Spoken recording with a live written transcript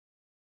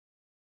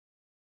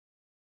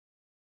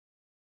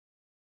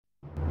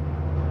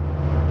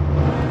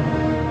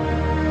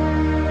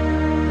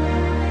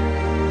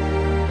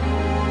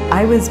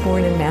I was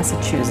born in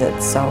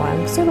Massachusetts, so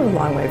I'm sort of a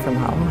long way from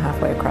home,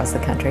 halfway across the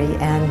country,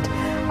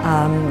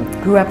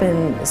 and grew up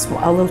in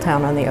a little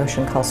town on the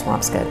ocean called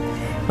Swampscott.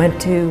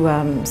 Went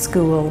to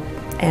school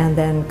and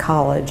then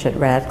college at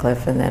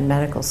Radcliffe, and then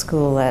medical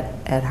school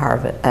at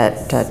Harvard,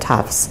 at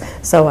Tufts.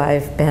 So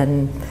I've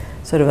been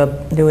sort of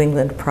a New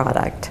England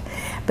product.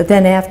 But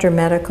then after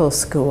medical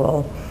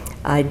school,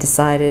 I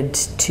decided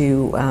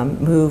to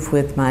move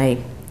with my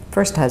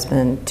first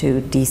husband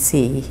to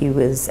DC. He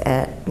was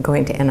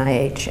going to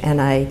NIH, and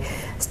I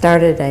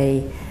started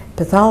a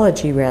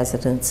pathology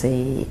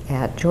residency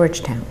at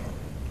Georgetown.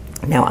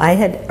 Now, I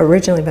had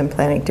originally been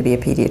planning to be a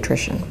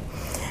pediatrician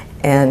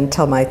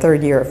until my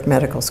third year of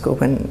medical school,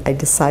 when I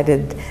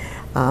decided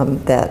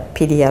that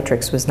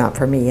pediatrics was not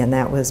for me, and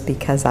that was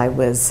because I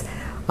was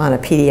on a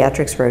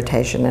pediatrics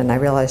rotation and I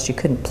realized you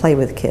couldn't play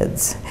with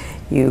kids.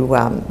 You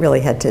really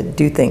had to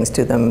do things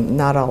to them,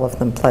 not all of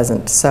them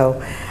pleasant.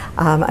 So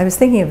I was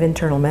thinking of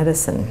internal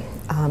medicine,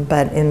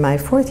 but in my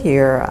fourth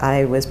year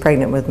I was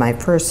pregnant with my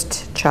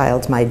first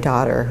child, my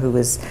daughter, who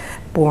was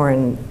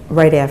born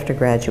right after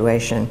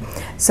graduation.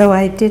 So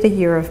I did a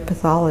year of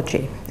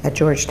pathology at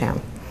Georgetown,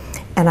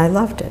 and I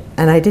loved it,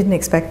 and I didn't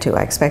expect to.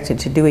 I expected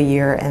to do a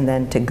year and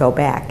then to go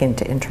back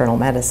into internal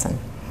medicine.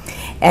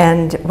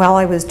 And while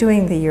I was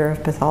doing the year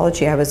of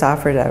pathology, I was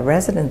offered a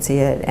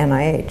residency at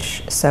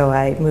NIH, so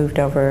I moved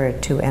over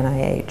to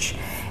NIH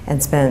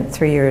and spent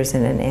 3 years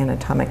in an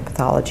anatomic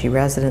pathology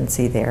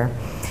residency there,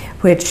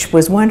 which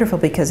was wonderful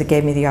because it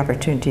gave me the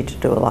opportunity to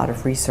do a lot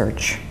of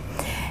research.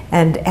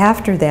 And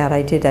after that,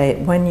 I did a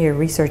one-year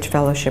research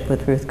fellowship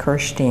with Ruth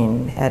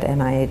Kirstein at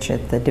NIH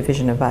at the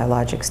Division of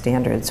Biologic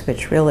Standards,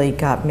 which really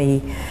got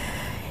me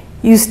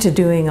used to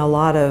doing a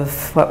lot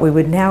of what we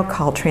would now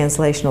call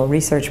translational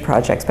research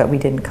projects, but we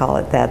didn't call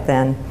it that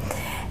then.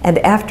 And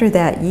after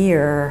that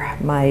year,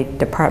 my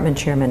department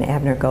chairman,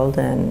 Abner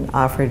Golden,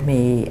 offered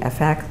me a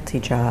faculty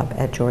job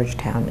at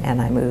Georgetown,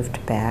 and I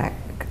moved back.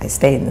 I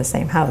stayed in the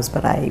same house,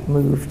 but I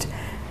moved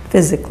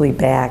physically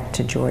back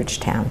to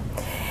Georgetown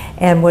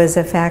and was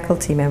a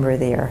faculty member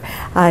there.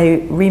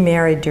 I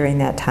remarried during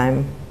that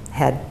time,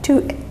 had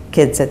 2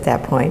 kids at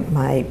that point,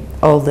 my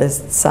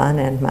oldest son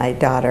and my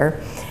daughter,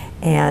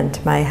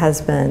 and my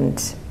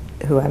husband,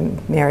 who I'm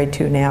married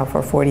to now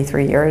for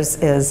 43 years,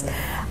 is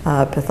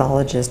a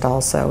pathologist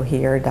also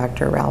here,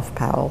 Dr. Ralph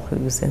Powell,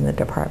 who's in the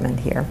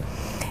department here.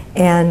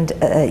 And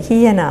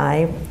he and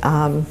I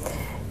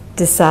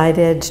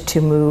decided to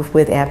move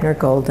with Abner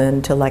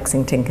Golden to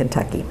Lexington,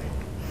 Kentucky.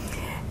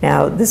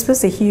 Now, this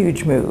was a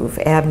huge move.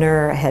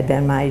 Abner had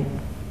been my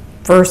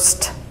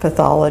first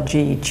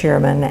pathology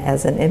chairman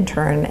as an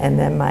intern, and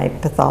then my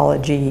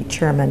pathology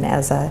chairman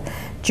as a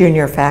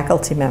junior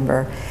faculty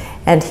member.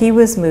 And he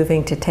was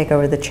moving to take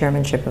over the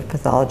chairmanship of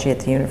pathology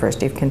at the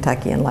University of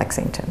Kentucky in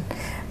Lexington.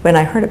 When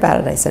I heard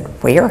about it, I said,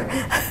 "Where?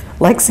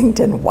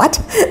 Lexington, what?"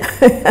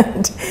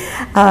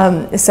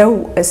 And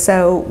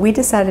so we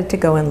decided to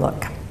go and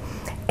look.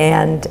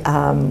 And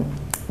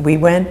we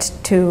went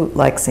to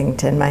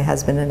Lexington, my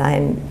husband and I,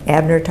 and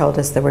Abner told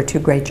us there were 2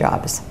 great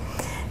jobs.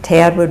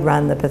 Tad would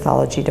run the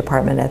pathology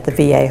department at the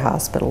VA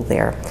hospital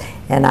there,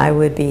 and I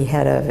would be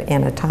head of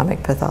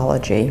anatomic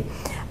pathology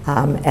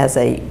as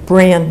a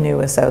brand new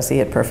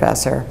associate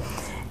professor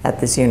at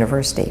this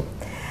university.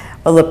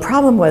 Well, the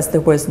problem was there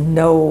was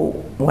no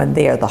one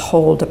there. The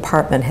whole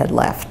department had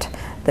left.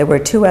 There were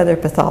 2 other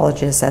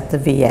pathologists at the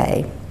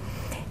VA,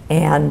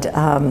 and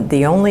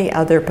the only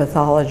other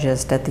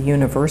pathologist at the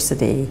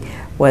university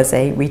was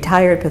a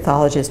retired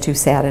pathologist who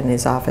sat in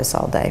his office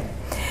all day.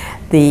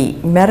 The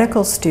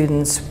medical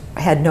students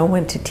had no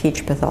one to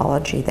teach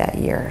pathology that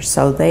year,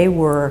 so they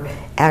were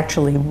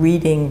actually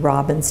reading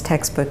Robin's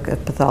textbook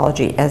of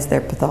pathology as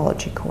their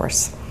pathology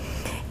course.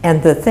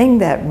 And the thing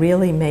that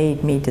really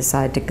made me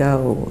decide to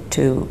go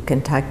to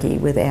Kentucky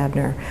with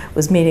Abner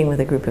was meeting with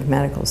a group of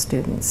medical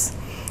students.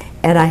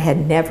 And I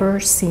had never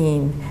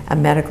seen a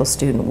medical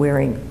student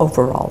wearing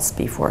overalls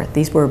before.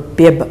 These were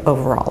bib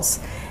overalls.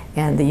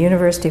 And the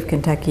University of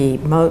Kentucky,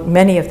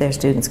 many of their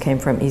students came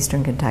from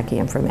Eastern Kentucky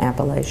and from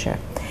Appalachia.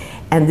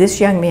 And this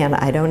young man,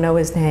 I don't know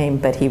his name,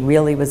 but he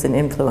really was an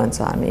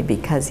influence on me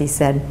because he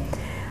said,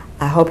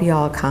 "I hope you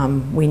all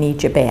come, we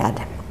need you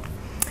bad."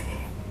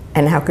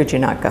 And how could you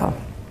not go?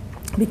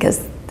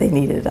 Because they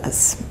needed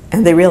us,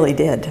 and they really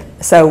did.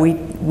 So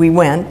we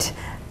went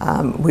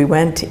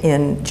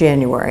in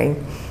January,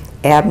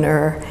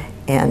 Abner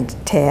and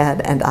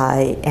Tad and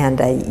I, and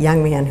a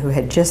young man who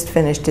had just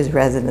finished his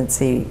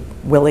residency,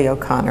 Willie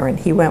O'Connor, and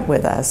he went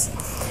with us.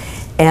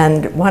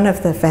 And one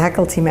of the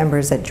faculty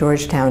members at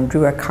Georgetown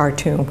drew a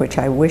cartoon, which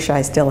I wish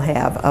I still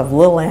have, of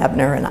Lil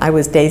Abner, and I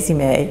was Daisy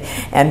May,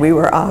 and we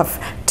were off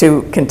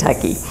to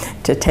Kentucky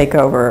to take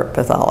over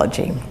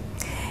pathology.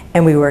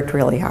 And we worked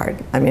really hard.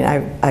 I mean,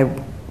 I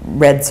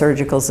read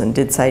surgicals and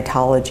did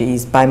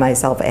cytologies by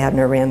myself.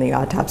 Abner ran the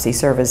autopsy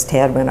service.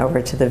 Tad went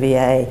over to the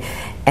VA.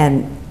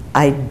 And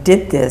I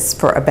did this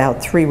for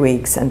about 3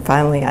 weeks, and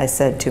finally I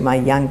said to my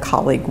young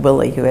colleague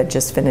Willie, who had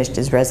just finished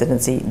his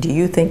residency, "Do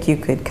you think you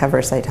could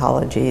cover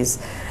cytologies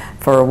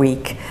for a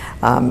week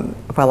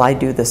while I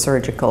do the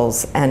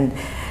surgicals. And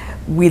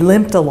we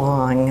limped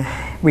along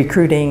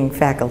recruiting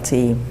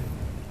faculty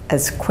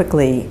as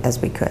quickly as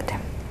we could.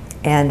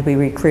 And we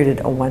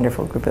recruited a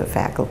wonderful group of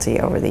faculty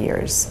over the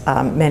years.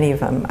 Many of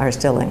them are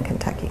still in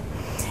Kentucky.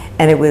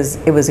 And it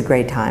was a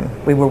great time.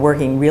 We were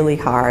working really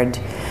hard.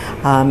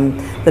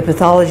 The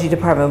pathology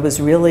department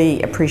was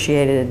really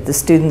appreciated. The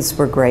students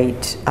were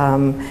great.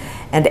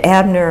 And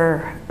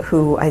Abner,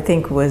 who I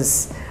think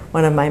was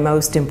one of my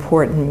most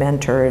important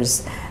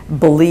mentors,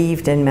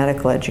 believed in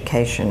medical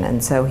education.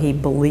 And so he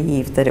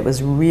believed that it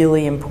was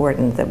really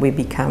important that we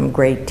become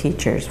great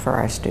teachers for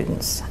our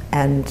students.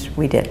 And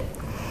we did.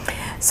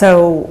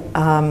 So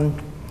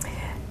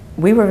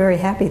we were very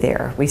happy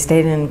there. We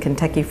stayed in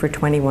Kentucky for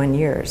 21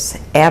 years.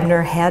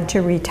 Abner had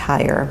to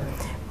retire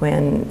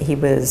when he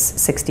was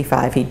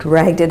 65. He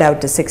dragged it out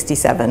to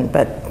 67,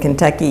 but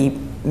Kentucky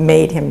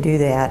made him do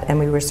that, and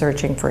we were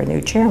searching for a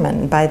new chairman.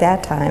 And by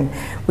that time,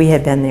 we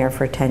had been there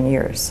for 10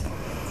 years.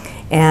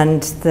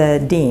 And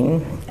the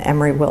dean,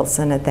 Emory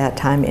Wilson, at that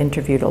time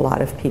interviewed a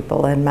lot of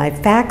people, and my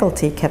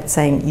faculty kept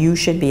saying, "You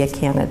should be a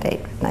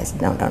candidate." And I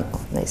said, "No, no, no."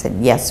 And they said,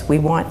 "Yes, we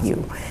want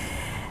you."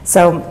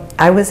 So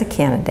I was a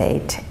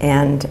candidate,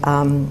 and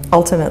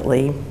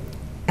ultimately,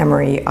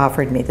 Emory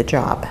offered me the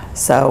job.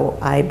 So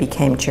I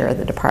became chair of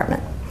the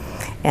department.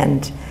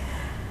 And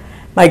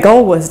my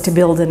goal was to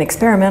build an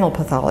experimental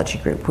pathology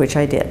group, which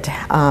I did,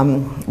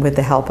 with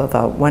the help of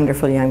a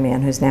wonderful young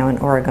man who's now in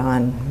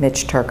Oregon,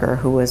 Mitch Turker,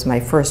 who was my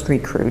first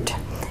recruit.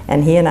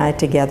 And he and I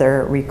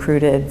together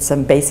recruited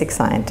some basic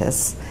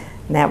scientists.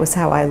 And that was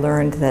how I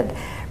learned that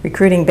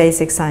recruiting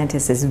basic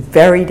scientists is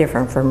very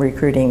different from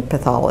recruiting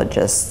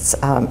pathologists,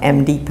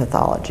 MD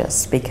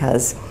pathologists,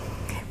 because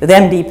with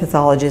MD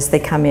pathologists, they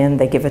come in,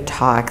 they give a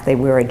talk, they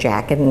wear a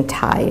jacket and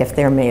tie if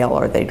they're male,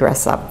 or they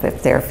dress up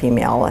if they're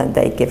female, and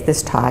they give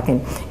this talk,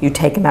 and you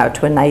take them out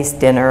to a nice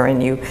dinner,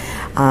 and you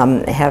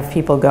have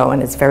people go,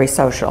 and it's very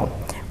social.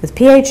 With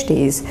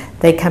PhDs,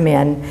 they come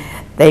in,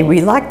 they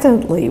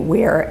reluctantly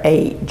wear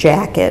a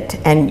jacket,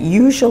 and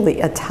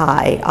usually a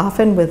tie,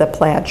 often with a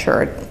plaid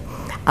shirt,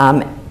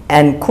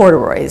 and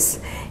corduroys.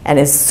 And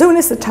as soon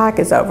as the talk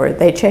is over,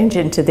 they change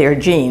into their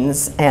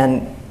jeans,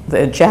 and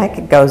the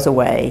jacket goes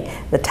away,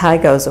 the tie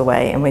goes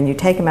away, and when you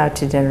take them out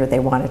to dinner, they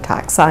want to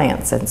talk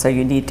science, and so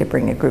you need to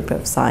bring a group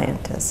of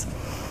scientists.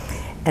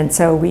 And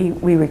so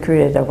we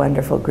recruited a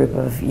wonderful group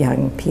of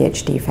young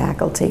PhD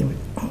faculty.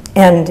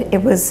 And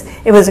it was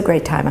a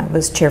great time. I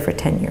was chair for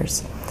 10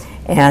 years.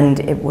 And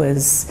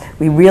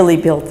we really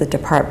built the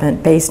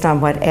department based on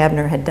what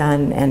Abner had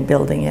done and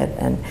building it,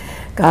 and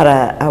got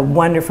a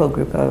wonderful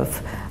group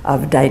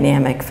of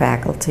dynamic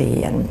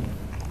faculty, and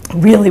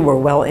really were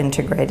well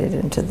integrated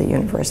into the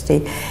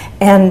university.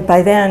 And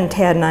by then,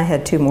 Tad and I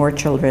had 2 more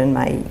children,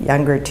 my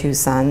younger 2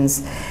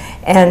 sons,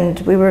 and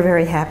we were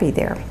very happy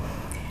there.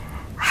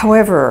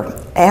 However,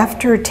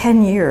 after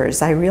 10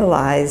 years, I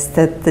realized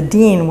that the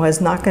dean was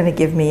not going to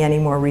give me any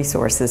more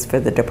resources for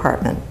the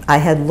department. I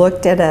had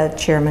looked at a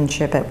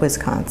chairmanship at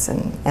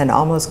Wisconsin and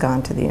almost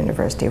gone to the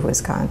University of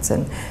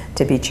Wisconsin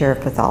to be chair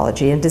of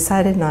pathology, and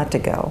decided not to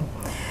go.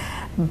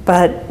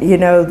 But you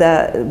know,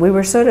 we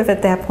were sort of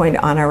at that point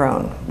on our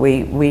own.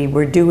 We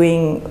were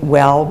doing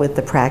well with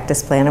the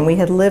practice plan, and we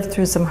had lived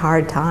through some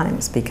hard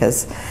times,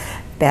 because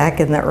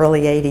back in the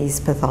early 80s,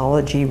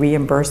 pathology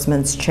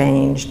reimbursements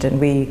changed, and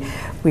we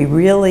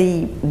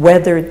really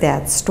weathered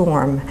that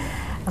storm.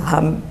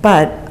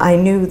 But I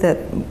knew that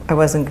I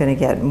wasn't going to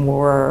get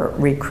more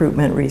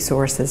recruitment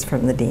resources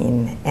from the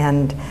dean,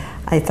 and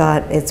I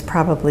thought it's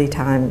probably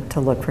time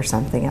to look for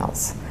something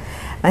else.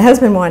 My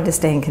husband wanted to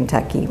stay in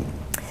Kentucky,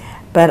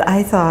 but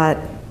I thought,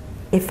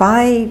 if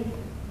I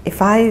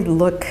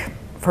look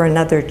for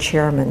another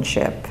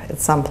chairmanship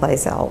at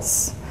someplace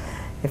else,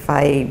 if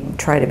I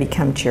try to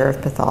become chair of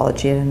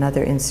pathology at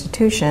another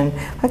institution,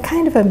 what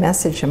kind of a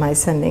message am I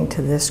sending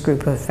to this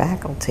group of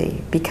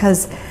faculty?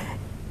 Because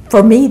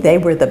for me, they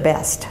were the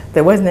best.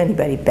 There wasn't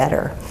anybody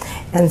better.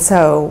 And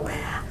so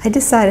I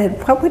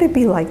decided, what would it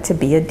be like to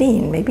be a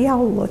dean? Maybe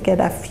I'll look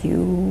at a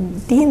few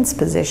dean's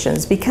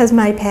positions, because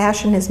my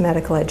passion is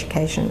medical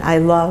education. I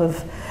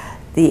love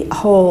the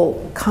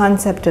whole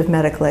concept of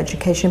medical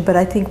education, but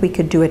I think we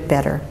could do it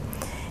better.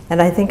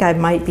 And I think I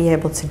might be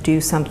able to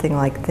do something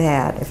like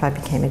that if I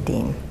became a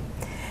dean.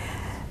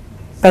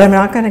 But I'm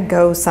not going to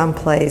go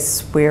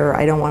someplace where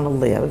I don't want to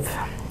live.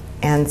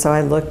 And so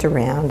I looked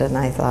around and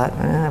I thought,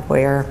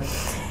 where?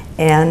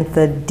 And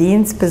the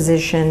dean's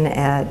position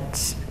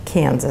at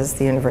Kansas,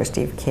 the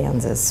University of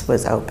Kansas,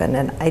 was open.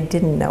 And I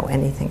didn't know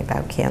anything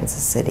about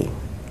Kansas City.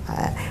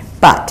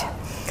 But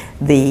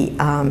the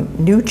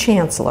new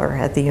chancellor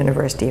at the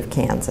University of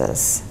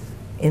Kansas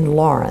in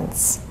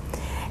Lawrence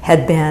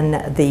had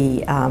been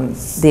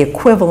the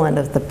equivalent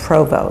of the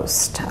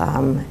provost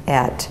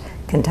at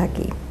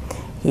Kentucky.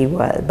 He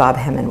was Bob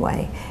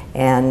Hemingway,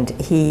 and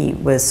he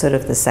was sort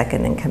of the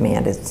second in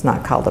command. It's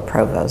not called a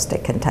provost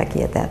at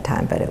Kentucky at that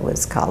time, but it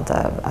was called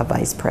a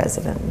vice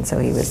president, and so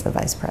he was the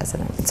vice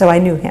president. So I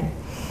knew him.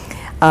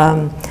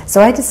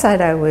 So I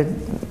decided I would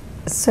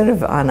sort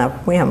of on a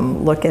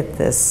whim, look at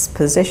this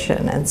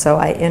position, and so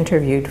I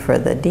interviewed for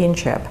the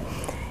deanship,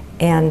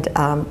 and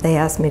they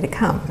asked me to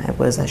come. It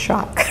was a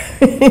shock.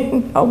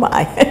 Oh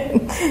my.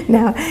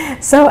 Now,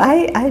 so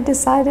I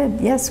decided,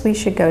 yes, we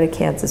should go to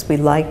Kansas. We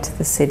liked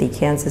the city.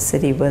 Kansas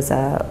City was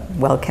a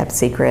well-kept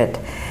secret.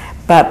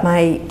 But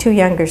my two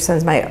younger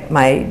sons,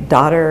 my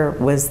daughter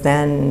was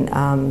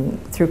then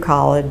through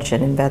college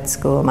and in vet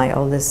school. My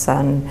oldest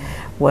son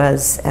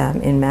was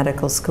in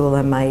medical school,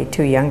 and my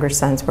two younger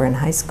sons were in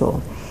high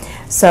school.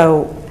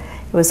 So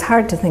it was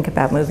hard to think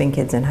about moving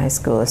kids in high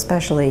school,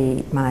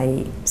 especially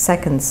my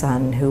second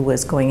son, who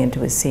was going into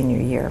his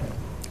senior year.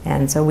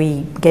 And so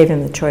we gave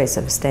him the choice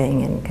of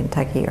staying in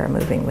Kentucky or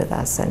moving with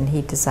us, and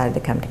he decided to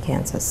come to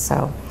Kansas.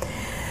 So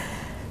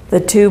the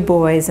two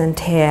boys and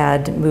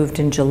Tad moved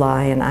in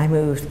July, and I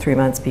moved 3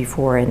 months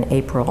before in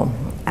April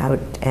out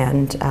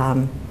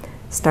and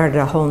started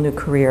a whole new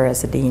career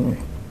as a dean,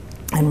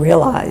 and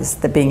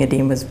realized that being a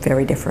dean was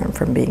very different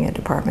from being a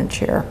department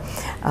chair.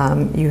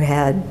 You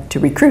had to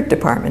recruit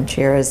department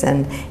chairs,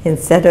 and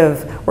instead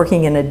of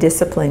working in a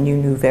discipline you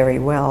knew very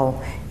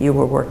well, you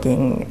were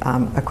working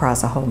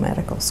across a whole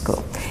medical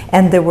school.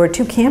 And there were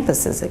two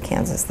campuses at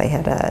Kansas. They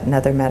had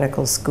another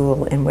medical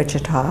school in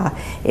Wichita.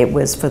 It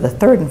was for the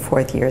 3rd and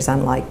 4th years,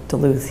 unlike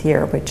Duluth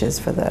here, which is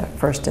for the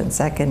 1st and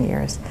 2nd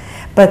years.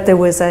 But there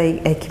was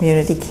a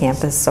community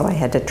campus, so I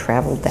had to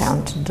travel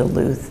down to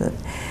Duluth.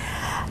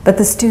 But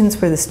the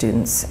students were the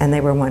students, and they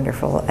were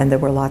wonderful, and there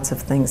were lots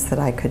of things that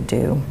I could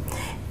do.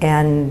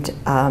 And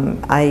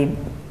I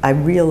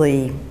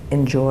really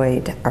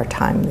enjoyed our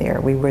time there.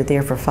 We were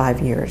there for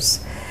 5 years.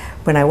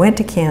 When I went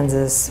to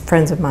Kansas,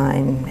 friends of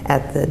mine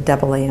at the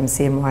McCullough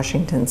in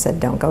Washington said,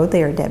 "Don't go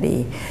there,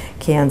 Debbie.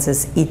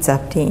 Kansas eats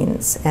up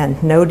deans."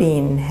 And no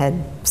dean had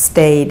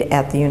stayed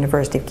at the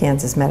University of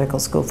Kansas Medical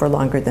School for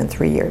longer than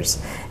 3 years,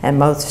 and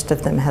most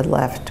of them had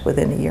left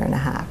within a year and a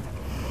half.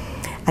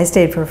 I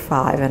stayed for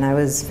 5, and I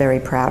was very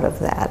proud of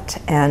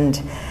that.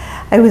 And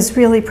I was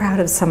really proud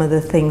of some of the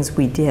things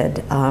we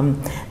did.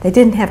 They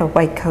didn't have a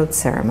white coat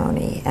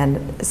ceremony,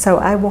 and so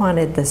I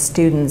wanted the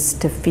students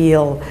to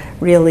feel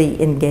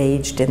really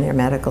engaged in their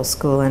medical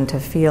school and to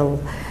feel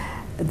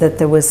that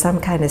there was some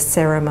kind of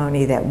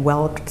ceremony that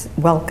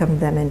welcomed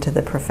them into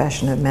the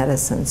profession of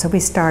medicine. So we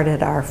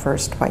started our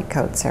first white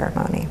coat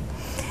ceremony.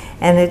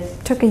 And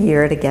it took a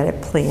year to get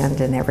it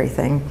planned and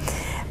everything,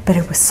 but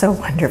it was so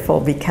wonderful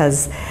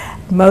because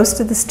most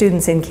of the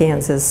students in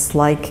Kansas,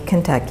 like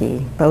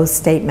Kentucky, both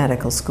state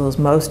medical schools,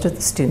 most of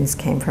the students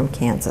came from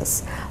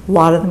Kansas. A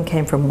lot of them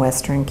came from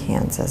western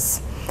Kansas,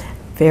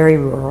 very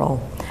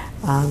rural.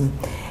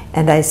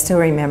 And I still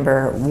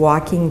remember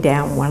walking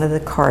down one of the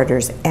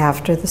corridors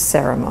after the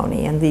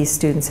ceremony, and these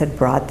students had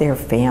brought their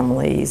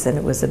families, and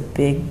it was a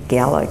big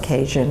gala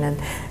occasion, and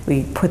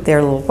we put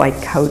their little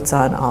white coats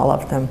on, all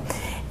of them.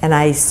 And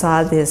I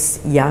saw this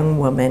young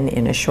woman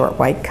in a short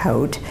white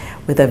coat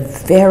with a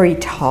very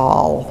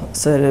tall,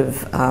 sort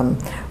of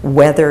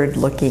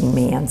weathered-looking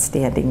man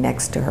standing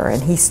next to her.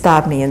 And he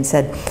stopped me and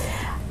said,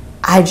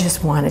 "I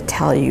just want to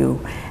tell you,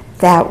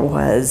 that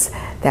was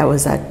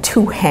a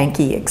too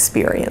hanky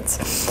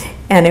experience."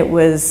 And it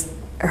was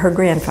her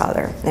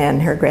grandfather.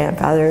 And her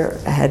grandfather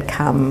had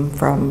come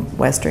from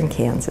western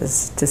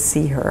Kansas to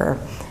see her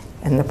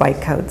in the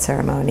white coat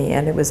ceremony,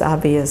 and it was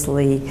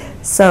obviously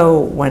so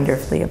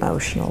wonderfully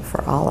emotional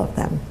for all of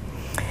them.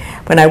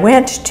 When I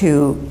went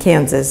to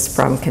Kansas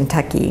from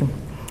Kentucky,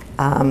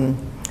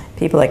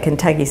 people at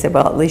Kentucky said,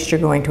 "Well, at least you're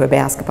going to a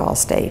basketball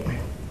state."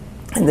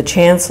 And the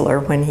chancellor,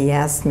 when he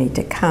asked me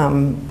to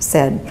come,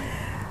 said,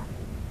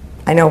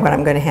 "I know what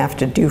I'm going to have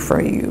to do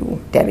for you,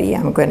 Debbie.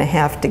 I'm going to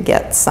have to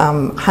get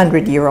some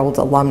 100-year-old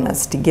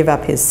alumnus to give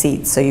up his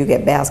seat so you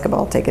get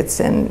basketball tickets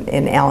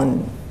in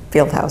Allen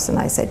Fieldhouse." And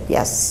I said,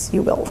 "Yes,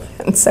 you will."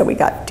 And so we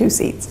got 2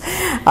 seats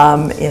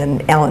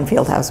in Allen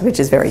Fieldhouse, which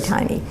is very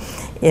tiny.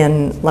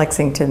 In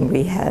Lexington,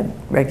 we had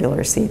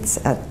regular seats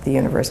at the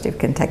University of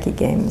Kentucky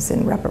games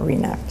in Rupp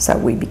Arena. So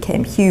we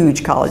became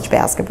huge college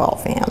basketball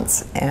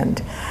fans,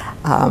 and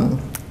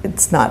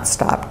it's not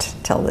stopped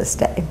till this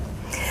day.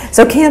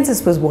 So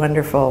Kansas was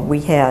wonderful.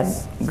 We had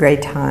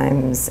great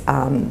times.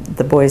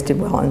 The boys did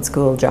well in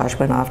school. Josh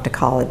went off to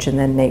college, and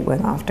then Nate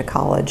went off to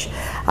college.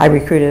 I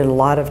recruited a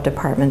lot of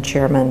department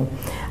chairmen,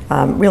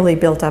 really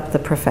built up the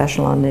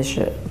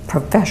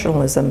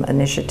professionalism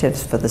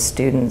initiatives for the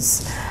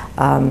students,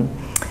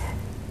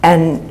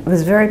 and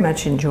was very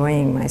much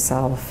enjoying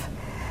myself.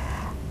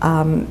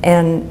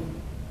 And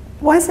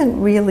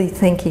wasn't really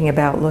thinking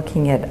about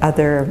looking at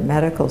other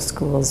medical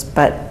schools,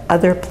 but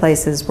other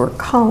places were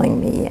calling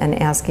me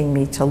and asking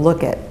me to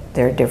look at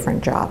their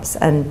different jobs.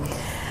 And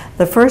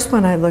the first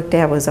one I looked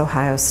at was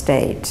Ohio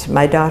State.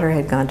 My daughter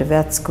had gone to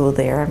vet school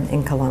there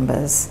in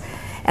Columbus,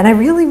 and I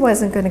really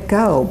wasn't going to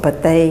go,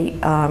 but they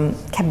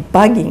kept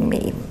bugging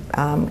me,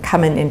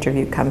 come and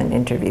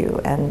interview,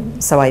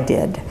 and so I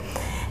did.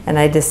 And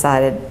I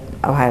decided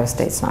Ohio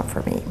State's not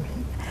for me.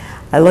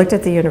 I looked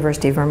at the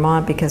University of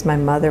Vermont because my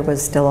mother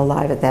was still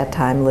alive at that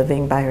time,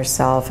 living by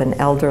herself and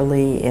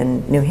elderly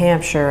in New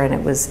Hampshire, and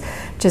it was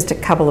just a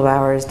couple of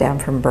hours down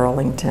from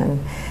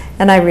Burlington.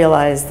 And I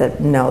realized that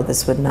no,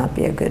 this would not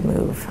be a good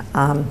move.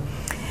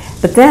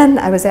 But then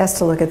I was asked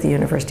to look at the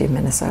University of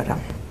Minnesota.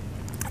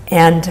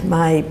 And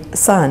my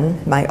son,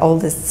 my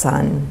oldest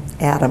son,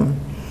 Adam,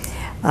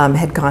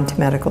 had gone to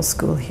medical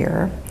school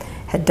here,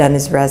 had done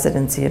his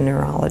residency in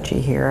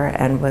neurology here,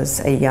 and was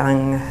a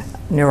young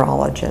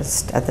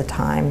neurologist at the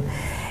time.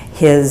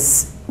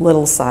 His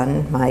little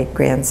son, my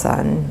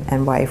grandson,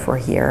 and wife were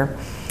here.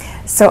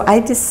 So I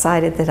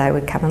decided that I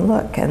would come and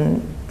look.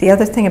 And the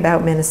other thing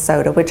about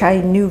Minnesota, which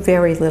I knew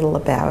very little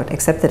about,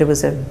 except that it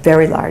was a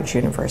very large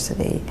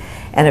university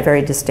and a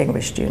very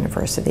distinguished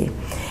university.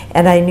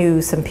 And I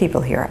knew some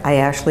people here. I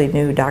actually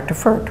knew Dr.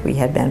 Furt. We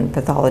had been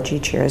pathology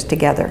chairs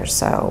together,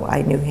 so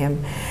I knew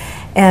him.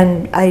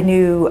 And I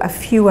knew a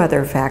few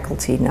other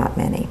faculty, not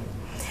many.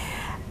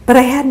 But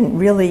I hadn't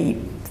really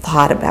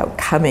thought about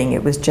coming.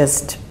 It was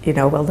just, you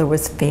know, well, there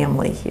was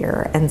family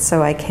here. And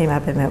so I came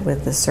up and met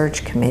with the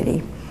search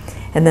committee.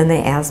 And then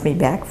they asked me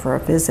back for a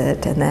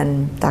visit. And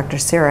then Dr.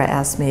 Sarah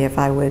asked me if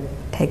I would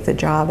take the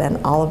job.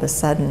 And all of a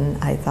sudden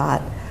I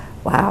thought,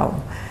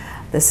 wow,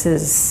 this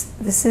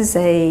is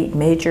a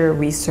major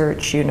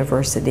research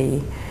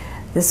university.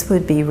 This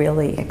would be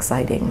really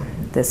exciting.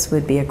 This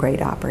would be a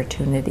great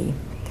opportunity.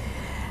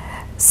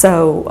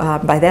 So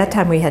by that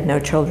time we had no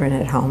children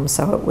at home,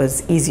 so it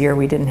was easier.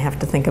 We didn't have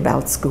to think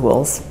about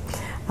schools.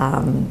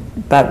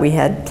 But we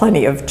had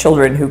plenty of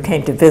children who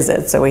came to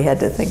visit, so we had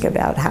to think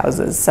about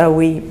houses. So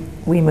we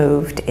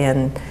moved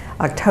in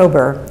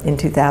October in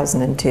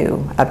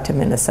 2002 up to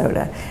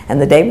Minnesota.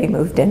 And the day we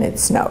moved in, it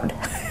snowed.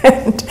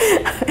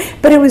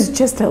 But it was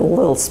just a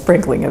little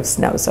sprinkling of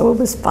snow, so it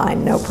was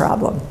fine, no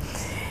problem.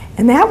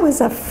 And that was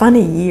a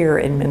funny year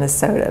in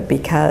Minnesota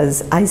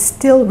because I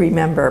still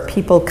remember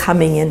people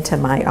coming into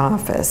my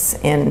office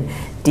in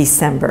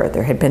December.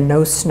 There had been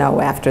no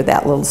snow after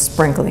that little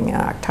sprinkling in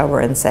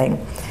October, and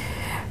saying,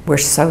 "We're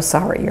so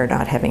sorry you're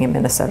not having a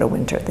Minnesota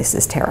winter. This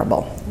is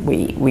terrible.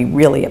 We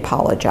really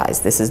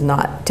apologize. This is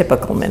not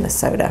typical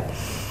Minnesota."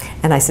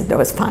 And I said, "No,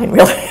 it's fine,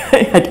 really.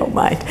 I don't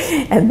mind."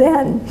 And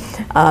then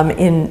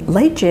in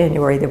late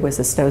January, there was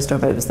a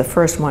snowstorm. It was the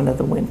first one of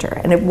the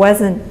winter. And it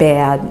wasn't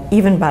bad,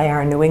 even by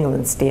our New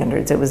England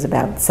standards. It was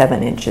about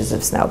 7 inches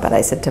of snow. But I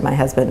said to my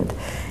husband,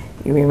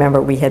 you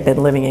remember we had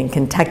been living in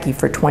Kentucky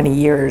for 20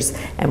 years,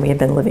 and we had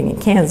been living in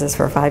Kansas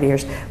for 5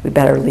 years. We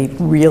better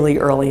leave really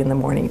early in the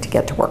morning to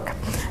get to work.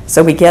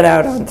 So we get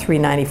out on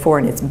 394,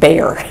 and it's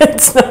bare.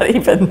 It's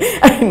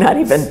not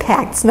even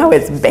packed snow,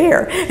 it's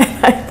bare.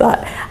 And I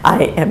thought,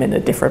 I am in a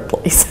different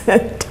place, a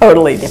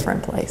totally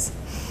different place.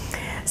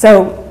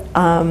 So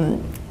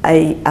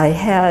I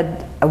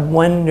had a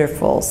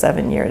wonderful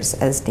 7 years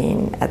as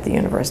dean at the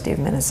University of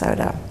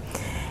Minnesota.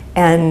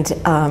 And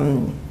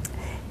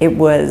it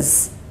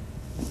was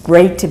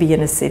great to be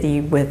in a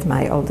city with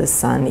my oldest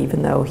son,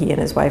 even though he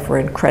and his wife were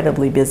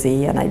incredibly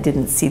busy and I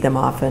didn't see them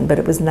often, but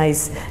it was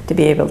nice to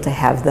be able to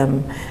have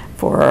them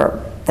for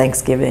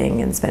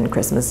Thanksgiving and spend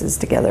Christmases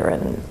together,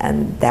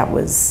 and that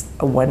was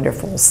a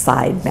wonderful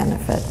side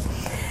benefit.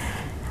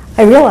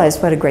 I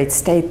realized what a great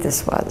state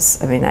this was.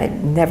 I mean,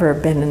 I'd never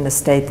been in a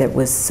state that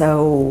was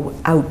so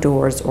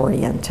outdoors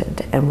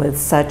oriented and with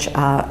such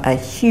a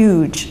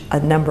huge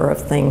number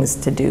of things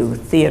to do,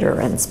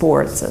 theater and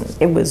sports, and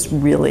it was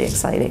really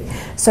exciting.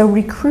 So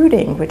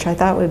recruiting, which I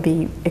thought would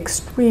be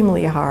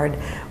extremely hard,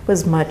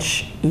 was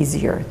much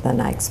easier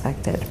than I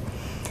expected.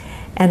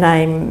 And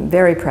I'm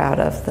very proud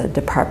of the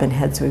department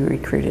heads we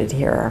recruited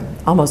here.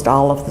 Almost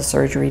all of the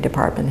surgery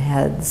department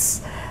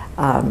heads,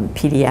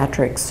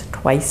 pediatrics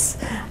twice,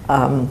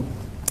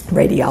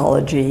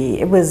 radiology.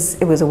 It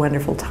was a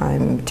wonderful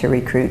time to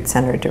recruit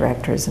center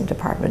directors and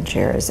department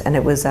chairs, and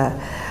it was a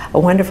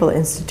wonderful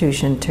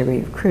institution to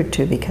recruit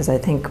to because I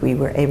think we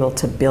were able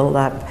to build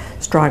up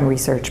strong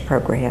research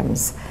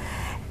programs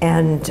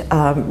and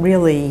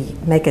really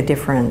make a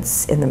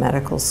difference in the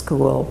medical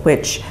school,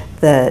 which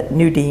the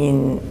new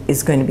dean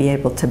is going to be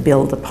able to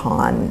build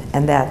upon,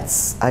 and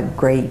that's a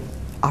great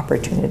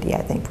opportunity,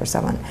 I think, for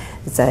someone.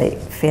 It's a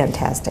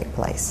fantastic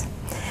place.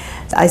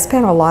 I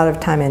spent a lot of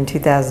time in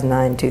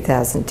 2009,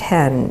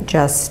 2010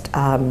 just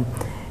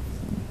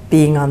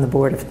being on the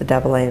board of the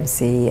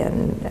McCullough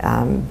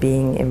and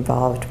being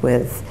involved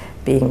with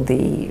being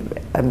the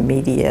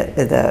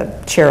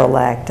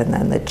chair-elect and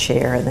then the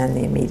chair and then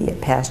the immediate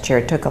past chair.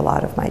 It took a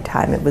lot of my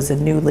time. It was a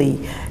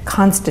newly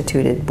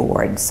constituted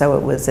board, so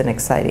it was an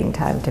exciting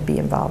time to be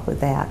involved with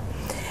that.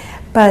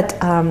 But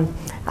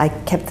I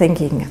kept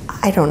thinking,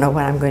 I don't know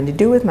what I'm going to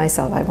do with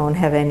myself. I won't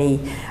have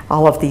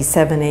all of these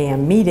 7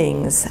 a.m.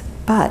 meetings,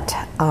 but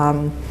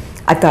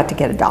I've got to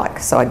get a dog,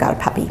 so I got a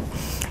puppy.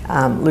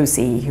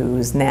 Lucy,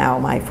 who's now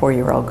my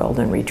 4-year-old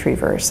golden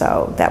retriever,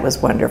 so that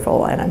was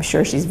wonderful, and I'm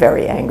sure she's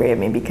very angry at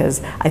me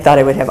because I thought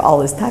I would have all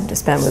this time to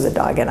spend with the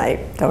dog, and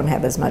I don't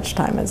have as much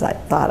time as I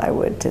thought I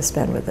would to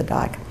spend with the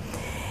dog.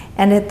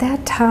 And at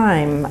that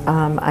time,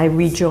 I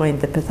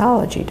rejoined the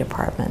pathology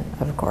department,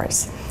 of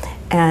course,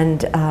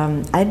 And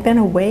I'd been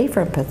away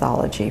from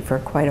pathology for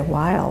quite a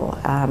while,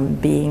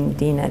 being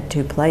dean at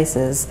 2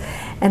 places.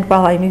 And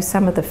while I knew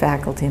some of the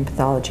faculty in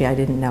pathology, I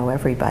didn't know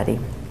everybody.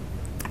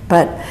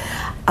 But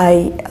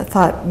I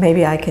thought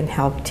maybe I can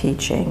help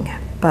teaching.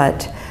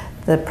 But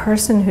the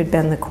person who'd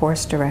been the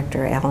course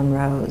director, Alan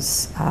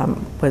Rose,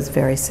 was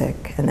very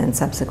sick and then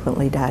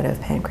subsequently died of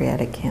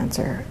pancreatic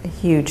cancer, a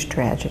huge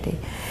tragedy.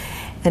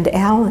 And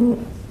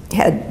Alan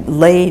had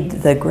laid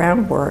the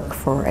groundwork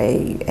for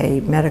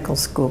a medical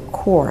school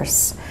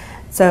course.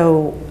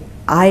 So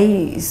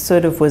I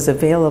sort of was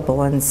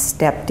available and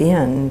stepped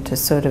in to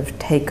sort of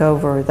take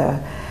over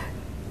the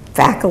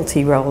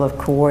faculty role of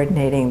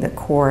coordinating the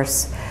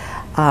course.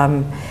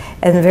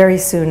 And very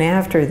soon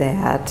after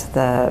that,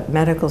 the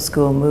medical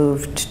school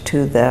moved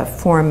to the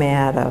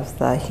format of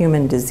the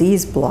human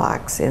disease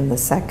blocks in the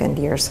 2nd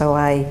year. So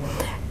I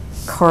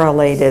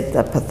correlated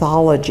the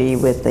pathology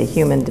with the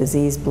human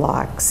disease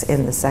blocks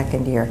in the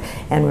 2nd year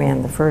and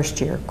ran the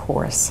 1st year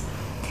course.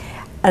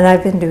 And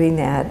I've been doing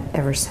that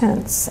ever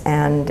since.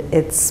 And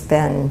it's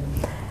been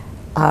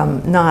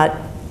not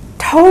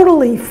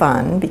totally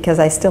fun because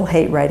I still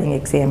hate writing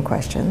exam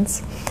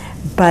questions,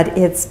 but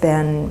it's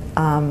been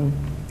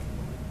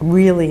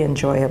really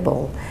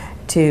enjoyable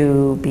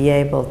to be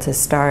able to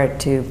start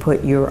to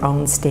put your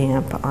own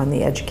stamp on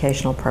the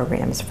educational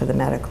programs for the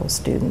medical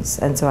students.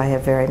 And so I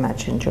have very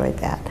much enjoyed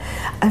that.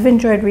 I've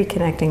enjoyed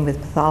reconnecting with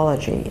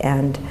pathology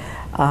and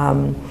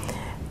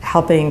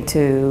helping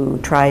to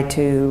try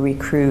to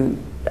recruit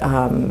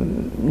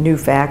new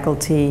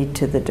faculty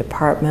to the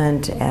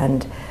department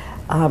and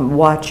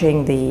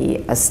watching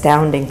the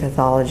astounding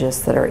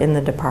pathologists that are in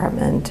the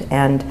department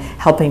and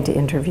helping to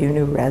interview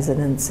new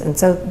residents. And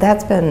so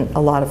that's been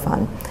a lot of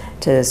fun,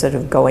 to sort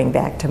of going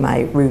back to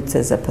my roots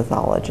as a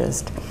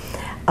pathologist.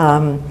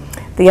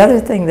 The other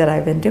thing that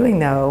I've been doing,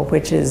 though,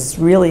 which is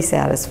really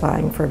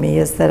satisfying for me,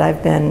 is that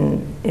I've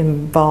been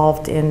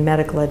involved in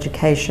medical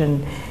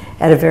education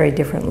at a very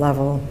different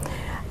level.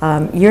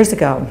 Years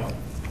ago,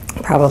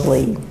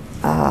 probably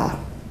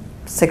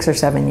 6 or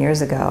 7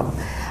 years ago,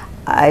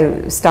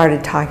 I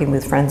started talking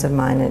with friends of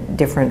mine at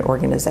different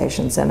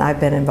organizations, and I've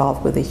been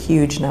involved with a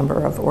huge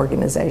number of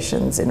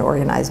organizations in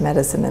organized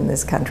medicine in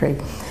this country,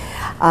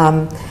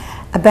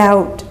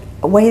 about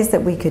ways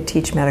that we could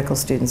teach medical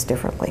students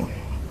differently.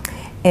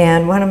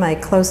 And one of my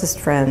closest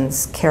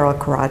friends, Carol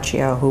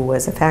Caraccio, who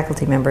was a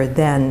faculty member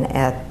then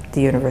at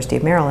the University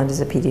of Maryland,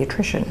 is a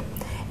pediatrician.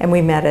 And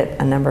we met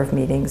at a number of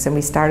meetings, and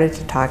we started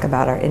to talk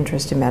about our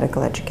interest in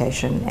medical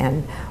education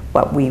and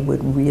what we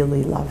would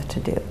really love to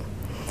do.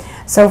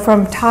 So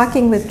from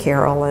talking with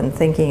Carol and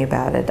thinking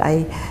about it,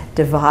 I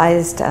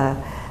devised a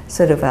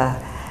sort of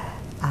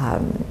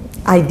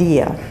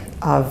idea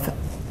of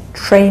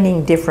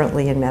training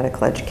differently in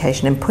medical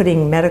education and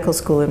putting medical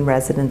school and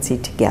residency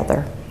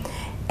together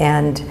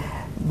and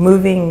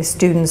moving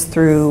students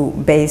through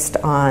based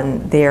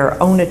on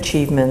their own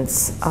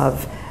achievements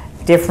of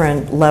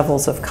different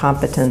levels of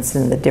competence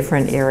in the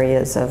different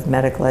areas of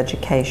medical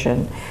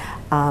education,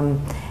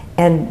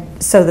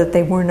 and so that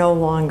they were no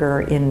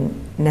longer in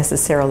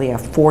necessarily a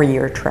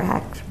 4-year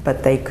track,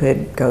 but they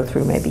could go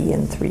through maybe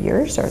in 3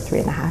 years or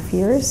 3.5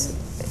 years,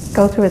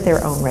 go through at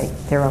their own rate,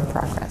 their own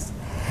progress.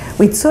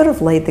 We'd sort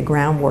of laid the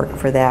groundwork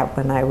for that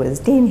when I was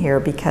dean here,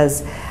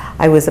 because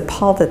I was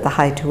appalled at the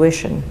high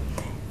tuition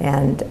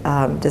and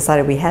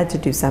decided we had to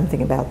do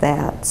something about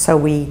that. So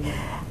we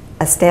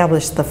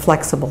established the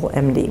flexible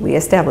MD. We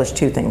established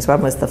 2 things.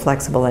 One was the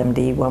flexible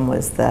MD, one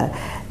was the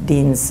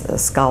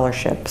dean's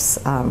scholarships,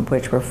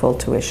 which were full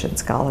tuition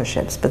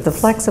scholarships. But the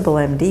flexible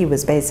MD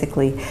was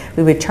basically,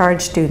 we would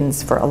charge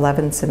students for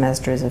 11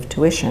 semesters of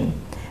tuition,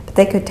 but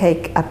they could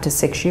take up to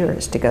 6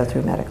 years to go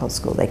through medical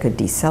school. They could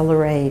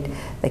decelerate,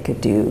 they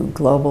could do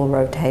global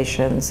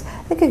rotations,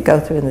 they could go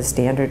through in the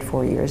standard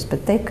 4 years,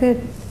 but they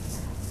could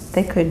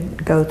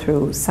go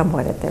through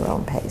somewhat at their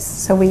own pace.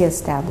 So we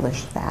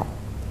established that.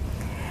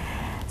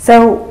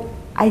 So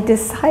I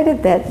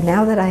decided that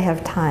now that I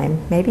have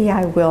time, maybe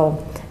I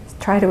will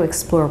try to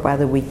explore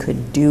whether we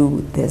could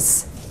do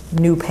this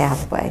new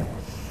pathway.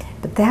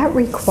 But that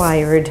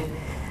required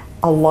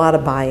a lot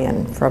of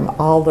buy-in from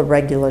all the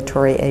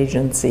regulatory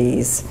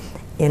agencies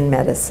in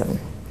medicine.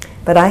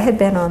 But I had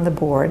been on the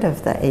board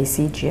of the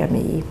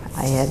ACGME.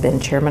 I had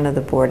been chairman of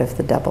the board of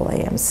the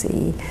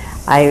MMC.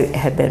 I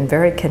had been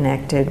very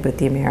connected with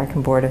the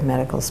American Board of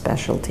Medical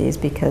Specialties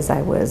because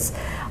I was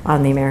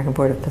on the American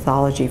Board of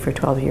Pathology for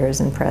 12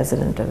 years and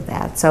president of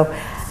that. So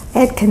I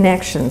had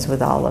connections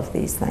with all of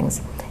these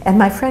things. And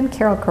my friend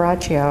Carol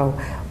Caraccio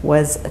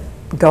was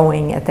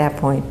going at that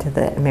point to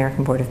the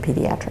American Board of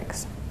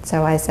Pediatrics.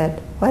 So I said,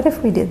 what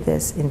if we did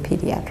this in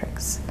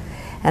pediatrics?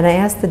 And I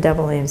asked the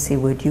MMC,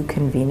 would you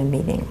convene a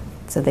meeting?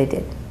 So they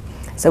did.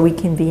 So we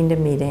convened a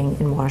meeting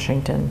in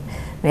Washington.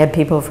 We had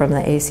people from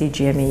the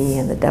ACGME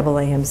and the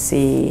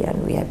MMC,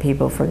 and we had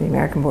people from the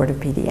American Board of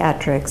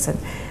Pediatrics, and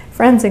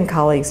friends and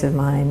colleagues of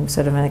mine,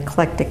 sort of an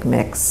eclectic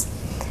mix.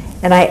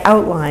 And I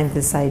outlined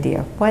this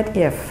idea, what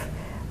if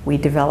we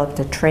developed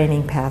a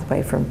training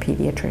pathway from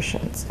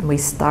pediatricians? And we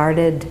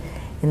started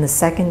in the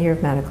second year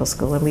of medical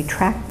school, and we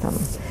track them.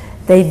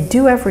 They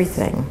do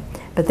everything,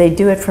 but they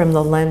do it from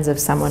the lens of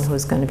someone who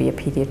is going to be a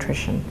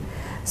pediatrician.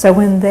 So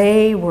when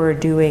they were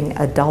doing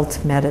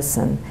adult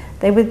medicine,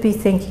 they would be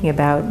thinking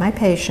about, my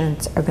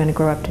patients are going to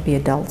grow up to be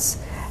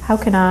adults. How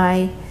can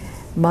I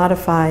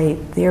modify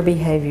their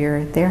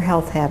behavior, their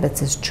health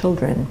habits as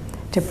children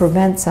to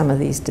prevent some of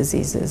these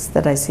diseases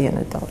that I see in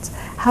adults?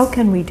 How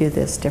can we do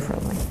this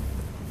differently?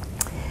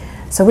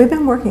 So we've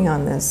been working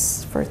on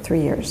this for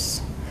 3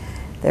 years.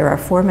 There are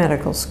 4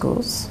 medical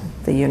schools: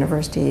 the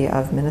University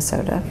of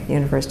Minnesota, the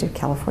University of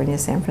California,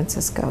 San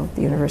Francisco,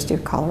 the University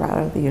of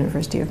Colorado, the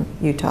University of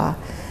Utah.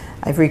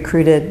 I've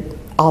recruited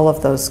all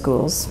of those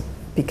schools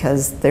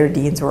because their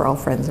deans were all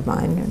friends of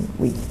mine, and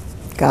we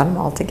got them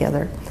all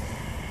together.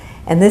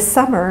 And this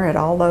summer at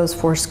all those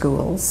 4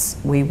 schools,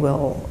 we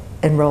will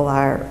enroll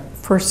our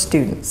first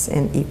students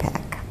in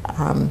EPAC.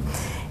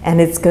 And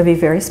it's going to be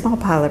a very small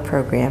pilot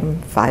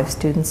program, 5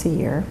 students a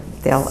year.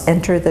 They'll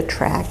enter the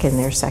track in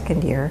their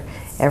second year.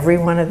 Every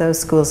one of those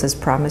schools has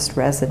promised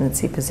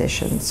residency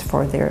positions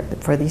for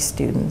these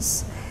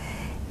students.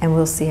 And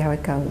we'll see how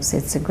it goes.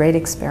 It's a great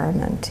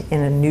experiment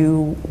in a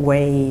new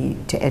way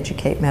to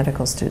educate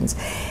medical students.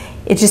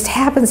 It just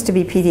happens to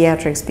be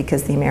pediatrics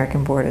because the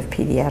American Board of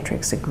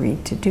Pediatrics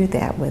agreed to do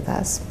that with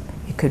us.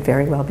 It could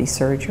very well be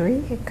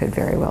surgery. It could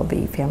very well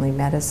be family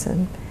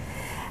medicine.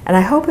 And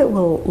I hope it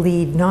will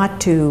lead not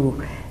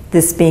to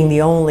this being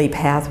the only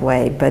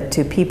pathway, but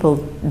to people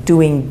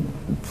doing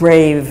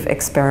brave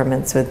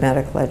experiments with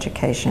medical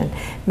education,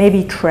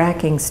 maybe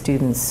tracking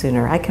students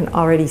sooner. I can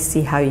already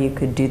see how you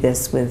could do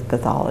this with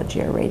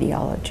pathology or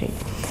radiology.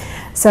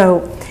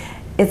 So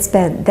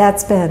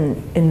that's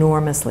been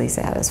enormously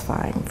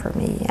satisfying for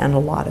me and a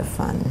lot of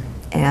fun.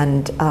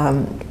 And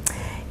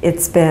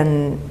it's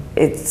going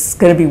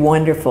to be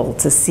wonderful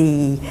to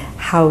see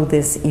how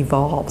this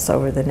evolves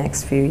over the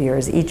next few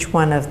years. Each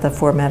one of the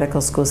 4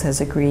 medical schools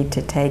has agreed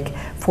to take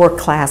 4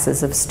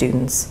 classes of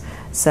students.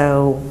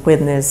 So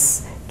when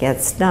this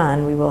gets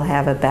done, we will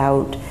have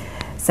about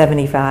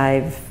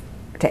 75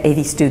 to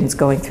 80 students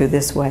going through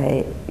this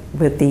way,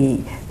 with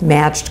the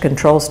matched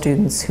control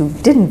students who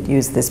didn't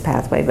use this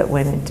pathway but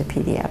went into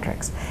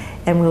pediatrics.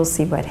 And we'll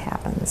see what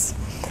happens.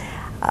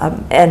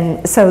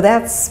 And so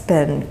that's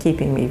been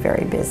keeping me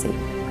very busy.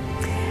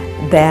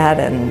 That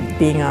and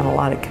being on a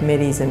lot of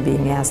committees and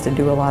being asked to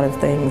do a lot of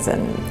things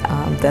and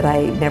that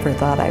I never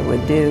thought I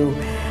would do.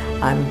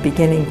 I'm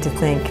beginning to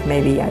think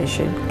maybe I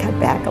should cut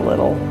back a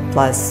little,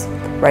 plus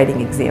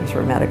writing exams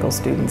for medical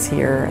students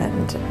here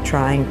and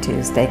trying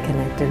to stay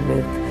connected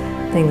with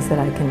things that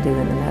I can do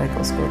in the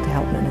medical school to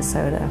help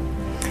Minnesota.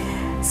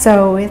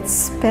 So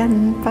it's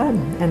been fun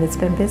and it's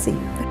been busy.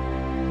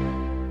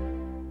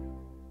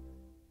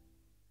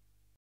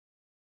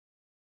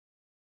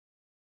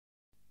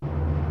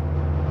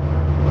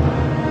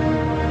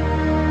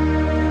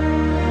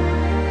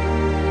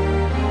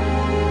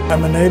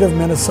 I'm a native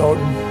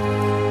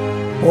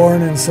Minnesotan,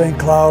 born in St.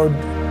 Cloud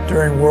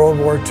during World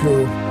War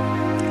II.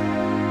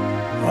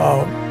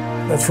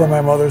 That's where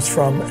my mother's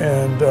from,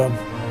 and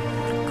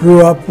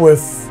grew up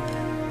with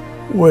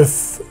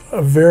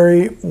a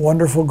very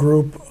wonderful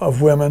group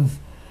of women.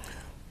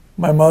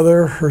 My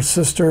mother, her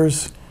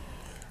sisters,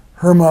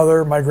 her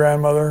mother, my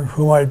grandmother,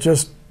 whom I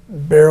just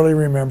barely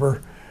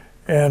remember,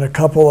 and a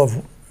couple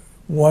of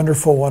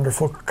wonderful,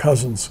 wonderful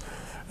cousins.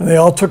 And they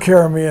all took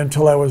care of me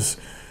until I was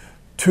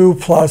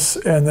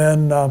 2+, and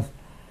then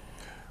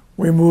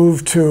we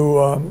moved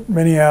to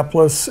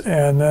Minneapolis,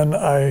 and then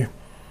I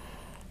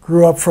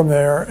grew up from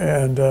there,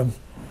 and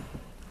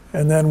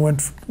then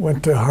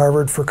went to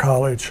Harvard for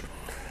college.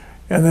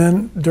 And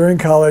then during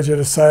college, I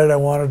decided I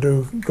wanted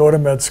to go to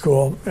med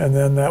school, and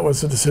then that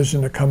was a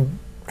decision to come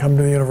to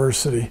the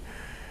university.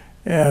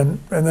 And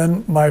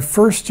then my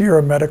first year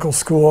of medical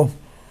school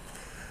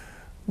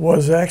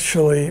was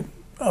actually,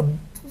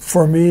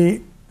 for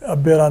me, a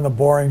bit on the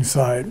boring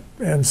side.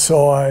 And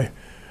so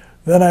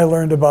then I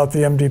learned about the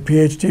MD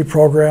PhD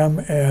program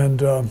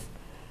and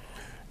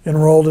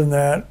enrolled in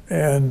that,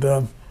 and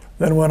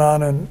then went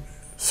on. And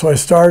so I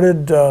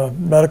started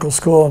medical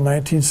school in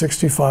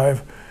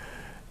 1965,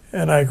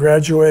 and I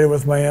graduated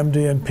with my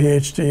MD and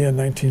PhD in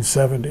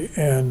 1970.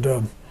 And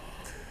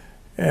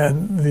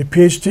the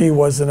PhD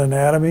was in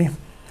anatomy.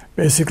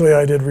 Basically,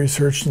 I did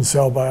research in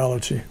cell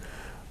biology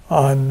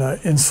on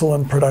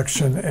insulin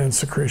production and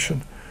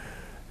secretion.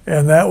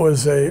 And that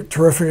was a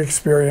terrific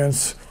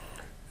experience,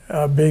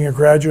 being a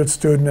graduate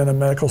student and a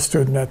medical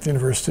student at the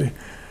university.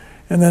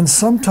 And then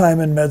sometime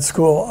in med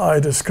school,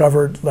 I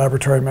discovered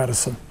laboratory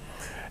medicine.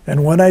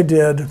 And when I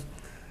did,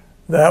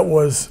 that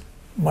was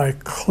my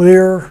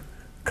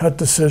clear-cut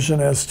decision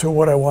as to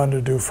what I wanted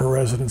to do for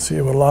residency.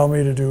 It would allow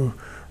me to do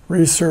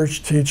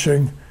research,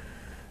 teaching,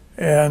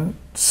 and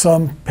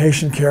some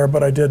patient care,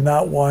 but I did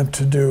not want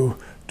to do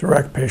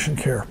direct patient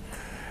care.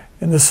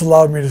 And this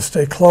allowed me to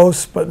stay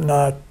close, but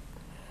not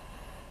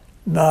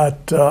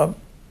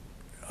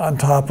on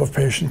top of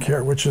patient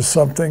care, which is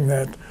something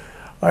that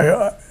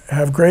I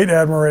have great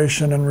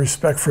admiration and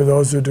respect for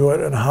those who do it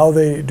and how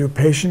they do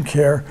patient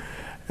care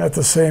at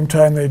the same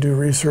time they do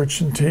research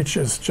and teach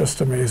is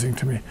just amazing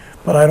to me.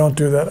 But I don't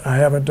do that. I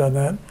haven't done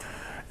that.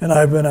 And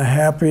I've been a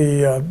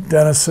happy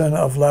denizen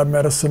of lab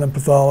medicine and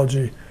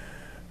pathology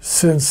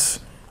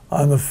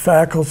on the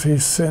faculty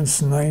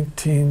since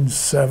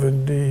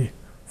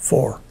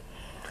 1974.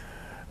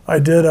 I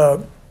did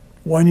a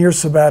one-year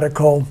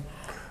sabbatical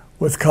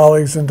with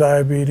colleagues in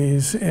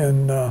diabetes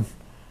in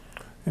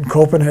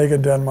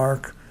Copenhagen,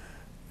 Denmark.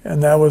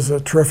 And that was a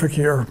terrific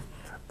year,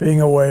 being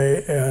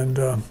away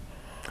and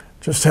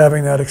just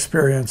having that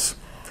experience.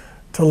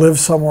 To live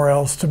somewhere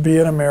else, to be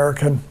an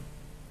American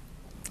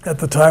at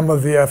the time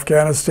of the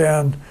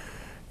Afghanistan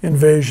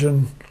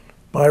invasion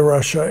by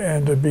Russia,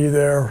 and to be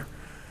there.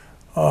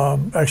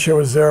 Actually, I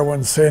was there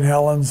when St.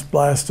 Helens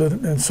blasted,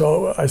 and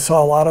so I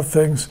saw a lot of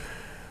things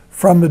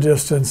from the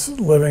distance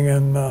living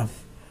in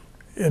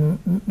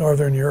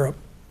Northern Europe.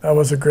 That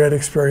was a great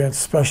experience,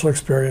 special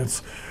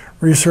experience.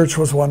 Research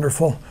was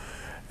wonderful.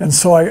 And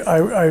so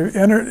I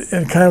entered,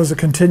 it kind of was a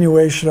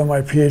continuation of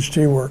my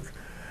PhD work,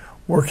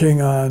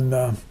 working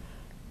on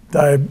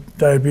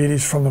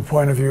diabetes from the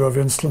point of view of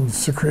insulin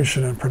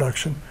secretion and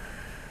production.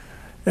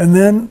 And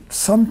then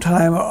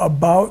sometime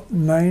about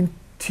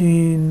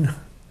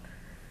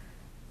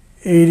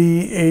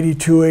 1980,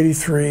 82,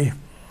 83,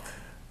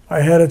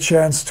 I had a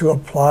chance to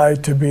apply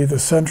to be the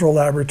central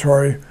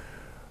laboratory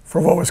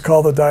for what was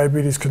called the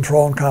Diabetes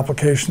Control and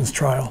Complications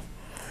Trial.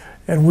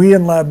 And we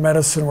in lab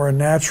medicine were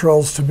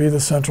naturals to be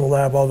the central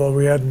lab, although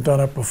we hadn't done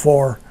it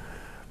before,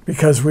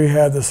 because we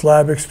had this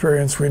lab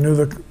experience. We knew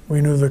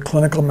the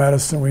clinical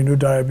medicine, we knew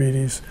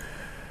diabetes.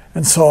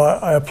 And so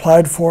I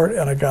applied for it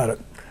and I got it.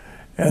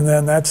 And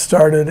then that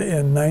started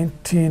in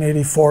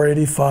 1984,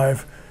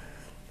 85.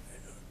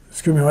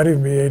 Excuse me, it might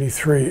even be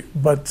 83.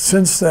 But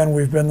since then,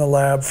 we've been the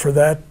lab for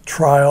that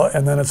trial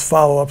and then its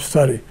follow-up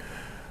study.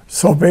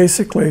 So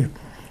basically,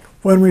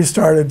 when we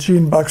started,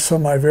 Jean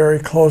Buxom, my very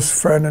close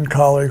friend and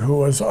colleague who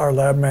was our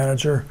lab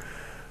manager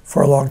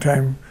for a long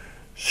time,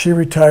 she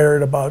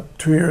retired about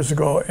 2 years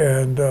ago,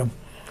 and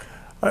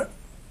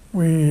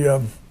we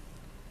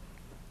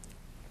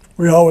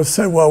always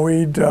said, well,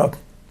 we'd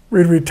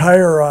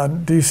retire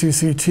on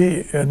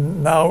DCCT,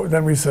 and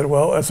then we said,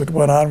 well, as it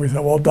went on, we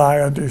said, we'll die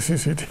on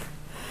DCCT.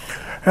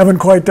 Haven't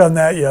quite done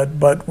that yet,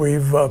 but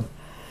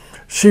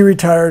she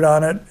retired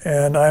on it,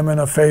 and I'm in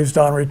a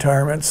phased-on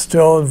retirement,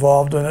 still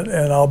involved in it,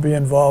 and I'll be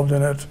involved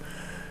in it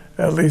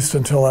at least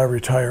until I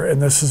retire.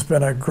 And this has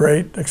been a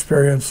great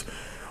experience.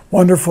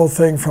 Wonderful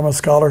thing from a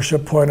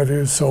scholarship point of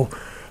view. So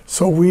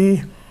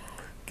we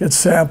get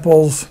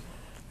samples,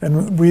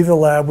 and we, the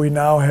lab, we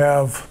now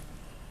have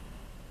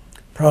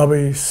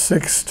probably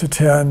 6 to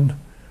 10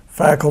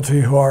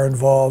 faculty who are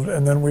involved,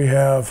 and then we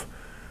have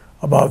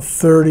about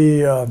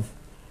 30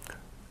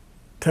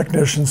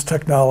 technicians,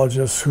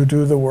 technologists who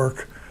do the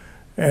work.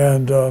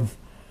 And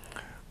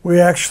we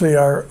actually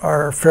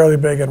are fairly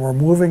big, and we're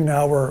moving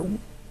now.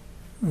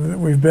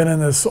 We've been in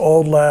this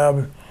old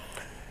lab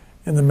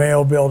in the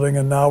Mayo building,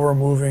 and now we're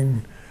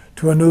moving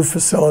to a new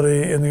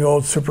facility in the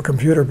old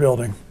supercomputer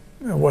building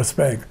in West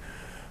Bank.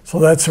 So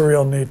that's a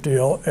real neat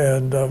deal,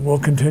 and we'll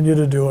continue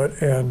to do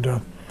it.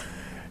 And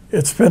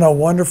it's been a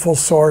wonderful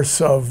source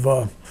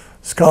of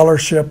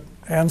scholarship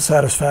and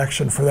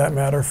satisfaction, for that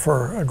matter,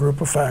 for a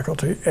group of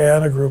faculty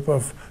and a group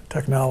of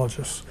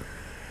technologists.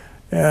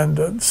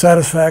 And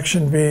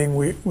satisfaction being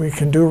we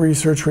can do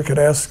research, we could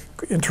ask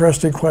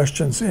interesting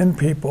questions in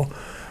people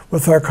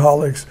with our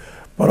colleagues,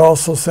 but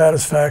also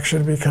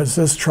satisfaction because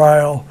this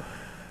trial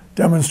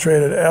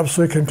demonstrated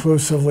absolutely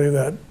conclusively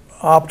that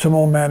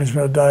optimal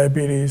management of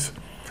diabetes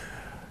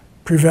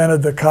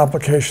prevented the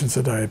complications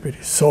of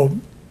diabetes. So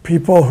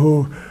people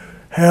who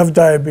have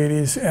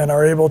diabetes and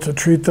are able to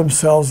treat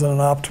themselves in an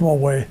optimal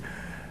way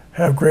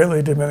have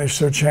greatly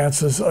diminished their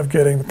chances of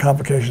getting the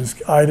complications,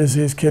 eye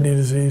disease, kidney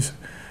disease,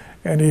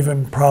 and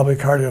even probably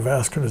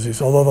cardiovascular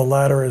disease, although the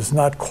latter is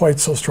not quite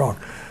so strong.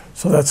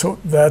 So that's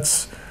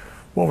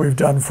what we've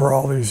done for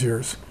all these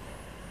years.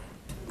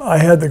 I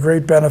had the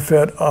great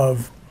benefit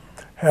of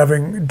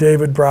having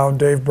Dave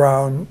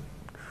Brown,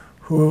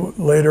 who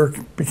later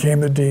became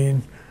the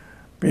dean,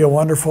 be a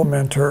wonderful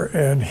mentor,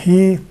 and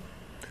he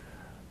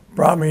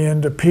brought me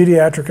into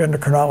pediatric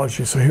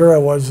endocrinology. So here I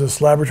was,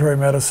 this laboratory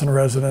medicine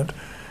resident,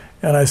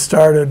 and I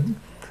started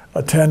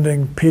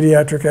attending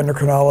pediatric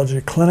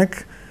endocrinology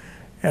clinic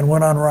and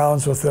went on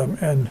rounds with them,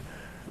 and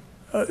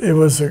it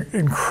was an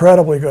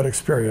incredibly good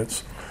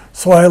experience.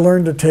 So I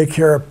learned to take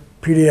care of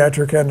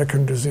pediatric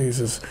endocrine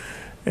diseases,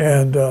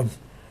 and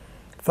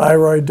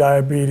thyroid,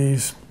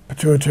 diabetes,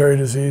 pituitary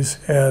disease,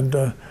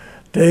 and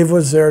Dave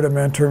was there to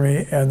mentor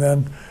me. And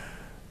then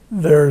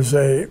there's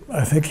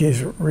I think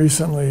he's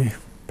recently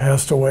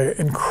passed away,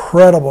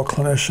 incredible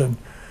clinician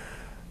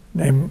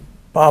named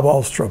Bob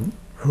Ahlstrom,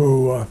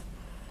 who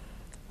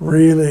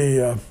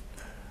really,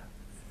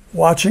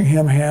 watching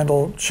him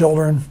handle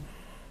children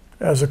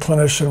as a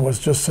clinician was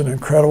just an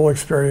incredible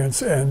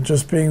experience, and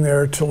just being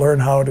there to learn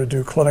how to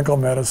do clinical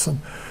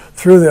medicine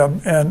through them.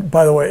 And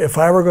by the way, if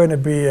I were going to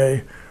be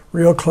a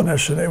real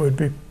clinician, it would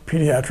be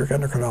pediatric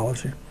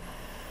endocrinology.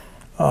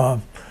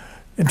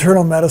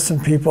 internal medicine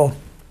people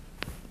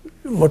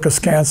look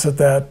askance at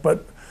that,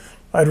 but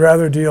I'd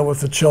rather deal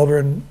with the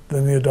children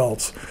than the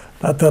adults.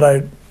 Not that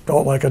I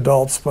don't like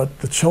adults, but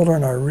the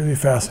children are really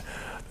fast.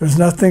 There's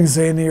nothing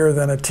zanier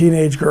than a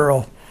teenage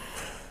girl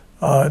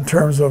in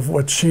terms of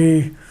what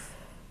she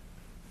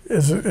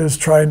is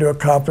trying to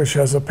accomplish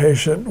as a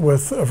patient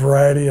with a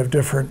variety of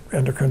different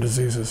endocrine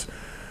diseases.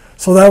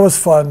 So that was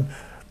fun.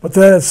 But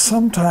then at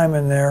some time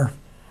in there,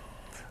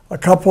 a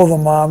couple of the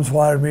moms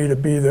wanted me to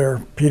be their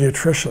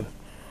pediatrician.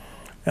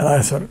 And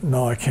I said,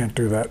 no, I can't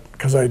do that,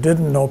 because I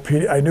didn't know,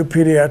 I knew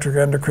pediatric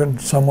endocrine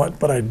somewhat,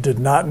 but I did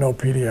not know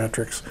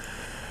pediatrics.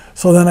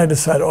 So then I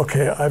decided,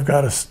 okay, I've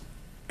got to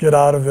get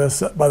out of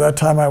this. By that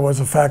time I was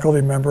a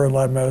faculty member in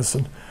lab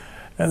medicine,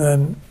 and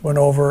then went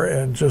over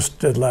and just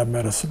did lab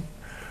medicine.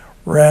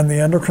 Ran the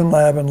endocrine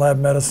lab in lab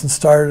medicine,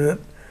 started it,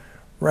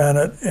 ran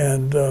it,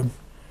 and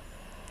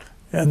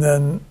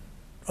then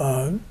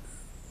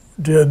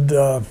did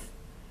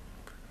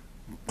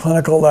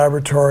clinical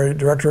laboratory,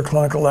 director of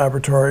clinical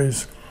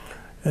laboratories,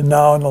 and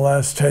now in the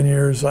last 10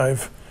 years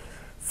I've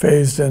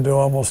phased into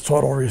almost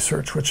total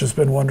research, which has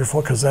been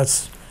wonderful, because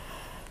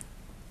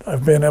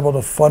I've been able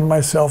to fund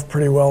myself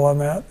pretty well on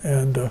that,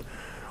 and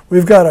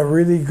we've got a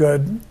really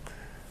good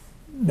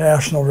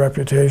national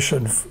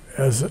reputation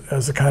as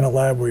the kind of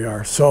lab we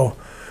are. So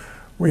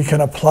we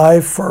can apply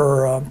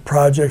for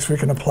projects, we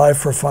can apply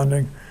for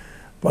funding,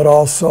 but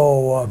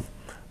also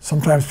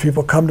sometimes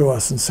people come to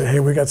us and say, hey,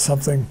 we got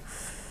something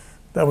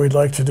that we'd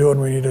like to do, and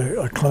we need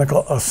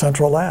a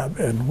central lab,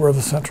 and we're the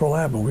central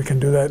lab, and we can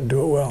do that and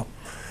do it well.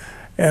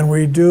 And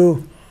we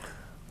do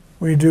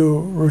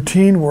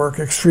routine work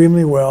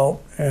extremely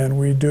well, and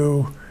we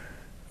do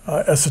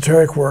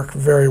esoteric work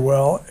very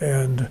well,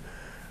 and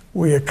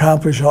we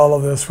accomplish all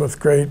of this with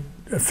great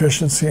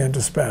efficiency and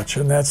dispatch,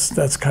 and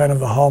that's kind of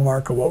the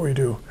hallmark of what we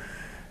do.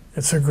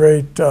 It's a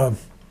great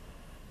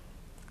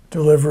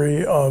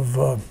delivery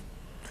of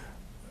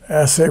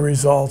assay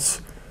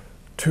results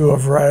to a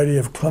variety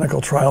of clinical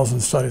trials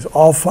and studies,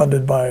 all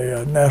funded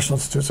by National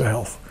Institutes of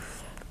Health.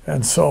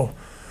 And so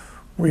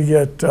we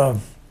get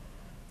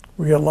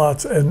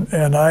lots,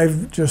 and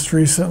I've just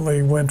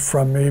recently went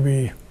from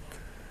maybe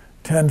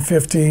 10,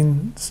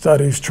 15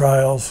 studies,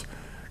 trials.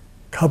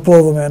 A couple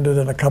of them ended,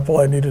 and a couple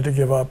I needed to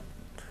give up,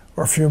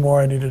 or a few more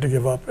I needed to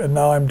give up, and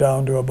now I'm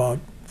down to about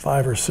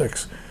 5 or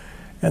 6.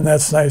 And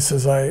that's nice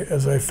as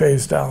I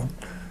phase down.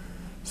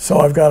 So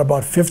I've got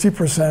about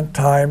 50%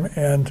 time,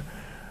 and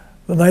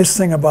the nice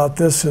thing about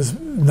this is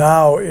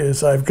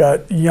I've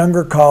got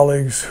younger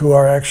colleagues who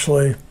are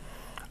actually,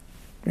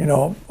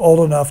 old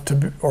enough to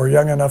be, or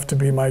young enough to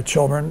be my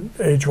children,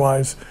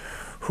 age-wise,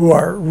 who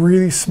are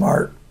really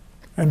smart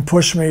and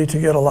push me to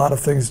get a lot of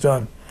things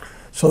done.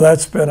 So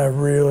that's been a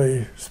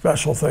really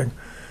special thing.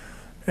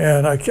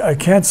 And I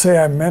can't say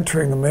I'm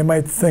mentoring them. They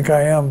might think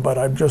I am, but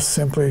I'm just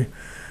simply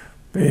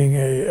being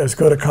as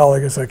good a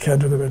colleague as I can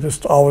to them, and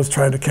just always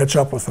trying to catch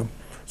up with them.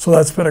 So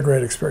that's been a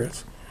great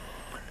experience.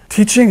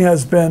 Teaching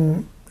has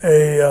been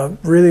a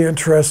really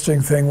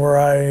interesting thing, where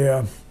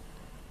I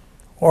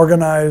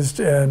organized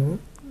and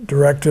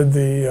directed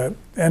the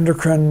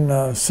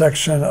endocrine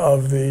section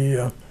of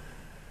the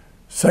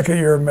second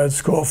year of med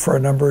school for a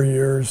number of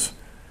years.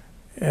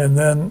 And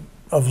then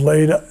of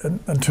late,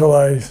 until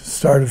I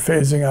started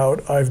phasing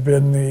out, I've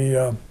been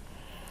the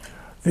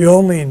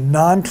only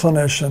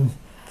non-clinician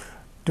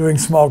doing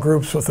small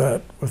groups with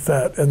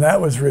that. And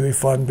that was really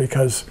fun,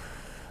 because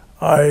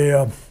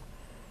I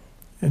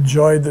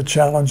enjoyed the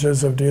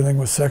challenges of dealing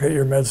with second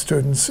year med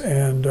students,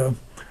 and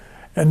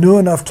knew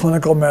enough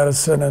clinical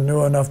medicine and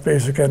knew enough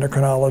basic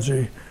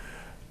endocrinology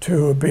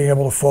to being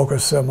able to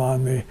focus them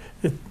on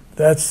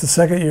that's the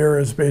second year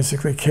is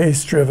basically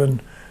case-driven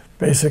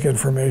basic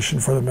information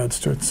for the med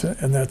students.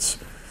 And as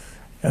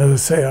I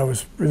say, I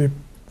was really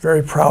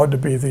very proud to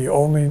be the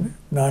only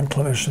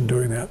non-clinician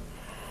doing that.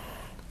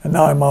 And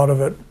now I'm out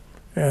of it,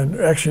 and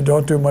actually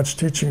don't do much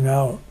teaching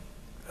now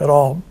at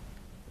all.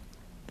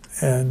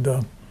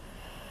 And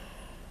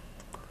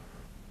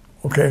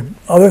okay,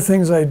 other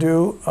things I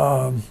do,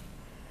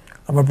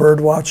 I'm a bird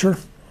watcher,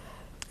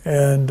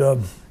 and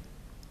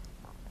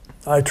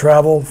I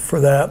travel for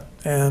that,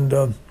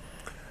 and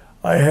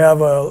I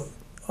have a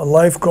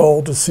life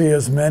goal to see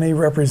as many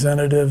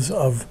representatives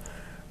of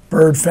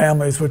bird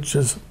families, which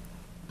is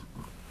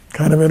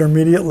kind of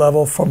intermediate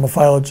level from a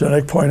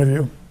phylogenetic point of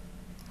view,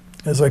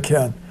 as I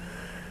can.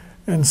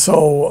 And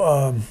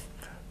so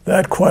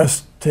that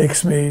quest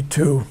takes me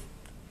to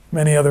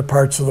many other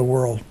parts of the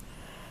world.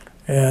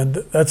 And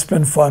that's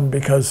been fun,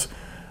 because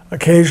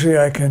occasionally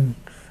I can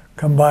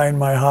combine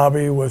my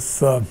hobby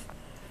with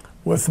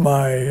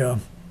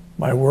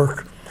my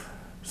work.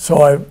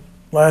 So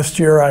last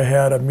year I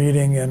had a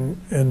meeting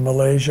in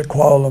Malaysia,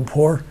 Kuala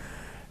Lumpur,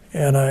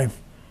 and I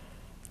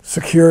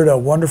secured a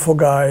wonderful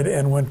guide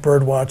and went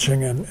bird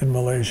watching in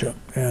Malaysia,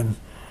 and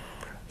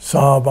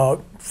saw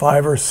about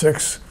 5 or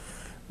 6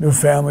 new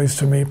families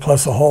to meet,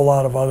 plus a whole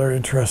lot of other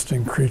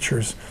interesting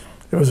creatures.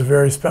 It was a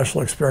very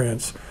special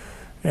experience.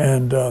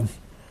 And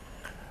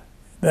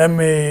that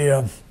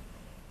may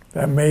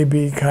that may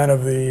be kind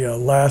of the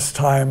last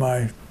time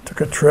I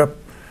took a trip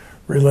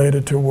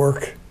related to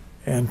work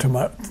and to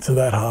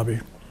that hobby.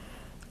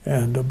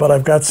 And but I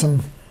got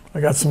some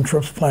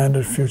trips planned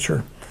in the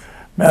future.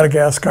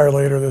 Madagascar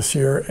later this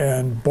year,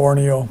 and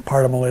Borneo,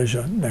 part of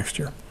Malaysia, next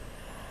year.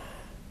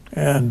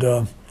 And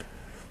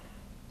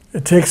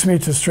it takes me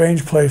to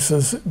strange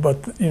places,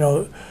 but you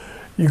know,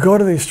 you go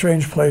to these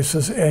strange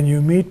places and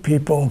you meet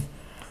people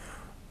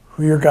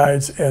who are your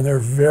guides, and they're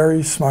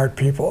very smart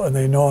people, and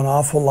they know an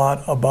awful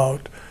lot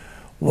about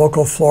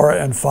local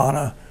flora and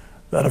fauna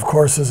that, of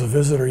course, as a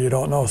visitor, you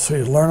don't know. So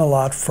you learn a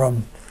lot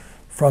from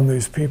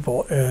these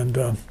people, and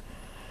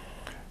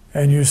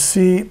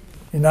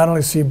you not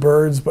only see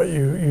birds, but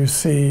you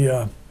see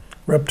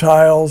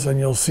reptiles, and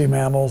you'll see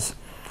mammals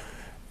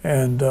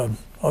and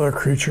other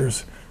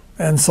creatures.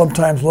 And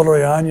sometimes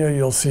literally on you,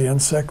 you'll see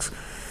insects,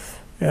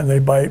 and they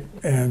bite,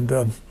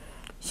 and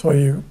so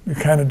you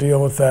kind of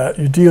deal with that.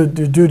 You do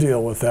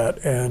deal with that,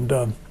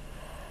 and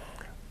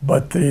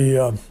but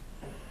the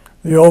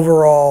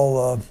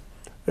overall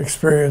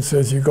experience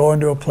is you go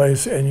into a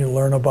place and you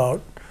learn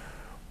about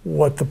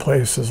what the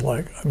place is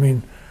like. I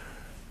mean,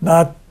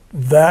 not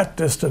that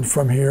distant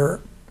from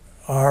here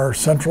are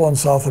Central and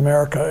South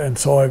America, and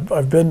so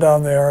I've been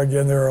down there.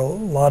 Again, there are a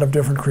lot of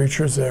different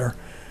creatures there,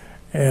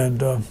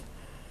 and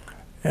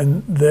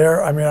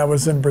there, I mean, I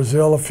was in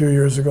Brazil a few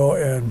years ago,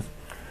 and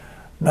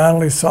not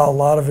only saw a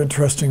lot of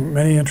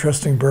many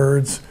interesting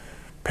birds,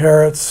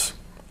 parrots,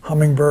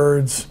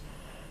 hummingbirds,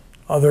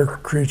 other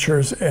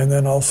creatures, and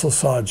then also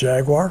saw a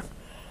jaguar,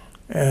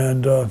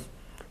 and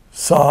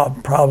saw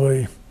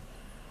probably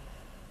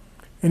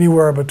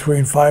anywhere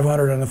between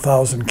 500 and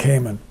 1,000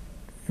 caiman.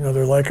 You know,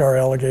 they're like our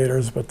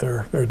alligators, but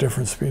they're a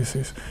different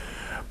species.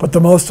 But the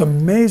most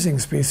amazing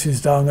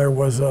species down there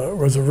was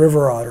a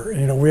river otter.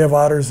 You know, we have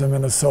otters in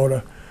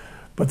Minnesota,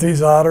 but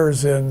these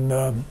otters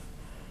in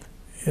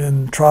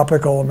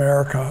tropical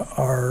America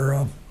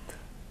are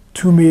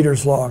 2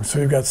 meters long. So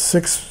you got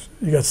 6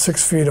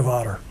 feet of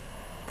otter,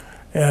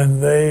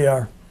 and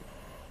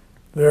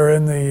they're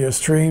in the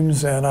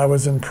streams. And I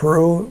was in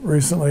Peru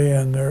recently,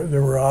 and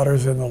there were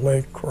otters in the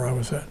lake where I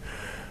was at.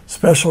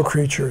 Special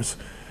creatures,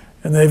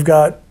 and they've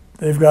got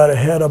a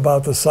head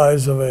about the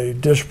size of a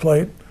dish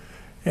plate,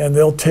 and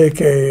they'll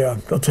take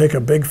a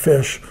big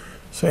fish,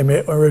 say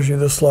originally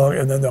this long,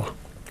 and then they'll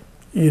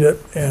eat it,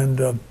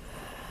 and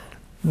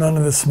none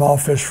of the small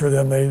fish for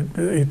them.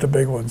 They eat the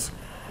big ones.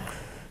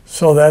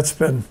 So that's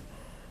been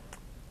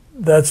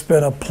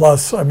a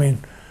plus. I mean,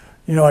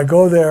 you know, I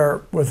go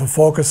there with a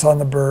focus on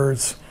the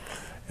birds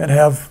and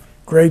have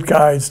great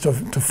guides to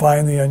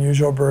find the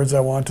unusual birds I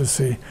want to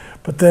see.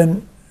 But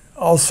then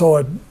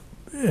also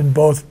in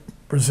both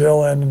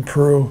Brazil and in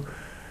Peru,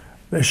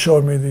 they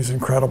showed me these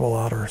incredible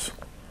otters.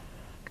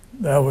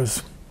 That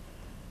was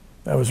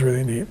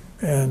really neat.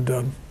 And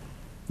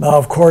now,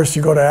 of course,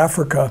 you go to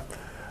Africa,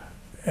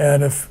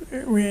 and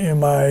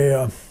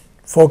my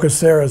focus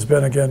there has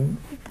been, again,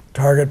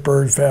 target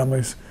bird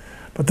families.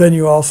 But then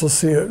you also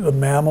see the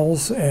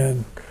mammals,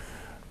 and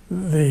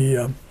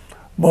the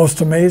most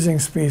amazing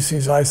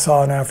species I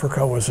saw in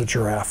Africa was a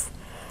giraffe.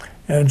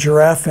 And a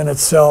giraffe in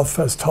itself,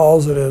 as tall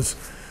as it is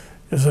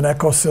an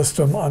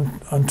ecosystem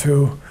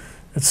unto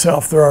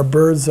itself. There are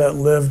birds that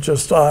live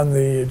just on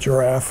the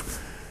giraffe,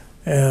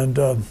 and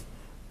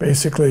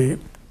basically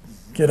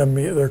get a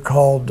meat. They're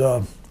called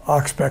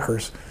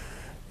oxpeckers,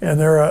 and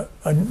they're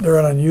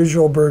an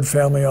unusual bird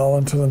family all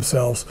unto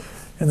themselves,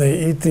 and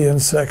they eat the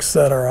insects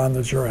that are on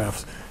the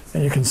giraffes,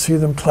 and you can see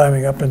them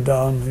climbing up and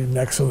down the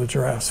necks of the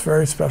giraffes.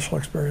 Very special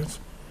experience.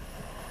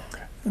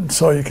 And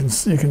so you can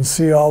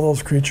see all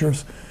those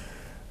creatures,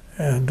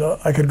 and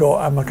I could go.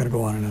 I'm not going to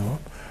go on and on.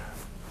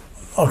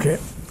 Okay,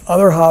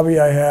 other hobby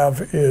I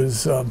have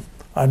is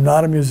I'm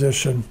not a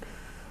musician,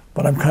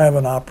 but I'm kind of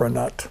an opera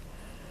nut.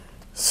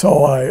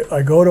 So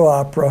I go to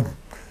opera,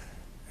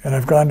 and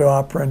I've gone to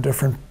opera in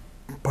different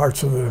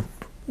parts of the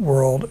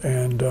world,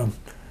 and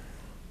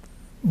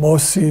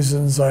most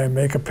seasons I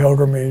make a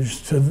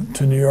pilgrimage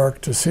to New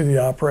York to see the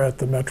opera at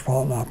the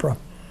Metropolitan Opera.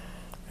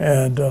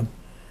 And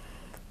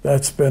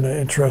that's been an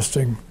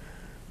interesting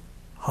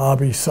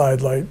hobby,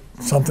 sidelight,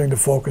 something to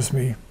focus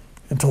me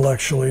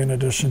intellectually in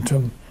addition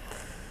to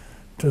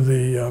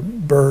the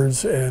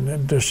birds and in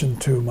addition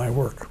to my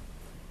work.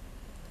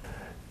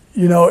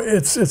 You know,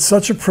 it's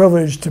such a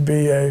privilege to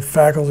be a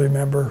faculty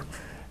member,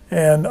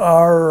 and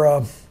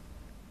I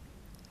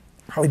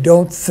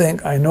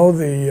know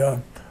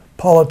the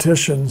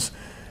politicians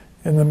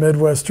in the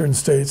Midwestern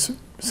states,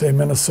 say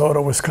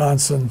Minnesota,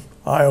 Wisconsin,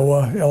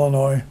 Iowa,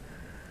 Illinois,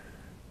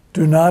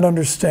 do not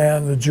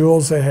understand the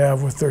jewels they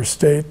have with their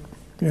state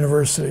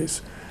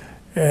universities,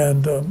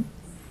 and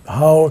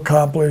how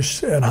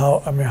accomplished and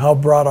how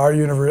broad our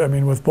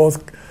university, with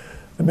both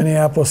the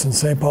Minneapolis and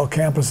St. Paul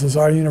campuses,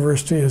 our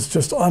university is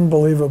just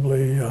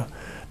unbelievably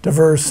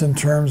diverse in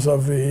terms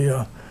of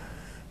the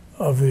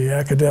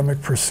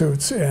academic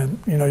pursuits. And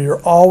you know,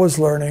 you're always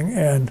learning,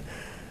 and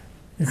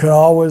you can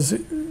always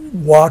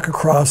walk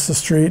across the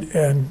street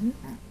and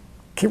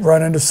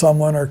run into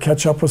someone or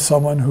catch up with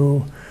someone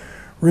who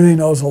really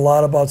knows a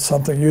lot about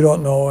something you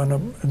don't know,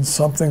 and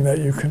something that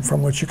you can,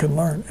 from which you can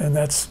learn. And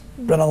that's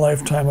been a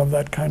lifetime of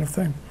that kind of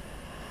thing.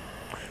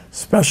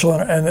 Special,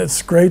 and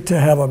it's great to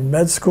have a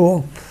med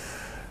school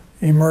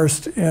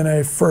immersed in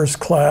a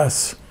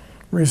first-class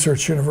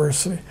research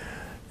university.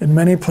 In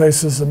many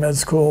places, the med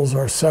schools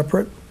are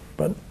separate,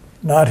 but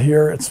not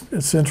here.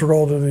 It's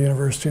integral to the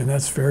university, and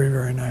that's very,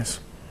 very nice.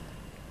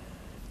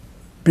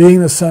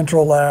 Being the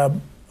central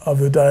lab of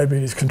the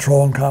diabetes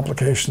control and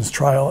complications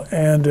trial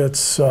and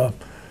its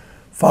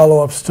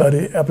follow-up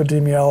study,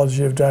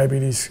 epidemiology of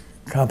diabetes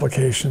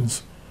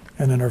complications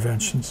and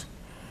interventions.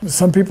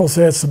 Some people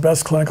say it's the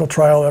best clinical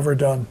trial ever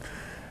done,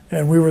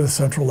 and we were the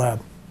central lab.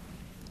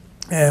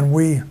 And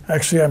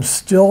I'm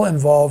still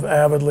involved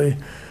avidly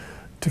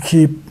to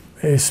keep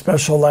a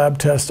special lab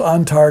test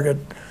on target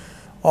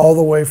all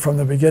the way from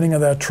the beginning of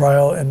that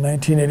trial in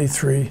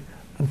 1983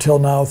 until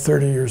now,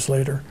 30 years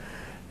later.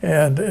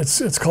 And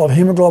it's called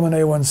hemoglobin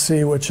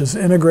A1C, which is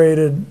an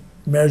integrated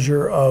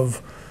measure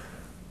of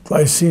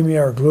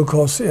glycemia or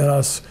glucose in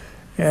us,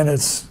 and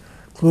it's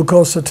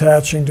glucose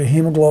attaching to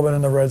hemoglobin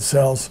in the red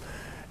cells.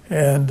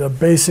 And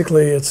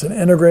basically, it's an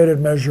integrated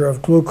measure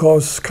of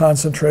glucose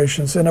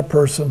concentrations in a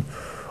person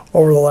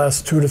over the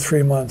last 2 to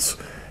 3 months.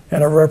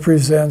 And it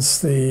represents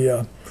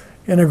the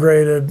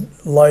integrated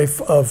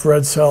life of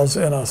red cells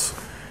in us.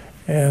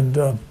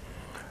 And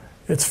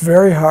it's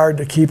very hard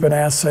to keep an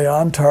assay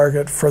on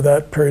target for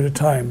that period of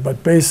time.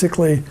 But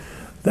basically,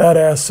 that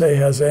assay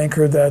has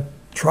anchored that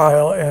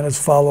trial and its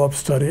follow-up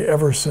study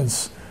ever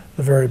since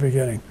the very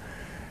beginning.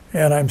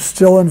 And I'm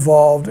still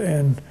involved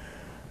in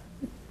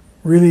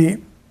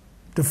really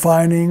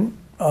defining,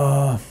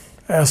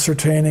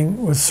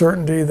 ascertaining with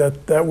certainty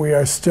that we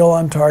are still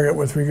on target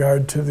with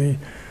regard to the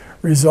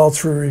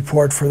results we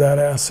report for that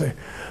assay.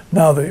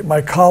 Now,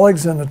 my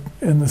colleagues in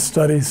the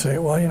study say,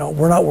 well,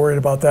 we're not worried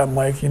about that,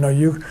 Mike.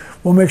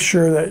 We'll make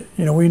sure that,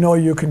 we know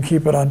you can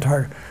keep it on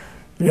target.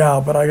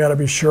 Yeah, but I got to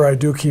be sure I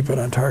do keep it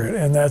on target.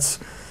 And that's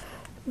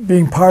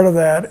being part of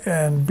that,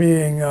 and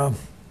being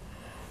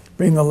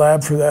the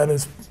lab for that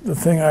is the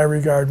thing I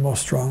regard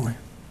most strongly.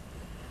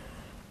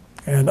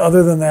 And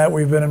other than that,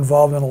 we've been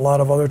involved in a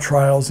lot of other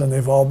trials, and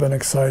they've all been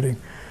exciting,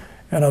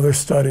 and other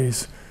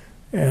studies,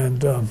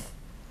 and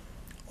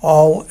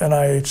all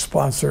NIH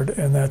sponsored,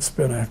 and that's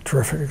been a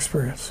terrific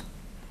experience.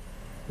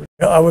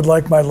 I would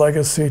like my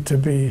legacy to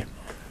be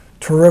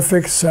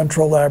terrific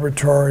central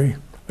laboratory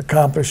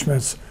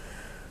accomplishments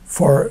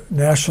for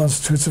National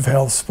Institutes of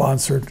Health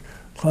sponsored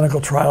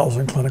clinical trials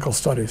and clinical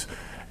studies.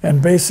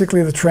 And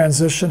basically the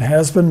transition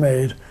has been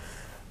made.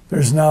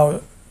 There's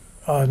now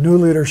new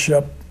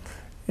leadership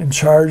in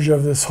charge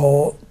of this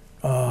whole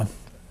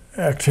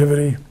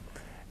activity.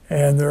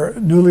 And there are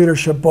new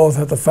leadership both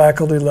at the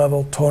faculty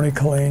level, Tony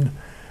Colleen,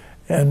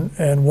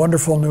 and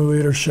wonderful new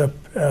leadership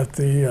at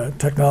the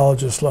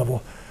technologist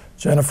level,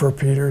 Jennifer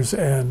Peters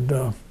and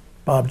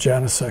Bob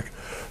Janicek.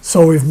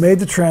 So we've made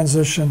the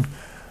transition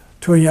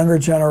to a younger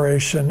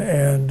generation,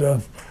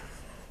 and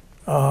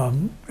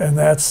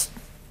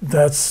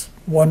that's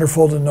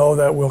wonderful to know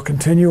that we'll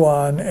continue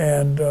on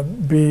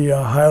and be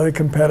highly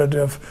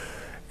competitive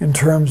in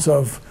terms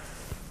of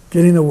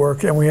getting the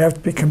work. And we have to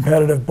be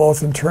competitive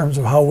both in terms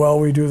of how well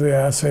we do the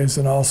assays,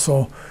 and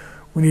also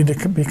we need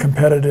to be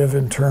competitive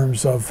in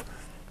terms of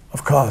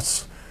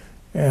costs.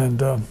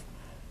 And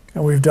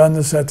we've done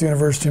this at the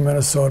University of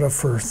Minnesota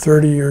for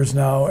 30 years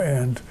now,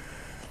 and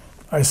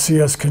I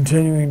see us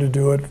continuing to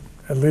do it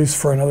at least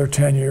for another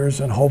 10 years,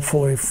 and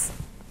hopefully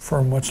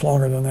for much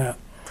longer than that.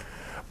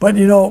 But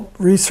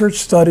research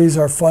studies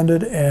are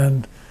funded,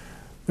 and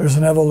there's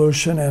an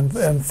evolution,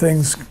 and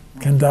things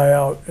can die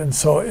out. And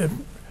so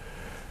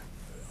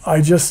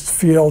I just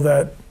feel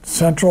that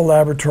central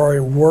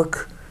laboratory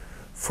work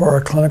for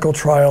a clinical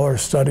trial or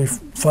study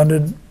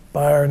funded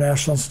by our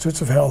National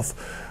Institutes of Health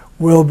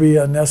will be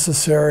a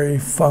necessary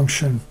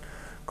function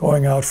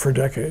going out for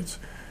decades.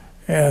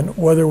 And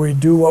whether we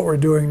do what we're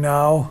doing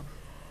now,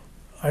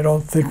 I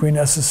don't think we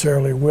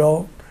necessarily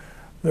will.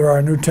 There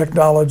are new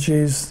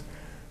technologies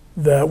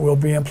that will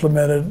be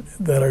implemented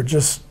that are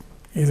just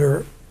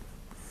either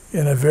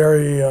in a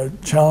very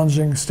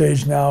challenging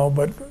stage now,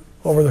 but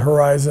over the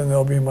horizon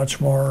they'll be much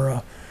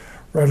more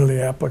readily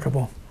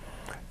applicable.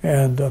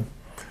 And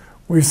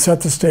we've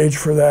set the stage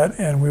for that,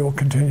 and we will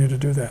continue to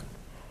do that.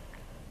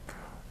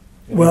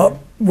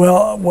 Well,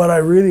 what I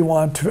really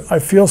I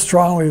feel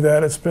strongly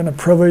that it's been a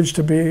privilege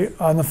to be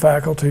on the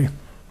faculty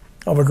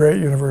of a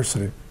great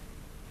university.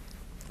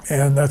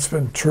 And that's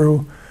been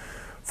true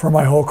for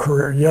my whole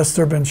career. Yes,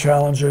 there have been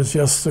challenges,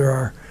 yes there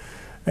are.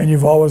 And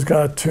you've always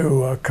got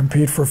to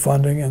compete for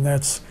funding, and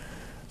that's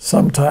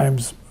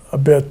sometimes a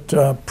bit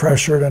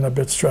pressured and a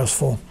bit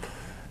stressful.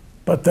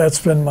 But that's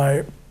been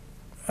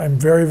I'm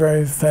very,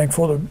 very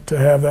thankful to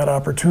have that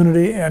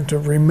opportunity and to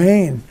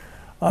remain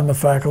on the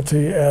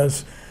faculty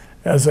as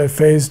I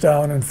phase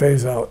down and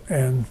phase out.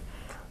 And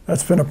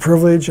that's been a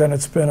privilege, and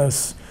it's been a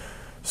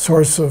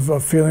source of a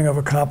feeling of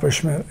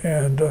accomplishment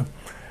and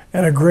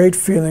a great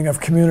feeling of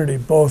community,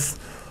 both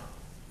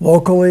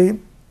locally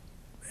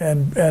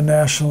and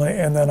nationally,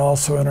 and then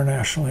also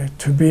internationally,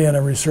 to be in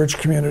a research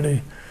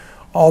community,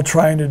 all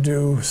trying to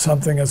do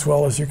something as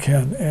well as you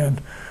can.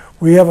 And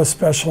we have a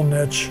special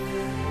niche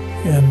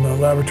in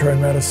laboratory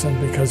medicine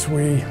because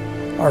we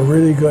are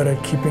really good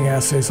at keeping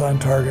assays on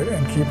target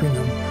and keeping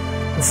them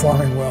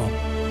performing well.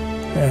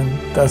 And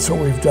that's what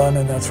we've done,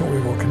 and that's what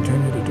we will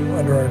continue to do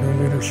under our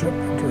new leadership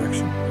and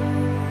direction.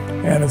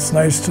 And it's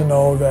nice to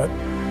know that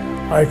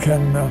I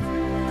can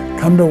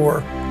come to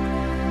work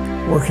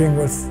working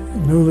with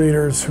new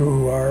leaders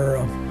who are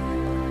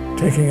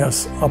taking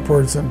us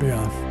upwards and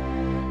beyond.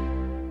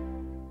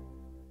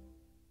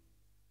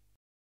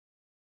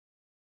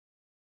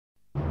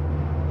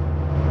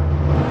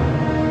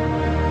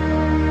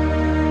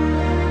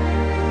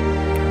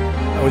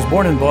 I was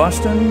born in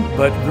Boston,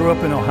 but grew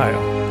up in Ohio.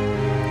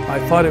 I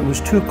thought it was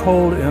too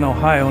cold in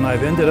Ohio, and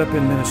I've ended up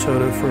in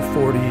Minnesota for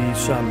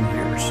 40-some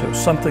years, so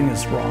something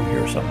is wrong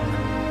here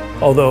somewhere.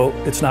 Although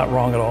it's not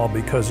wrong at all,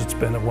 because it's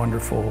been a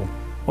wonderful,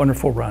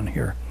 wonderful run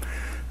here.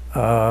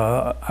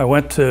 I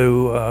went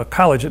to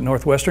college at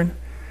Northwestern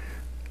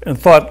and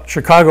thought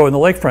Chicago and the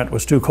lakefront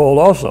was too cold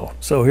also,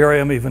 so here I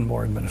am even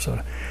more in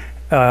Minnesota.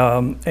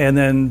 And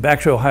then back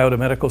to Ohio to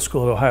medical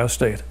school at Ohio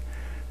State.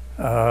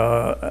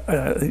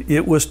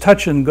 It was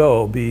touch and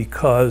go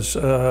because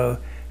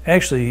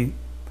actually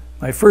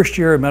my first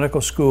year of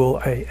medical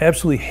school, I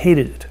absolutely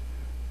hated it,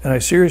 and I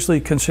seriously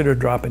considered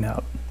dropping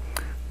out.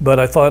 But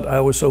I thought I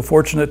was so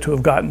fortunate to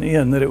have gotten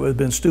in that it would have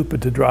been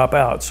stupid to drop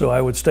out, so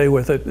I would stay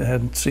with it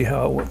and see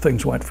how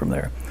things went from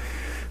there.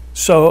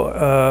 So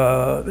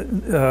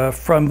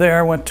from there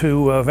I went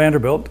to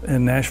Vanderbilt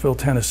in Nashville,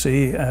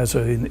 Tennessee as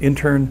an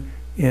intern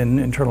in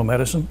internal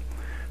medicine.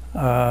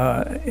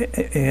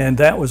 And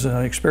that was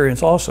an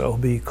experience also,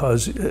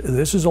 because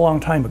this is a long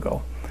time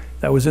ago.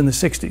 That was in the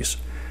 60s.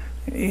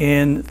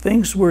 And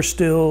things were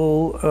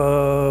still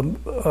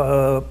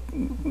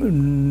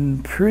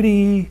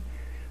pretty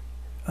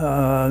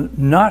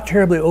not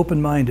terribly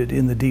open-minded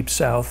in the Deep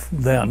South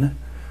then,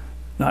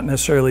 not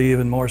necessarily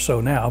even more so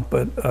now,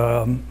 but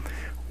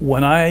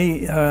when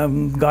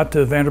I got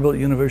to Vanderbilt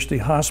University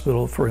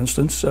Hospital, for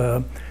instance,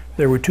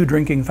 there were 2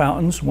 drinking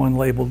fountains, one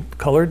labeled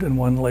colored and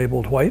one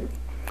labeled white.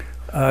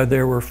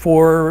 There were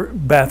 4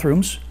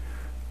 bathrooms,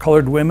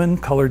 colored women,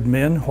 colored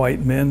men,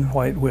 white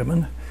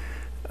women.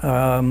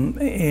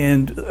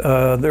 And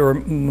there were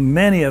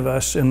many of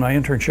us in my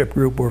internship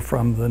group were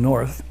from the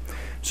north.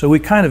 So we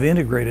kind of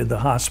integrated the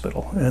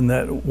hospital, and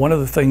that one of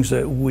the things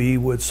that we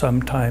would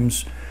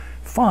sometimes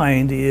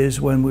find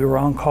is when we were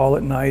on call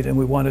at night and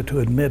we wanted to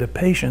admit a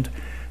patient,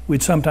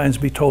 we'd sometimes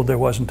be told there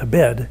wasn't a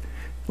bed.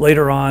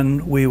 Later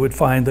on, we would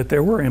find that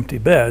there were empty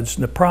beds,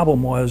 and the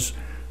problem was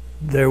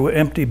the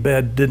empty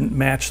bed didn't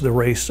match the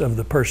race of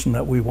the person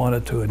that we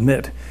wanted to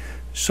admit.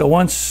 So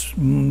once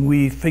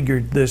we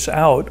figured this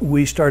out,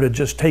 we started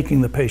just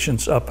taking the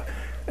patients up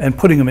and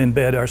putting them in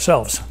bed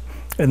ourselves,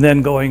 and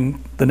then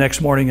going the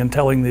next morning and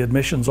telling the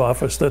admissions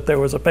office that there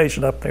was a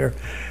patient up there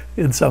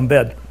in some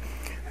bed.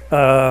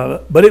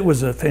 But it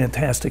was a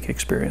fantastic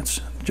experience,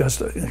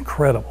 just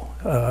incredible.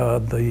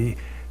 The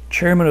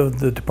chairman of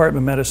the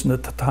Department of Medicine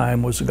at the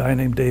time was a guy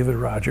named David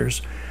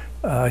Rogers.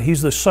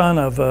 He's the son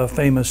of a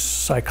famous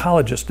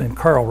psychologist named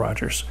Carl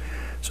Rogers.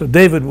 So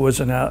David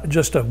was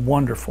just a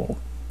wonderful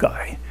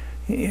guy.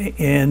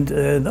 And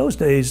in those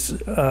days,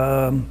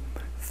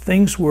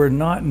 things were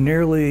not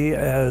nearly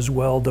as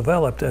well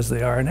developed as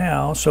they are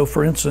now. So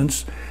for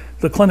instance,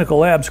 the clinical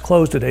labs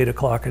closed at 8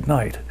 o'clock at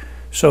night.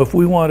 So if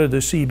we wanted a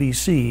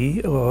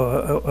CBC,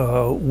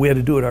 we had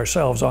to do it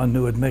ourselves on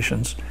new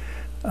admissions.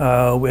 We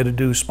had to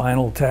do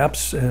spinal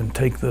taps and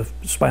take the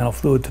spinal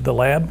fluid to the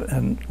lab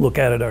and look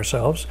at it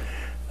ourselves.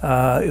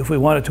 If we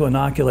wanted to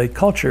inoculate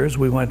cultures,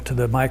 we went to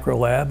the micro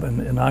lab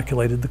and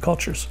inoculated the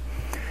cultures.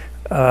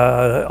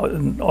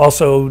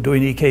 Also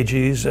doing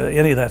EKGs,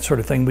 any of that sort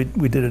of thing,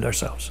 we did it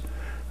ourselves.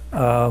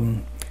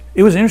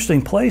 It was an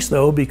interesting place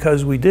though,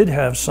 because we did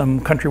have some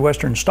country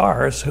western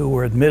stars who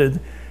were admitted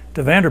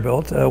to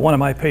Vanderbilt. One of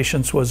my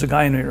patients was a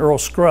guy named Earl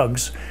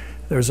Scruggs.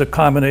 There's a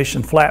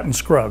combination, Flatt and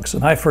Scruggs,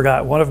 and I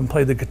forgot, one of them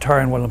played the guitar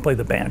and one of them played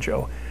the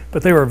banjo,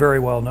 but they were very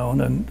well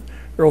known, and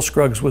Earl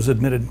Scruggs was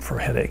admitted for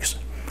headaches.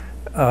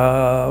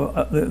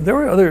 There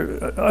were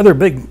other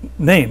big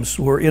names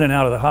who were in and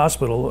out of the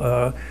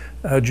hospital.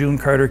 June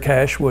Carter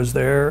Cash was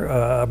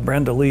there,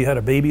 Brenda Lee had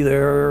a baby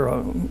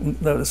there,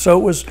 so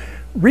it was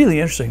really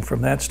interesting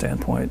from that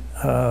standpoint.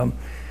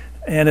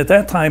 And at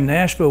that time,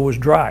 Nashville was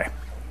dry.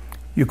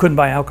 You couldn't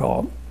buy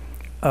alcohol.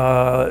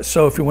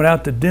 So if you went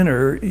out to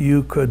dinner,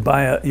 you could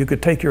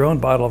take your own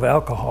bottle of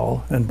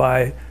alcohol and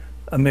buy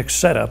a mixed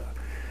setup.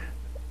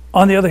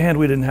 On the other hand,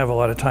 we didn't have a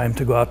lot of time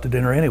to go out to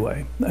dinner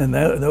anyway. And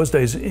those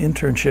days,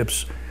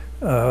 internships,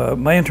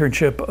 my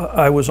internship,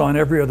 I was on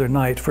every other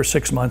night for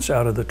 6 months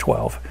out of the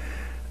 12.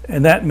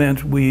 And that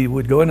meant we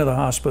would go into the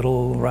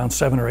hospital around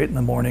 7 or 8 in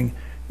the morning.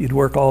 You'd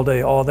work all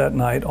day, all that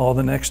night, all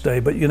the next day,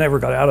 but you never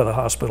got out of the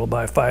hospital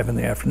by 5 in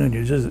the afternoon.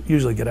 You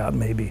usually get out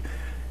maybe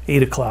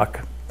 8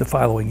 o'clock the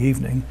following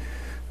evening.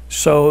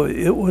 So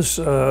it was,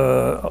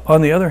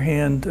 on the other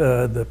hand,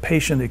 the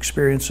patient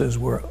experiences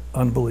were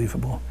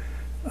unbelievable.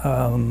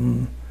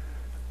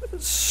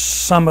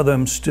 Some of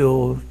them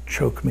still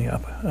choke me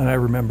up, and I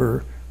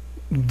remember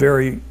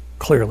very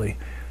clearly.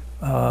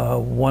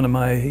 One of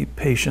my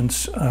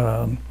patients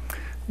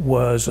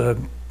was a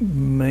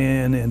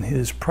man in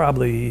his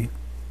probably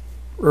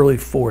early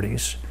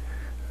 40s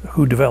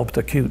who developed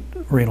acute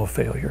renal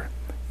failure,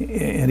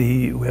 and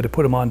we had to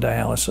put him on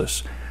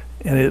dialysis.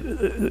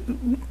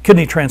 And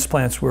kidney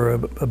transplants were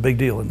a big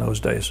deal in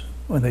those days,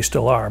 and they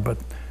still are, but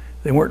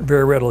they weren't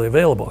very readily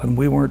available, and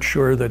we weren't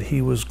sure that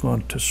he was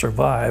going to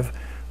survive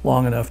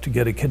long enough to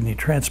get a kidney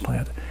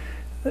transplant.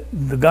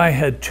 The guy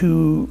had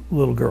 2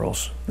 little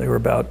girls. They were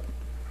about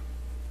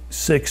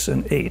 6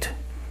 and 8.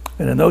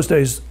 And in those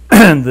days,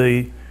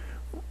 the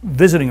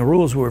visiting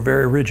rules were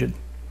very rigid.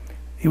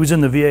 He was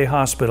in the VA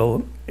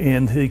hospital,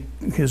 and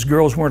his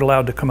girls weren't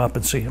allowed to come up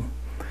and see him.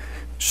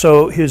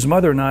 So his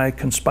mother and I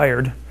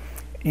conspired,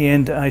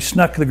 and I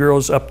snuck the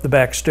girls up the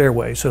back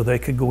stairway so they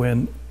could go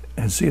in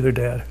and see their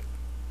dad.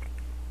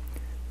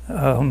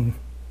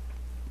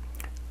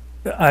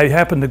 I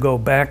happened to go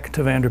back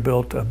to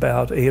Vanderbilt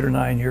about 8 or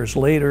 9 years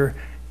later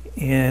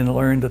and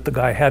learned that the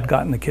guy had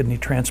gotten a kidney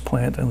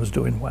transplant and was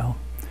doing well.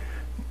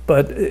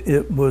 But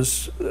it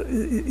was,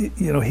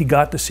 you know, he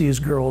got to see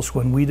his girls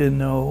when we didn't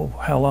know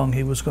how long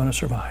he was going to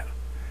survive.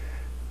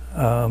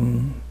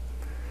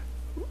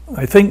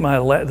 I think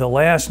the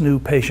last new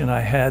patient I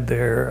had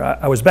there,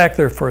 I was back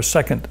there for a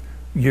second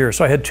year,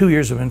 so I had 2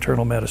 years of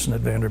internal medicine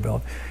at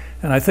Vanderbilt.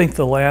 And I think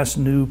the last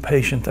new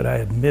patient that I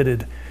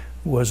admitted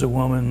was a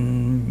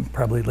woman,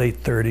 probably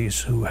late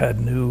 30s, who had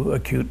new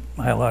acute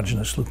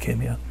myelogenous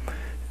leukemia.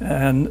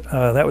 And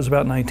that was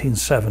about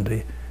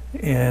 1970.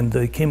 And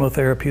the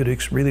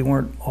chemotherapeutics really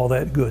weren't all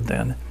that good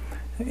then.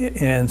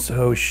 And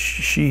so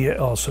she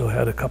also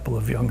had a couple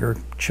of younger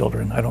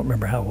children. I don't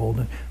remember how old.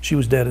 And she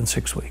was dead in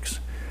 6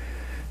 weeks.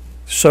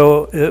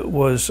 So it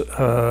was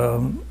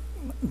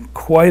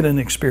quite an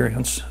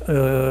experience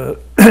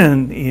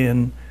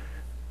in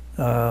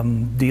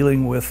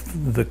dealing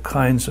with the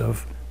kinds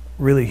of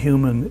really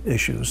human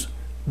issues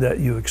that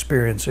you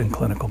experience in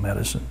clinical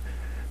medicine.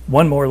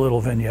 One more little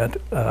vignette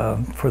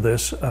for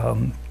this.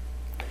 One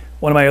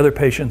of my other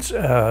patients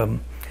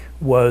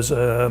was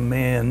a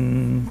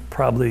man,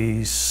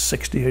 probably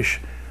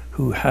 60-ish,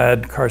 who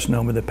had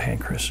carcinoma of the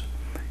pancreas.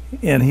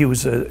 And he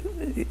was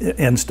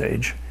end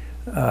stage.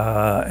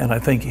 And I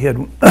think he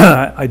had,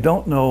 I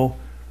don't know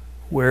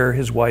where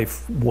his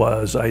wife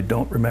was. I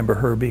don't remember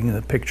her being in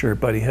the picture,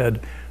 but he had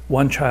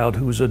one child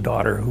who was a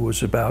daughter who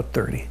was about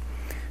 30.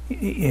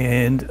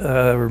 And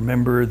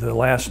remember the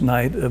last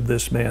night of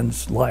this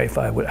man's life,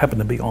 I happened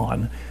to be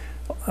on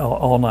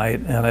all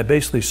night, and I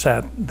basically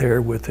sat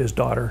there with his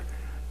daughter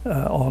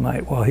all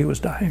night while he was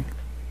dying.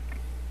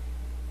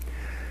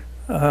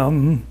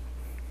 Those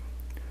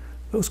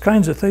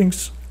kinds of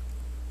things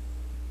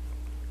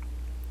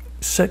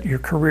set your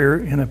career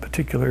in a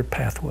particular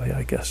pathway,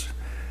 I guess.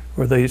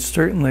 Or they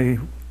certainly,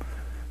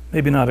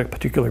 maybe not a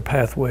particular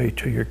pathway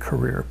to your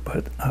career,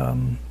 but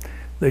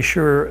they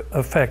sure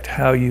affect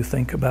how you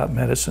think about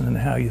medicine and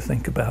how you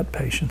think about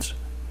patients.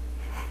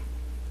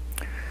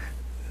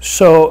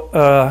 So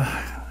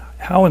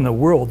how in the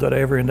world did I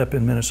ever end up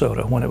in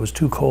Minnesota when it was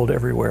too cold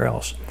everywhere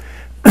else?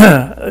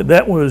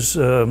 That was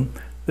the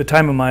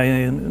time of my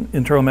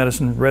internal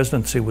medicine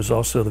residency was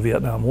also the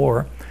Vietnam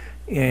War,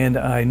 and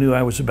I knew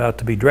I was about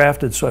to be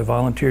drafted, so I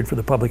volunteered for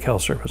the Public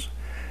Health Service.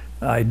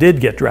 I did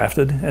get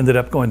drafted, ended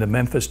up going to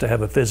Memphis to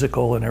have a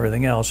physical and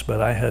everything else,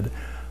 but I had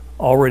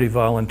already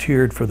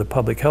volunteered for the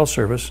Public Health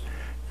Service.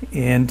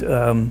 And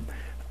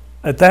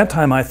at that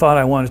time, I thought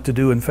I wanted to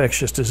do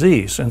infectious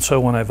disease. And so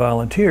when I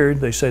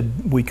volunteered, they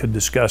said we could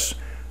discuss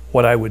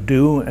what I would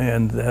do,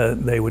 and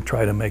they would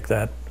try to make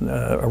that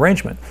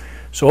arrangement.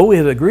 So what we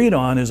had agreed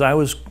on is I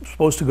was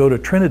supposed to go to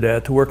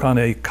Trinidad to work on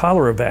a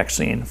cholera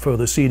vaccine for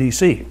the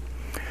CDC.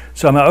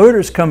 So my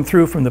orders come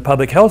through from the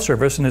Public Health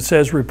Service, and it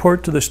says,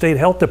 report to the State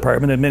Health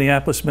Department in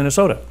Minneapolis,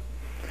 Minnesota.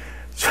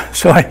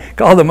 So I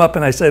called them up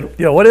and I said,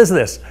 you know, what is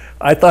this?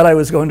 I thought I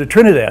was going to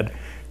Trinidad.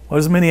 What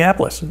is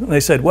Minneapolis? And they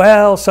said,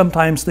 well,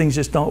 sometimes things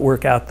just don't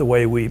work out the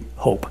way we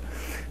hope.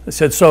 I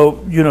said,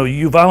 so, you know,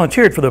 you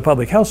volunteered for the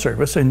Public Health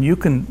Service, and you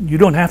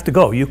don't have to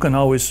go. You can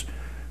always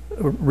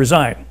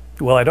resign.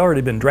 Well, I'd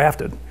already been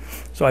drafted.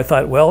 So I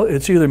thought, well,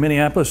 it's either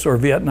Minneapolis or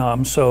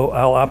Vietnam, so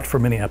I'll opt for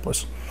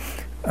Minneapolis.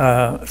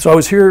 So I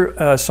was here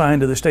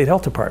assigned to the State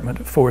Health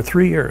Department for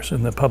 3 years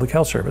in the Public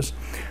Health Service.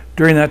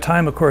 During that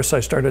time, of course,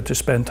 I started to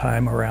spend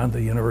time around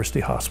the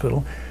university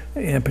hospital,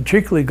 and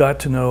particularly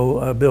got to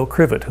know Bill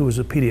Crivet, who was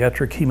a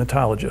pediatric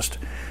hematologist.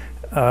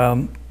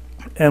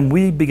 And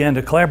we began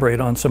to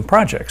collaborate on some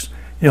projects.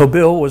 You know,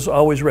 Bill was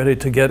always ready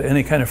to get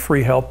any kind of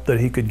free help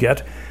that he could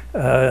get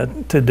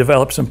to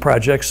develop some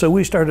projects. So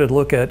we started to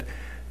look at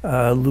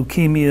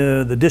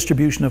leukemia, the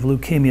distribution of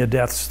leukemia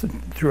deaths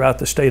throughout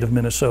the state of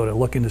Minnesota,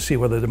 looking to see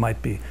whether there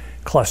might be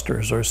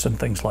clusters or some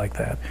things like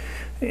that.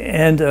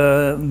 And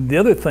the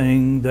other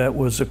thing that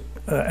was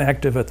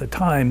active at the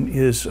time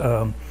is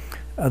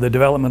the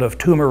development of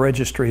tumor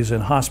registries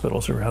in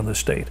hospitals around the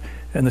state.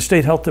 And the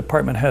state health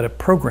department had a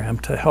program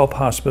to help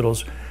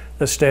hospitals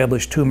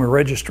establish tumor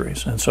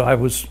registries. And so I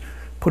was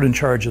put in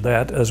charge of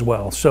that as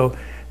well. So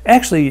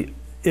actually,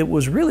 it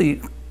was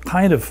really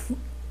kind of,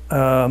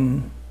 I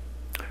don't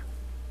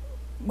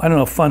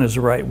know if fun is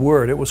the right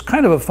word. It was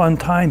kind of a fun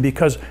time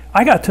because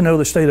I got to know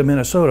the state of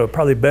Minnesota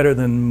probably better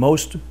than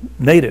most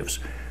natives.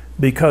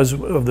 Because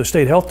of the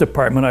state health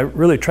department, I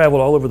really traveled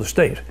all over the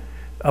state,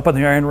 up on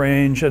the Iron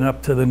Range and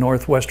up to the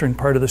northwestern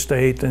part of the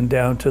state and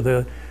down to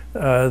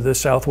the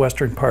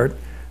southwestern part.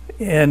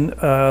 And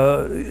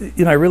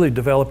you know, I really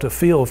developed a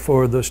feel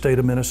for the state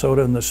of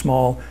Minnesota and the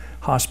small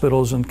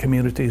hospitals and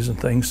communities and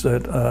things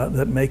that,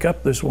 that make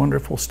up this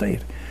wonderful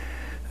state.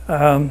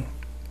 And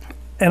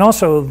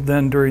also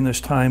then during this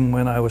time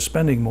when I was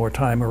spending more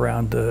time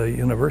around the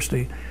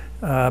university,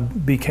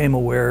 became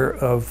aware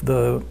of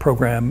the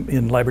program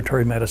in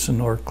laboratory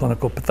medicine or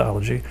clinical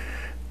pathology,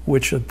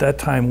 which at that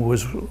time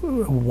was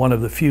one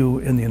of the few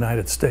in the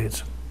United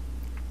States.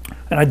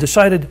 And I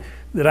decided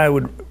that I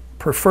would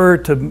prefer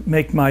to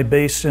make my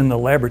base in the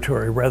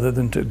laboratory rather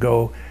than to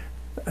go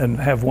and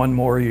have one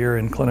more year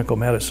in clinical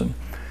medicine.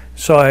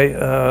 So I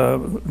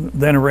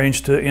then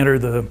arranged to enter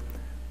the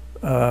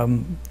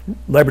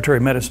laboratory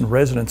medicine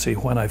residency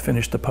when I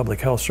finished the public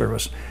health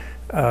service.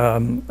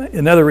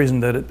 Another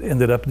reason that it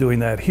ended up doing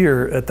that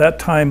here, at that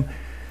time,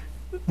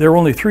 there were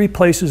only 3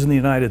 places in the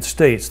United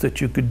States that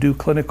you could do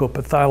clinical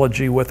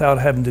pathology without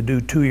having to do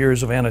 2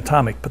 years of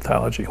anatomic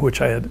pathology, which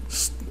I had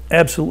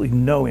absolutely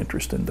no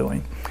interest in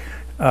doing.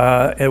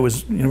 It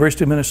was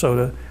University of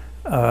Minnesota,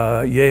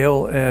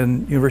 Yale,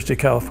 and University of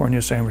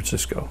California, San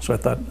Francisco. So I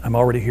thought, I'm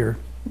already here,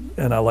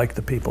 and I like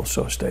the people,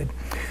 so I stayed.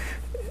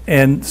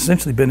 And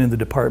essentially been in the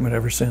department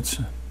ever since.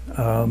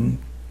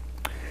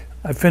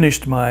 I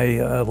finished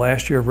my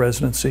last year of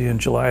residency in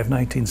July of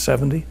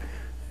 1970,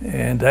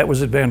 and that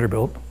was at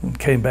Vanderbilt, and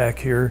came back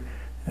here,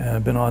 and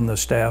I've been on the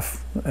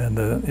staff and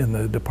in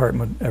the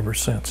department ever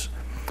since.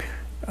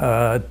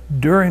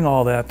 During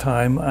all that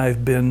time,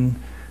 I've been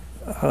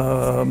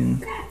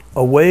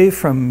away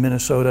from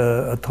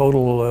Minnesota a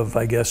total of,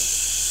 I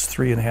guess,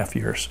 3.5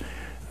 years.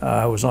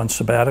 I was on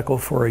sabbatical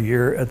for a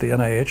year at the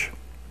NIH,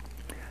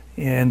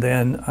 and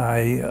then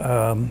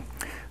I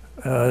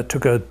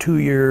took a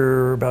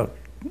 2-year, about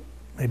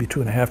maybe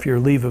 2.5-year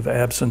leave of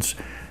absence,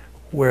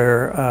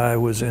 where I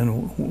was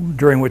in,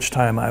 during which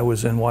time I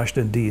was in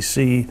Washington,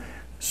 D.C.,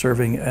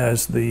 serving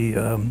as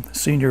the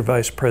Senior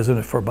Vice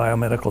President for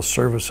Biomedical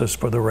Services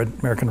for the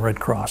American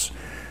Red Cross.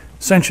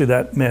 Essentially,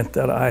 that meant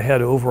that I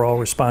had overall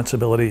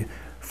responsibility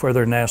for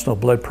their national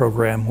blood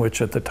program,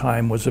 which at the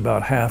time was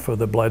about half of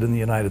the blood in the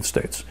United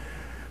States.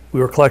 We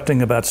were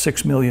collecting about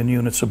 6 million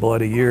units of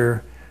blood a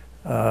year.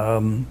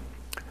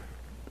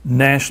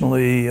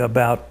 Nationally,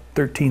 about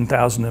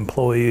 13,000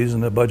 employees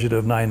and a budget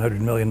of $900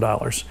 million.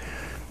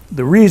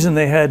 The reason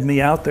they had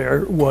me out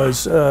there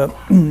was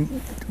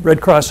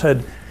Red Cross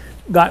had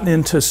gotten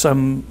into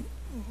some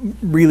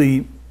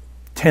really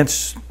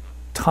tense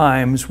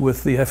times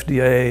with the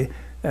FDA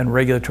and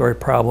regulatory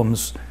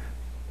problems,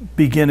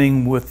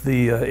 beginning with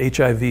the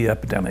HIV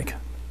epidemic.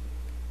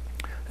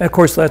 And of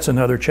course, that's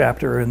another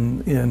chapter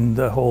in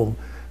the whole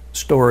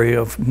story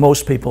of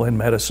most people in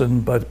medicine,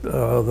 but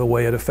the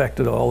way it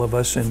affected all of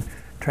us in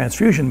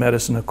transfusion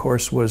medicine, of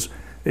course, was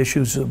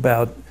issues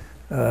about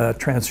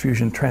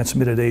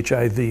transfusion-transmitted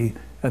HIV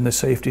and the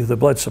safety of the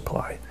blood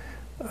supply.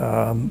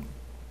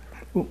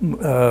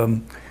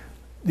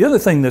 The other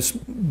thing that's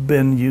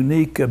been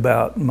unique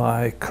about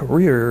my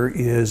career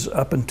is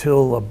up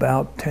until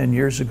about 10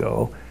 years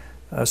ago,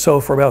 so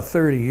for about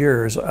 30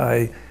 years,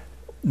 I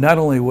not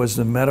only was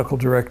the medical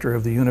director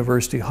of the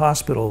University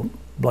Hospital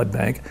Blood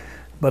Bank,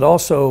 but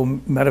also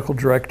medical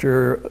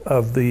director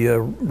of the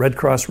Red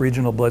Cross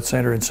Regional Blood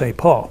Center in St.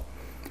 Paul.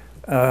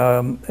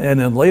 And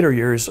in later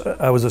years,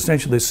 I was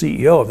essentially the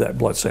CEO of that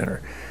blood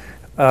center.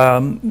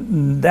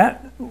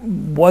 That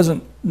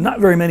wasn't, not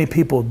very many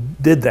people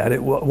did that.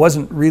 It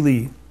wasn't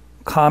really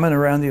common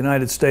around the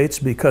United States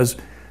because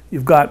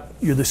you're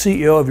the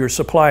CEO of your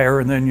supplier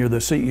and then you're the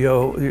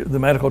CEO, the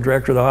medical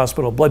director of the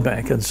hospital blood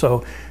bank. And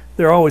so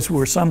there always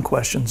were some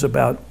questions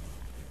about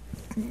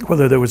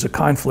whether there was a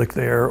conflict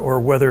there or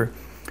whether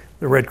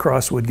the Red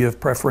Cross would give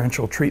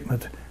preferential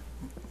treatment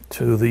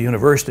to the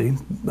university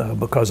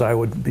because I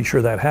would be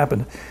sure that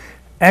happened.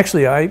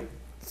 Actually, I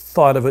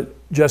thought of it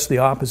just the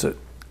opposite.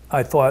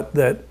 I thought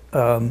that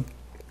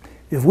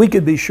if we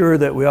could be sure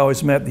that we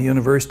always met the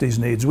university's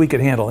needs, we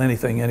could handle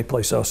anything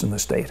anyplace else in the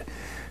state.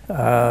 It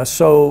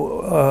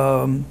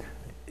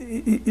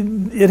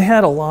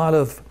had a lot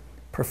of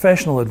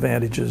professional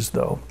advantages,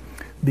 though,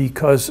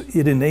 because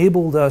it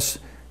enabled us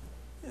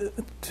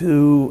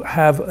to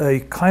have a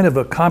kind of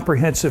a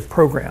comprehensive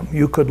program.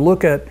 You could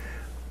look at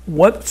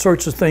what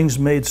sorts of things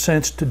made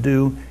sense to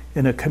do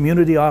in a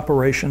community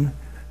operation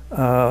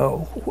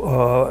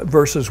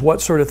versus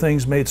what sort of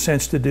things made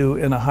sense to do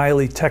in a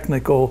highly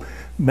technical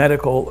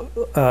medical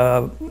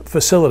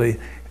facility.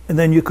 and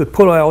then you could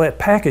put all that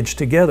package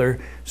together.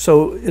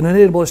 So it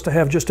enabled us to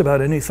have just about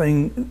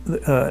anything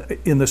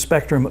in the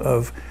spectrum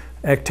of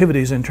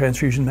activities in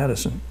transfusion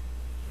medicine.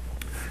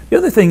 The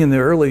other thing, in the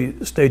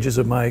early stages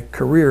of my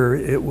career,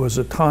 it was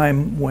a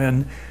time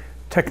when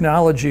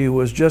technology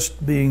was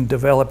just being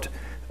developed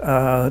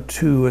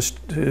to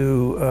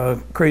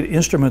create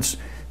instruments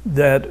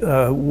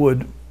that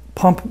would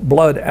pump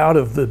blood out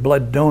of the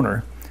blood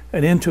donor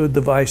and into a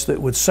device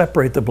that would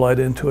separate the blood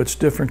into its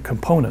different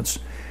components.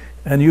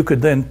 And you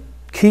could then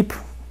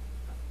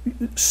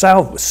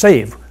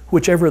save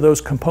whichever of those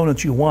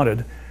components you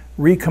wanted,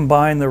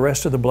 recombine the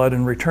rest of the blood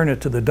and return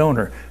it to the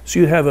donor. So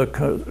you'd have a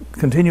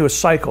continuous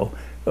cycle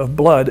of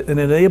blood, and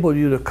enable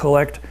you to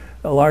collect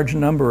a large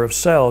number of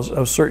cells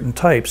of certain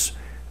types,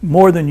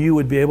 more than you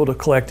would be able to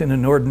collect in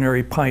an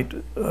ordinary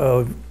pint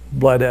of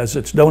blood as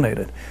it's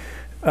donated.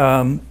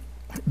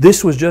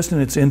 This was just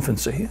in its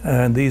infancy,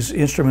 and these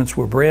instruments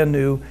were brand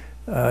new.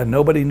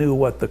 Nobody knew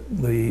what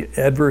the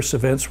adverse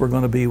events were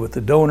going to be with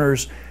the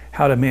donors,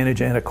 how to manage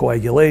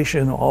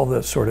anticoagulation, all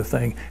that sort of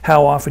thing,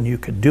 how often you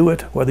could do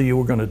it, whether you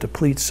were going to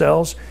deplete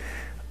cells.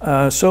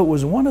 So it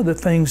was one of the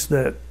things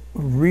that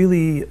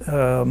really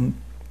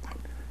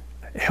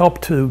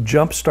helped to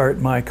jumpstart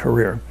my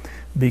career.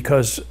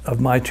 Because of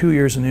my 2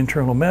 years in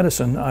internal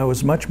medicine, I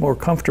was much more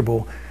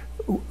comfortable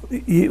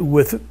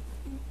with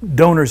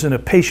donors in a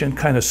patient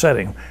kind of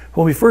setting.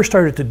 When we first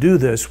started to do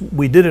this,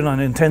 we did it on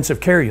an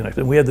intensive care unit,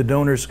 and we had the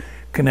donors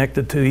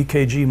connected to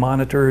EKG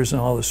monitors and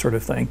all this sort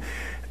of thing.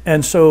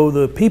 And so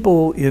the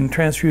people in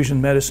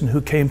transfusion medicine who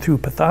came through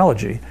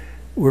pathology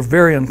were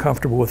very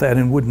uncomfortable with that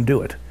and wouldn't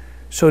do it.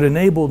 So it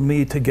enabled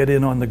me to get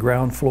in on the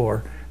ground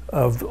floor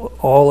of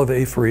all of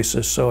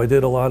apheresis. So I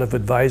did a lot of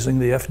advising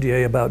the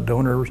FDA about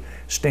donor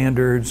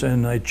standards,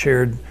 and I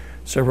chaired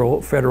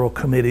several federal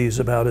committees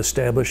about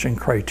establishing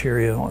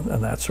criteria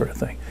and that sort of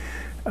thing.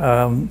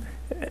 And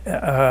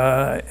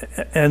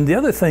the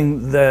other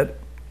thing that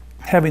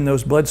having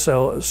those blood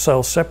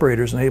cell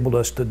separators enabled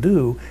us to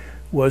do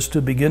was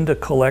to begin to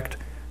collect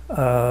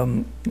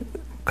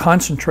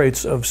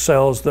concentrates of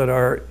cells that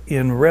are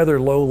in rather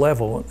low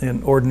level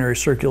in ordinary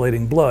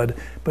circulating blood,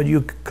 but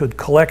you could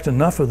collect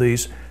enough of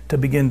these to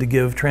begin to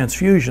give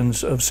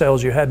transfusions of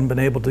cells you hadn't been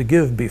able to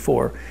give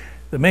before.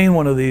 The main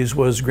one of these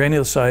was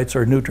granulocytes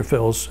or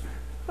neutrophils,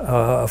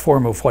 a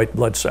form of white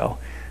blood cell.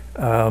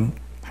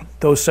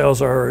 Those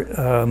cells are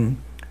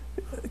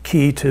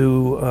key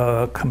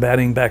to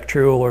combating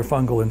bacterial or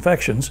fungal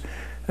infections.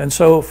 And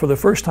so for the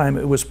first time,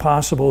 it was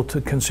possible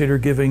to consider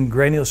giving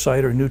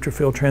granulocyte or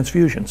neutrophil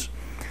transfusions.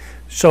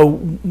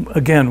 So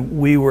again,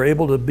 we were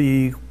able to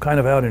be kind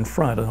of out in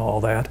front and all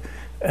that.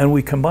 And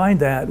we combined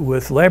that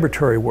with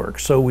laboratory work.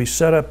 So we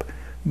set up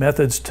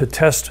methods to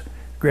test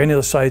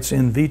granulocytes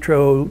in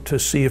vitro to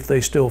see if they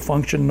still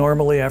function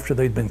normally after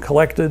they'd been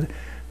collected.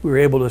 We were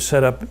able to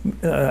set up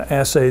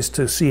assays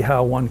to see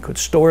how one could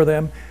store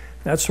them,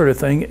 that sort of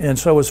thing. And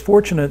so I was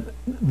fortunate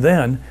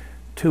then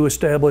to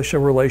establish a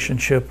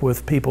relationship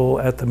with people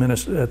at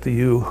the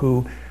U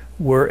who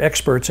were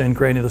experts in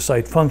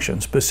granulocyte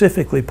function,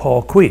 specifically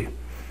Paul Quee.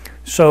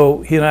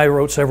 So he and I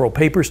wrote several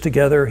papers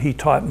together. He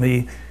taught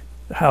me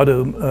how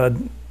to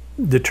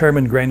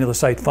determine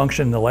granulocyte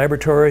function in the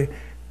laboratory,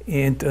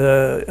 and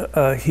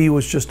he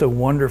was just a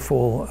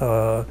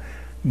wonderful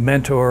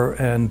mentor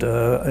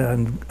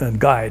and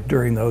guide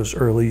during those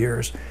early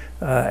years,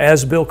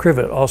 as Bill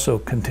Crivet also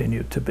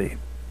continued to be.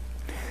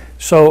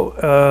 So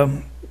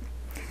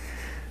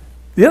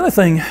the other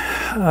thing,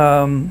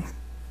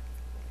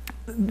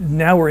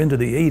 now we're into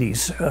the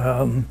 80s,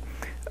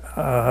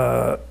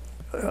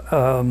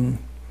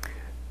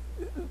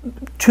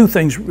 two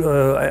things.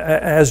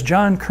 As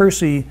John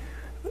Kersey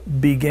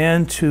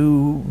began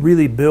to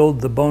really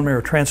build the bone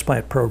marrow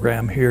transplant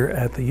program here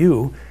at the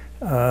U,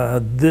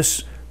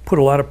 this put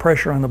a lot of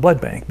pressure on the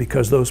blood bank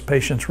because those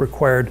patients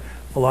required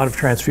a lot of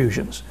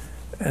transfusions.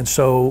 And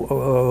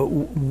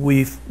so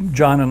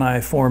John and I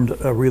formed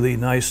a really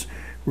nice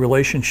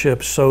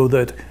relationship so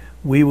that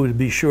we would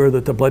be sure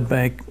that the blood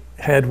bank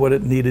had what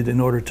it needed in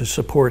order to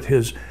support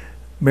his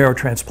marrow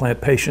transplant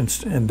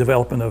patients and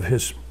development of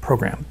his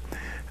program.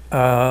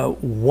 There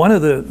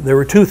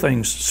were two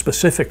things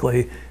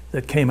specifically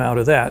that came out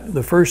of that.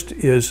 The first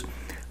is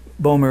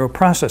bone marrow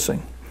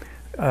processing.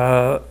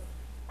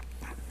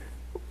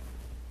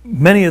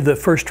 Many of the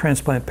first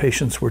transplant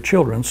patients were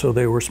children, so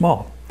they were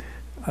small.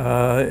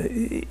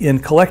 In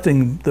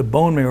collecting the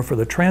bone marrow for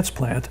the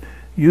transplant,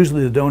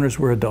 usually the donors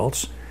were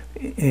adults,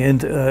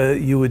 and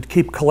you would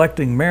keep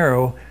collecting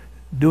marrow,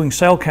 doing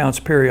cell counts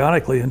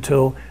periodically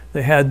until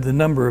they had the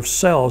number of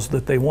cells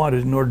that they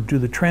wanted in order to do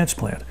the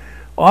transplant.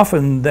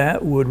 Often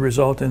that would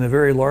result in a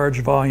very large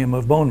volume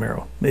of bone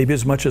marrow, maybe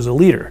as much as a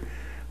liter,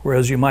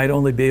 whereas you might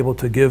only be able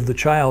to give the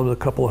child a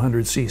couple of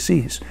hundred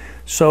cc's.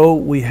 So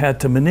we had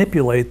to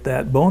manipulate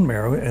that bone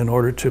marrow in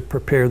order to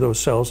prepare those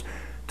cells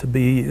to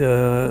be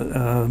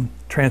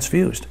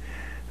transfused.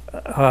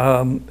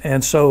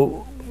 And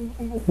so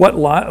what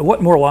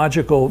more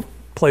logical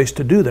place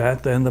to do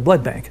that than the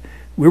blood bank?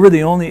 We were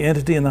the only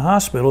entity in the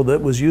hospital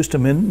that was used to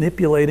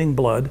manipulating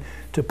blood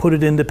to put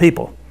it into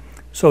people.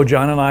 So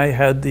John and I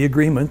had the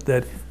agreement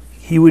that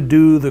he would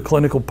do the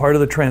clinical part of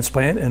the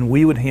transplant and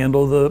we would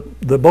handle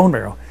the bone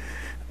marrow.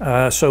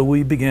 So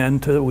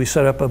we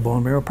set up a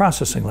bone marrow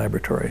processing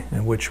laboratory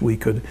in which we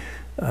could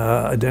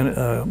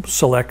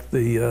select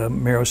the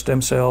marrow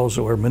stem cells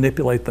or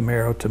manipulate the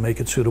marrow to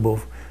make it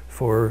suitable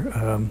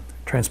for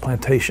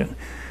transplantation.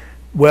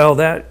 Well,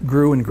 that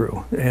grew and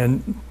grew,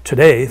 and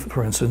today,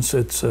 for instance,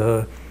 it's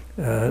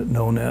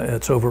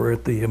it's over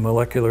at the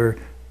Molecular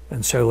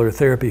and Cellular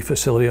Therapy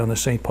Facility on the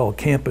St. Paul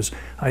campus.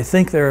 I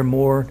think there are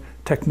more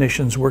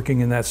technicians working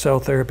in that cell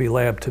therapy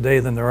lab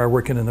today than there are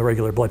working in the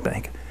regular blood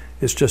bank.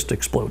 It's just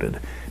exploded.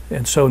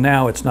 And so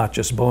now it's not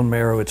just bone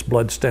marrow, it's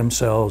blood stem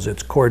cells,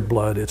 it's cord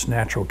blood, it's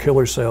natural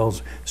killer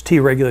cells, it's T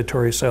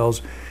regulatory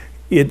cells.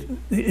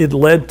 It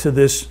led to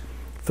this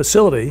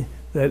facility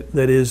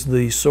that is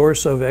the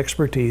source of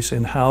expertise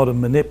in how to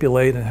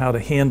manipulate and how to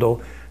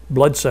handle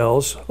blood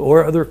cells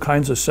or other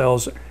kinds of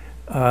cells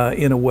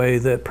in a way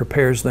that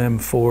prepares them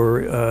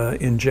for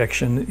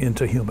injection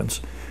into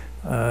humans.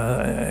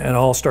 And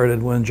all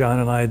started when John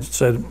and I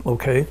said,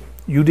 okay,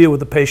 you deal with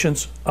the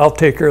patients, I'll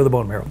take care of the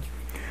bone marrow.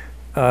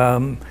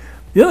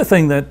 The other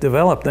thing that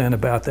developed then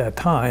about that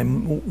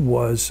time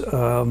was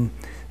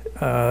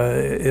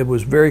it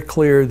was very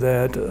clear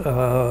that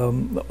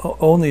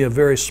only a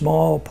very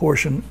small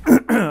portion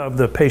of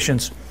the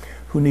patients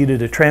who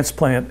needed a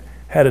transplant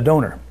had a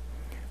donor.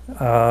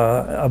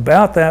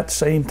 About that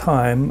same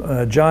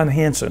time, John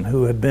Hansen,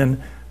 who had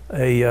been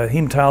a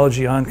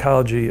hematology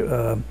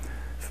oncology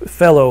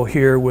fellow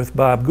here with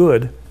Bob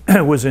Good,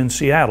 was in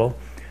Seattle,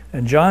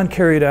 and John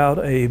carried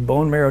out a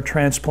bone marrow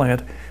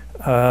transplant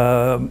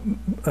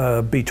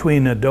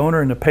between a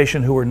donor and a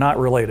patient who were not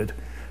related.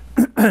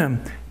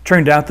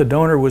 Turned out the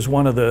donor was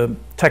one of the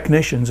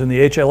technicians in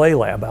the HLA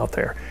lab out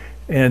there.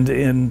 And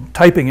in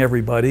typing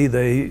everybody,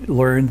 they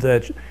learned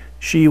that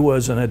she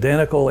was an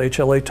identical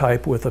HLA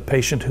type with a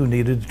patient who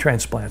needed a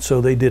transplant. So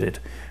they did it.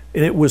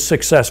 And it was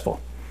successful.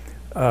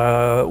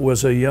 It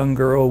was a young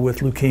girl with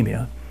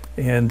leukemia.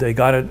 And they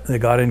got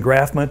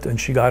engraftment and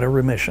she got a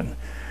remission.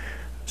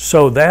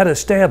 So that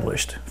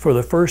established for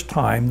the first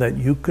time that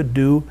you could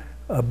do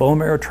a bone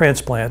marrow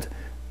transplant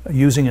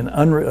using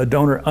a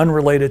donor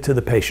unrelated to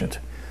the patient.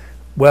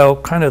 Well,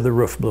 kind of the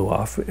roof blew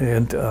off,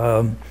 and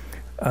Bill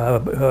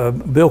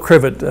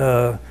Crivet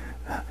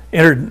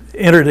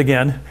entered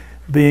again,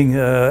 being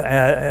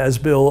as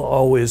Bill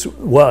always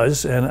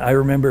was, and I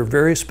remember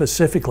very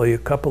specifically a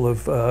couple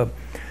of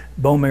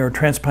bone marrow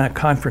transplant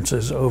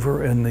conferences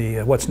over in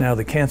the what's now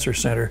the Cancer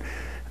Center,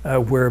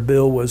 where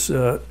Bill was,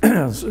 I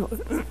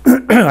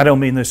don't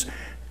mean this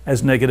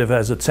as negative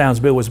as it sounds,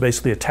 Bill was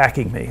basically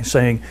attacking me,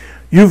 saying,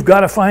 you've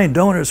got to find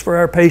donors for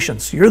our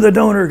patients. You're the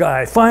donor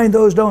guy, find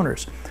those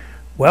donors.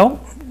 Well,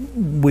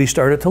 we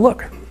started to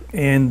look,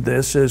 and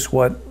this is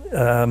what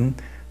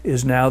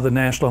is now the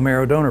National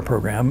Marrow Donor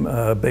Program,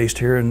 based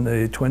here in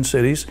the Twin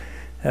Cities,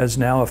 has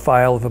now a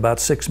file of about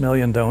 6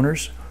 million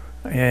donors.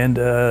 And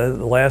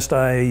the last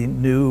I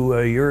knew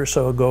a year or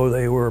so ago,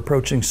 they were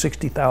approaching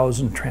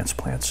 60,000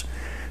 transplants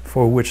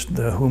for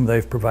whom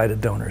they've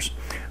provided donors.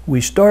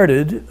 We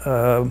started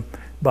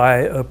by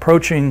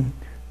approaching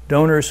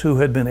donors who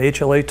had been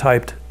HLA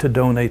typed to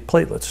donate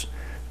platelets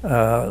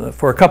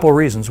for a couple of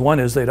reasons. One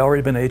is they'd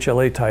already been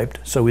HLA typed,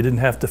 so we didn't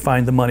have to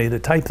find the money to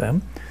type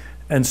them.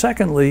 And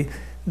secondly,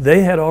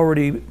 they had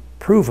already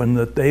proven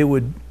that they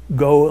would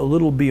go a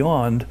little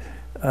beyond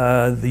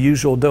the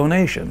usual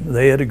donation.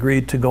 They had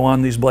agreed to go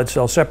on these blood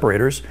cell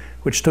separators,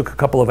 which took a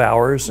couple of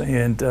hours,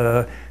 and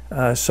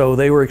so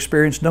they were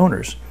experienced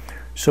donors.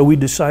 So we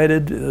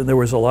decided, there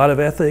was a lot of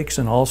ethics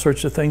and all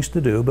sorts of things to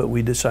do, but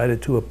we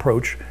decided to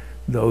approach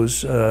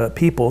those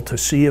people to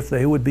see if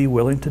they would be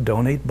willing to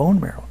donate bone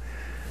marrow.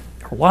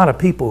 A lot of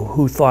people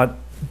who thought,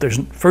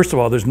 first of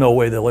all, there's no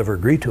way they'll ever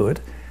agree to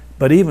it,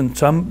 but even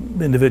some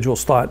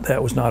individuals thought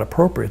that was not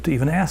appropriate to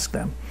even ask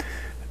them.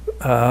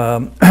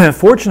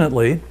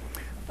 Fortunately,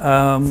 we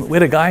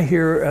had a guy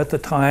here at the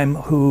time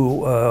who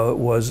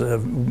was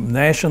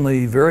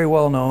nationally very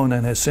well known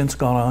and has since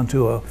gone on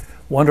to a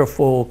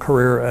wonderful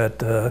career at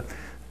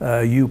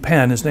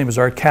UPenn. His name is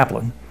Art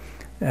Kaplan,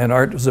 and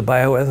Art was a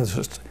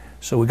bioethicist.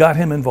 So we got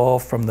him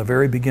involved from the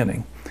very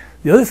beginning.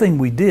 The other thing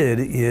we did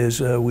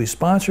is we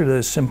sponsored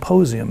a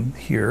symposium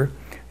here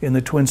in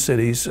the Twin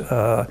Cities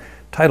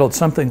titled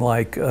something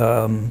like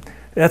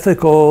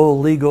Ethical,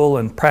 Legal,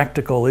 and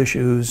Practical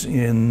Issues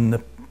in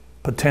the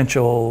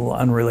Potential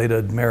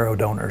Unrelated Marrow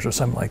Donors, or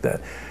something like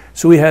that.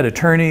 So we had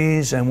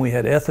attorneys and we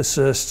had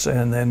ethicists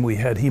and then we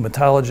had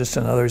hematologists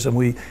and others, and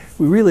we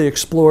really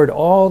explored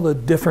all the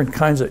different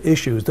kinds of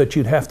issues that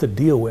you'd have to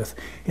deal with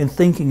in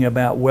thinking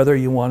about whether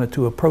you wanted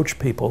to approach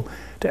people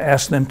to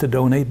ask them to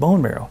donate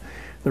bone marrow.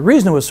 The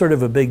reason it was sort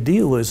of a big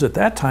deal is at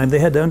that time they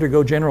had to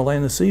undergo general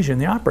anesthesia in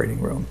the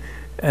operating room,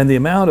 and the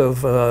amount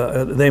of,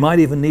 they might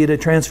even need a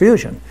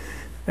transfusion.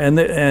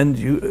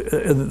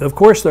 And of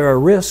course, there are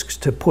risks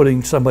to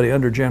putting somebody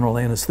under general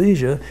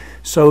anesthesia,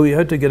 so you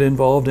had to get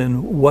involved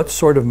in what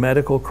sort of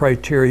medical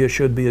criteria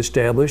should be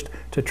established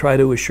to try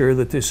to assure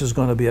that this is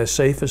going to be as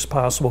safe as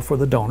possible for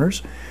the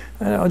donors.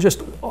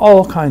 Just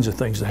all kinds of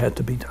things that had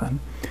to be done.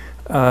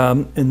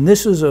 And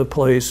this is a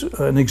place,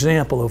 an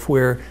example of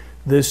where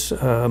this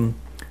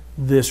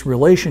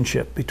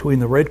relationship between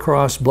the Red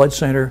Cross Blood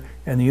Center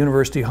and the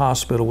University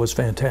Hospital was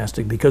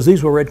fantastic, because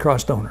these were Red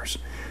Cross donors,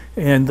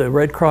 and the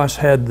Red Cross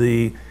had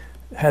the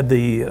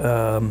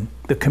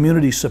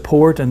community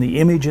support and the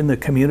image in the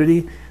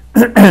community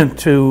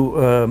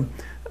to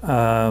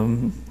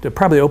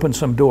probably open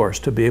some doors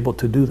to be able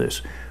to do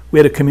this. We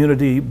had a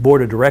community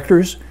board of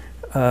directors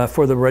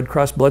for the Red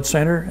Cross Blood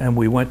Center, and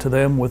we went to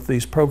them with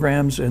these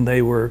programs, and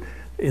they were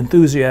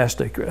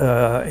enthusiastic,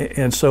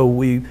 and so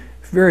we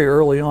very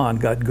early on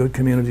got good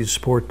community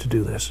support to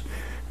do this.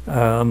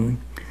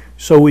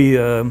 So we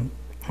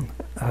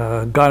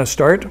got a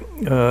start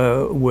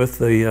with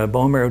the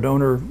bone marrow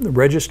donor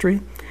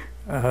registry.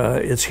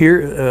 It's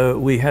here.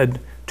 We had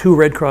 2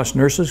 Red Cross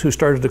nurses who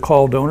started to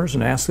call donors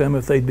and ask them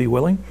if they'd be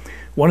willing.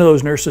 One of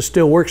those nurses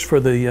still works for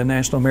the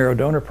National Marrow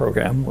Donor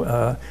Program.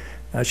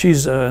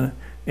 She's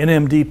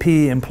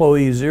NMDP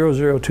employee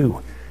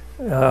 002.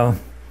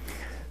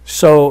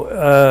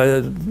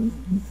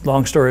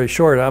 Long story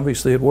short,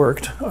 obviously it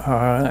worked.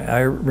 I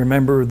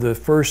remember the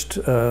first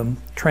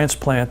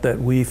transplant that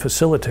we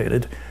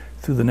facilitated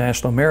through the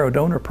National Marrow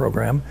Donor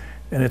Program,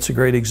 and it's a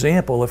great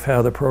example of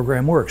how the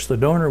program works. The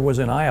donor was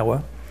in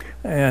Iowa,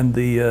 and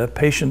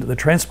the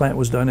transplant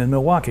was done in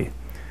Milwaukee.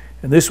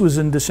 And this was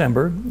in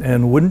December,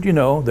 and wouldn't you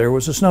know, there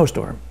was a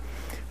snowstorm.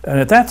 And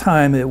at that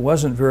time, it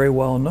wasn't very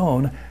well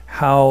known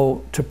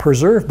how to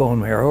preserve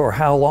bone marrow, or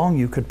how long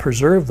you could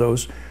preserve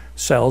those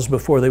cells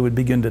before they would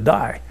begin to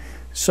die.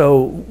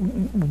 So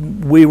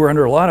we were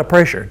under a lot of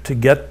pressure to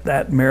get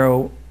that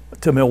marrow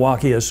to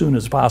Milwaukee as soon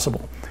as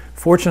possible.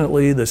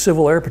 Fortunately, the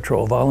Civil Air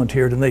Patrol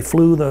volunteered, and they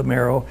flew the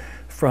marrow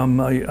from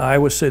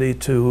Iowa City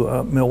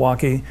to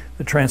Milwaukee.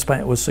 The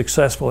transplant was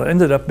successful. It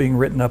ended up being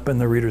written up in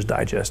the Reader's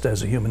Digest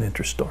as a human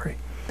interest story.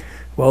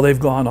 Well, they've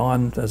gone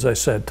on, as I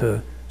said,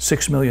 to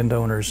 6 million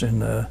donors in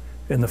the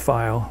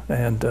file,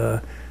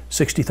 and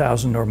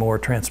 60,000 or more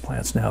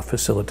transplants now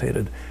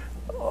facilitated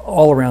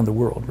all around the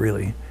world,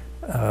 really.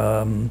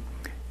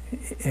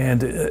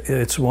 And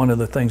it's one of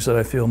the things that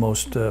I feel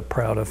most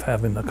proud of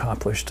having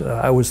accomplished.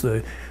 I was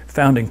the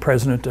founding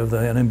president of the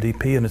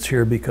NMDP, and it's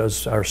here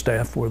because our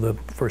staff were the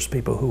first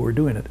people who were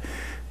doing it.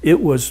 It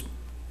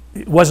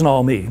wasn't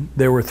all me.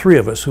 There were 3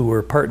 of us who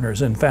were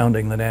partners in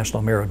founding the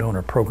National Marrow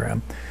Donor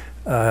Program.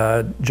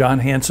 John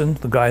Hansen,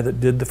 the guy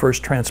that did the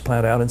first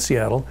transplant out in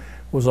Seattle,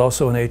 was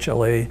also an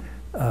HLA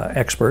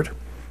expert.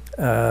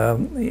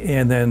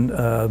 And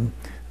then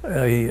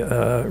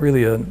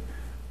really a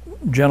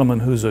gentleman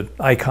who's an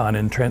icon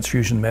in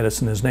transfusion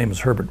medicine. His name is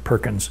Herbert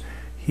Perkins.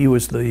 He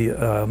was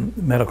the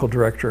medical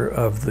director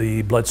of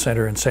the blood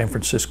center in San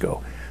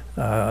Francisco.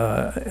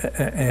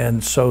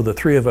 And so the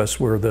 3 of us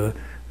were the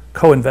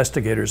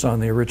co-investigators on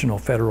the original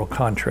federal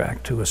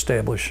contract to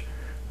establish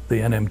the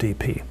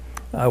NMDP.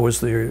 I was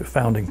the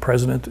founding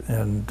president,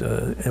 and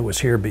it was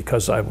here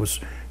because I was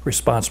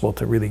responsible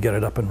to really get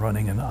it up and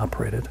running and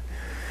operate it.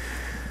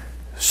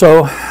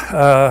 So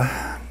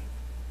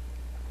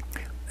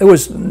it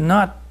was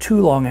not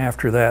too long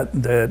after that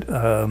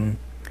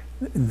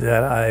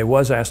that I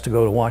was asked to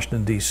go to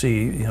Washington,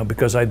 D.C.,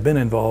 because I'd been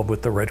involved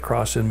with the Red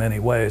Cross in many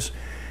ways,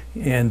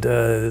 and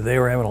they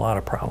were having a lot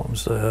of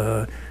problems.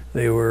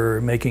 They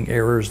were making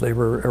errors. They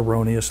were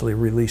erroneously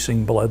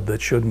releasing blood that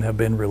shouldn't have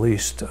been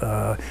released.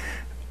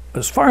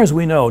 As far as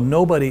we know,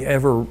 nobody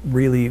ever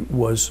really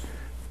was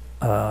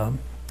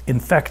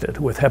infected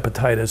with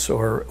hepatitis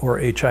or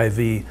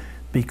HIV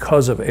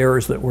because of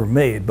errors that were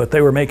made, but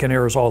they were making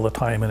errors all the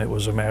time, and it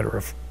was a matter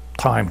of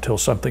time till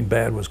something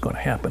bad was going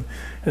to happen.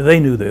 And they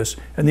knew this,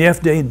 and the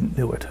FDA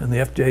knew it, and the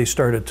FDA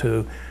started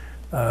to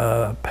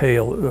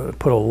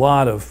put a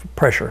lot of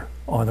pressure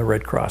on the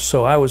Red Cross.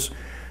 So I was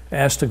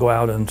asked to go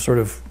out and sort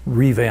of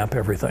revamp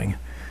everything.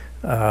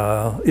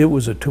 It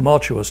was a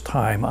tumultuous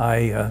time.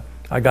 I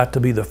got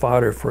to be the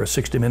fodder for a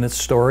 60 Minutes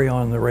story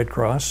on the Red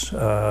Cross.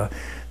 There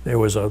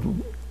was a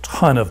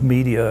ton of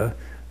media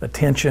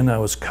attention. I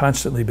was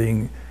constantly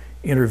being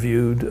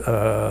interviewed.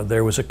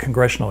 There was a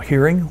congressional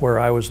hearing where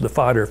I was the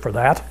fodder for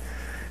that.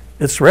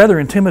 It's rather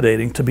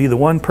intimidating to be the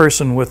one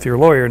person with your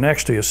lawyer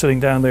next to you,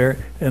 sitting down there,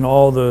 and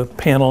all the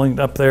paneling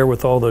up there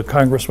with all the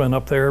congressmen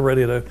up there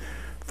ready to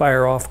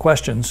fire off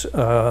questions.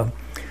 The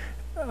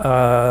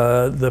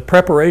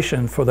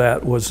preparation for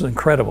that was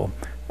incredible.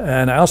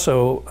 And I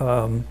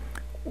also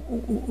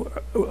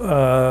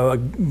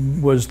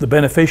was the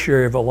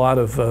beneficiary of a lot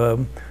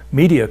of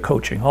media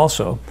coaching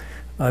also.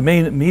 My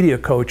main media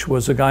coach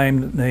was a guy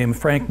named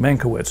Frank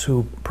Mankiewicz,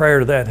 who prior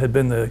to that had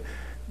been the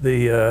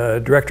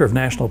director of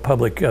National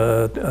Public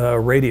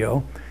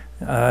Radio.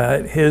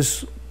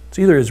 It's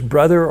either his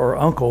brother or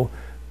uncle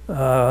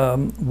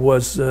Mankiewicz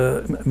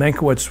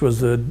was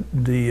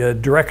the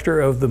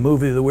director of the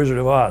movie The Wizard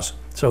of Oz.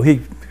 So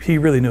he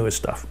really knew his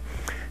stuff.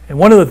 And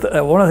one of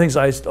the things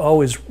I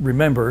always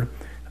remember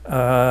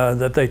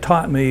that they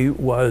taught me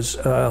was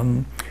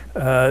don't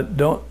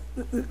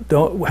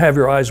have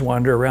your eyes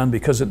wander around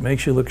because it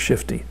makes you look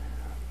shifty.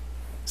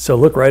 So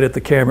look right at the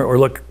camera or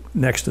look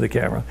next to the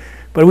camera.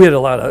 But we had a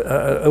lot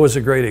of, it was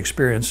a great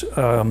experience.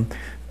 The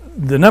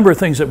number of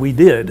things that we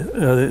did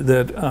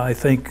that I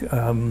think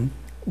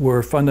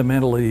were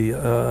fundamentally,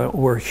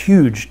 were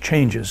huge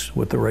changes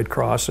with the Red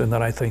Cross, and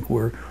that I think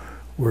were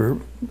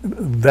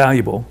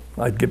valuable.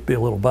 I'd be a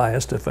little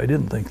biased if I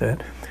didn't think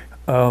that.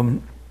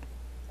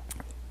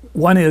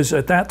 One is,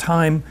 at that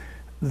time,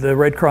 the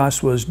Red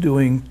Cross was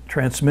doing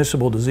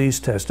transmissible disease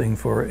testing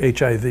for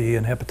HIV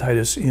and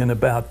hepatitis in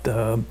about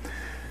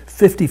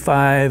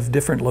 55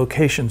 different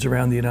locations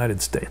around the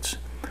United States.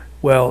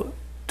 Well,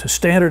 to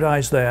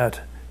standardize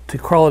that, to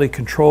quality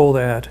control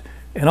that,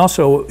 and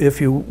also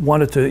if you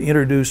wanted to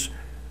introduce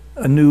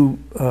a new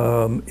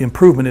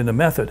improvement in the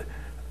method,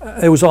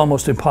 it was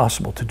almost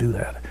impossible to do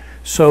that.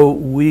 So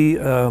we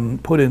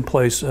put in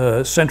place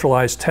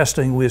centralized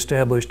testing. We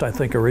established, I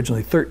think,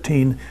 originally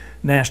 13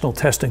 national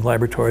testing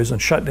laboratories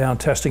and shut down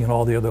testing in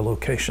all the other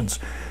locations.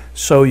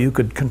 So you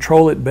could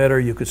control it better,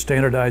 you could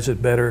standardize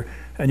it better,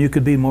 and you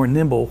could be more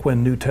nimble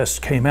when new tests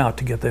came out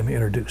to get them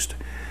introduced.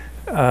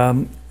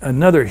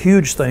 Another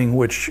huge thing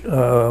which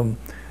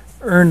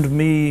earned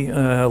me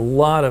a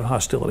lot of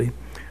hostility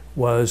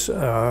was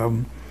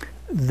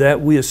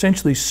that we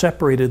essentially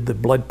separated the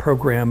blood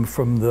program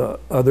from the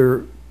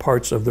other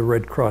parts of the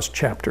Red Cross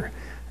chapter.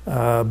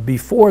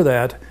 Before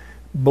that,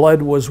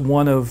 blood was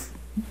one of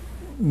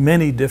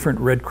many different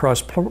Red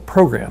Cross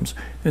programs.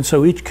 And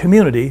so each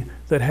community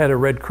that had a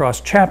Red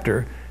Cross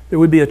chapter, there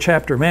would be a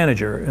chapter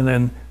manager, and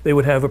then they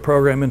would have a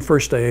program in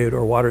first aid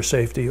or water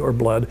safety or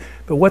blood.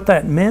 But what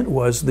that meant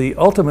was the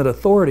ultimate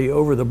authority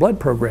over the blood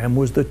program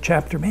was the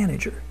chapter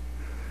manager.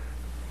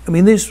 I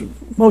mean,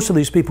 most of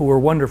these people were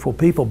wonderful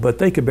people, but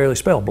they could barely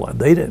spell blood.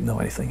 They didn't know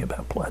anything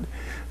about blood.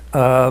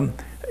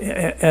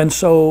 And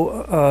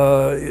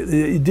so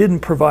it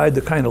didn't provide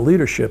the kind of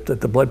leadership that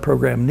the blood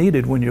program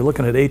needed when you're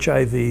looking at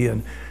HIV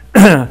and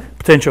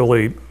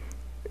potentially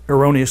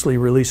erroneously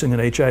releasing an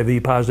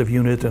HIV positive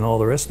unit and all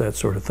the rest of that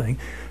sort of thing.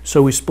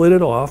 So we split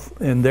it off,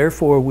 and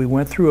therefore we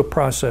went through a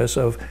process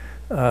of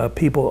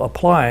people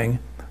applying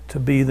to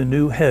be the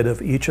new head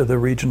of each of the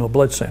regional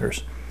blood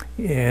centers.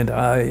 And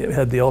I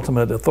had the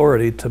ultimate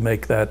authority to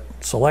make that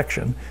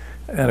selection.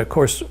 And of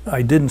course,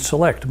 I didn't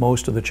select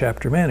most of the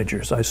chapter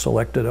managers. I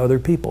selected other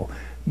people.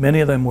 Many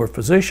of them were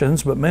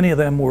physicians, but many of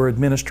them were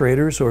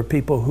administrators or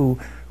people who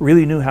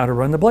really knew how to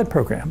run the blood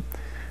program.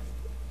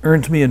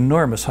 Earned me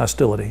enormous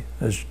hostility,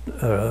 as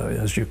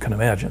you can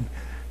imagine.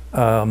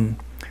 The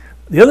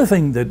other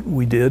thing that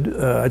we did,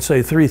 I'd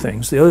say three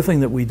things. The other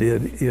thing that we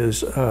did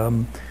is,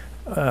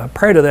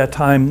 prior to that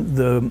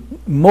time,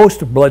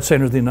 most blood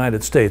centers in the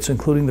United States,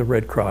 including the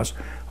Red Cross,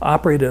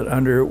 operated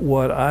under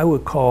what I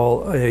would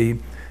call a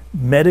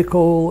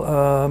medical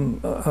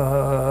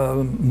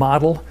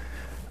model,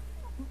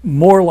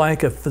 more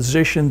like a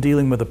physician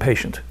dealing with a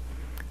patient.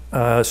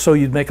 So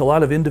you'd make a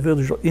lot of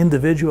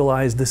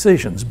individualized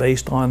decisions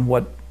based on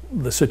what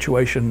the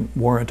situation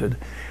warranted.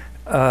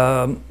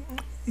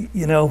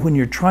 You know, when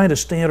you're trying to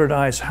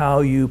standardize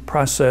how you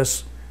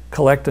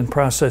collect and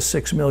process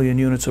 6 million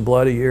units of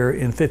blood a year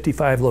in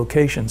 55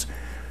 locations,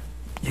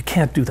 you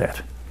can't do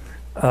that.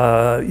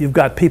 You've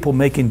got people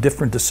making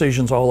different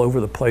decisions all over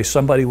the place.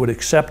 Somebody would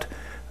accept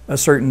a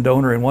certain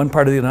donor in one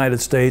part of the United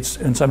States,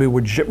 and somebody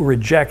would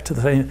reject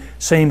the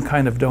same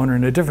kind of donor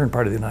in a different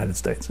part of the United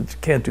States. You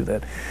can't do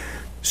that.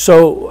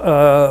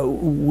 So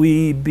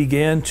we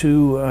began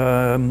to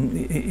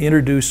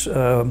introduce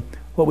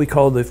what we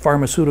call the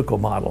pharmaceutical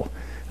model,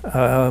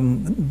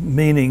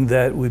 meaning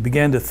that we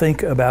began to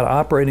think about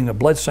operating a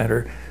blood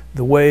center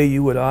the way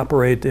you would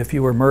operate if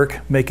you were Merck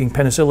making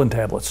penicillin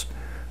tablets.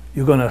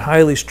 You're going to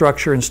highly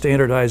structure and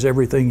standardize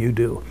everything you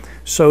do,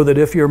 so that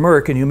if you're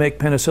Merck and you make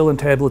penicillin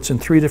tablets in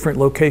 3 different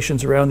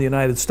locations around the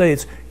United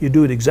States, you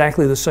do it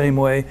exactly the same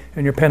way,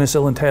 and your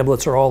penicillin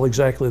tablets are all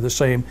exactly the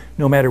same,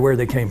 no matter where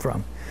they came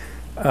from.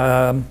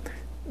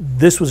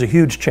 This was a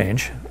huge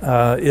change.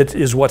 It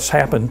is what's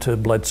happened to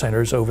blood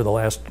centers over the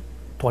last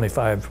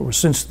 25, or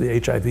since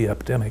the HIV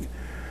epidemic.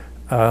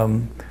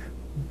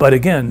 But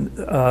again,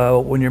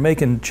 when you're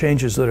making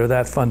changes that are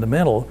that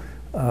fundamental,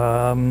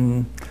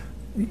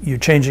 you're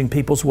changing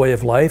people's way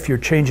of life, you're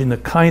changing the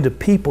kind of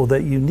people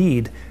that you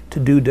need to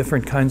do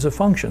different kinds of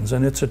functions,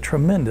 and it's a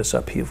tremendous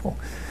upheaval.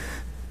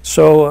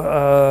 So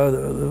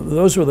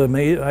those were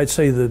I'd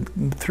say the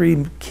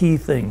 3 key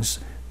things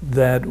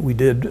that we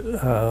did,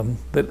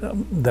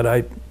 that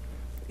I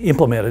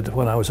implemented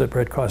when I was at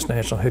Red Cross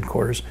National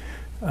Headquarters.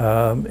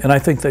 And I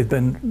think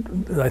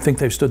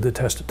they've stood the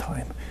test of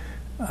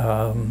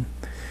time.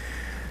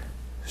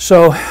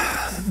 So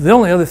the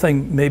only other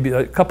thing, maybe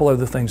a couple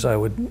other things I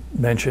would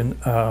mention.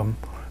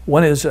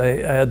 One is I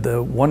had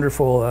the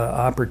wonderful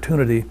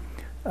opportunity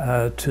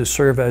to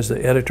serve as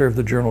the editor of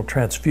the journal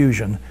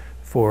Transfusion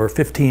for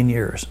 15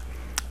 years.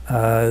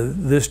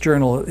 This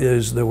journal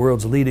is the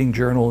world's leading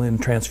journal in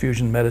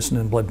transfusion medicine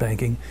and blood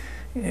banking.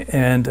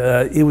 And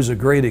it was a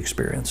great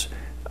experience.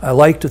 I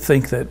like to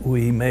think that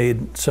we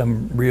made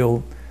some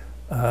real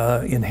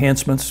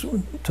enhancements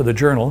to the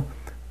journal.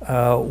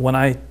 When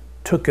I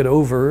took it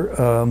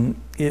over,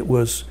 it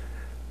was,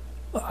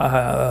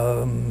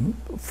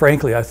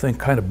 frankly, I think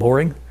kind of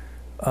boring.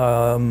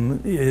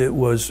 It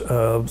was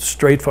a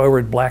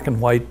straightforward black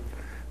and white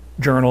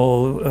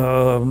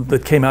journal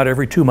that came out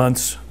every 2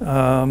 months.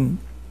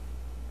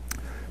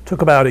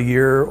 Took about a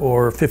year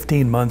or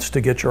 15 months to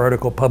get your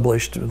article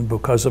published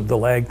because of the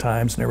lag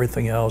times and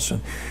everything else.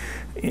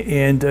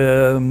 And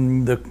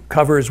the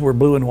covers were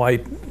blue and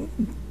white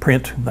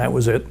print, and that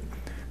was it.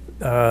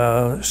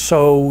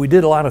 So we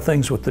did a lot of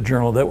things with the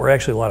journal that were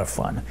actually a lot of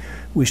fun.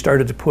 We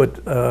started to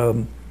put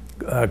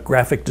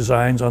graphic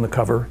designs on the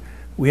cover.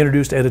 We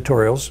introduced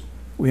editorials.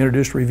 We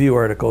introduced review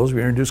articles.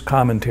 We introduced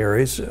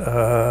commentaries.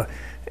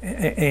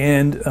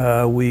 And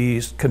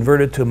we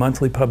converted to a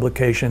monthly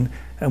publication,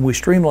 and we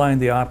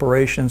streamlined the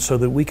operation so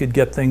that we could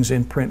get things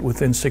in print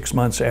within 6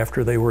 months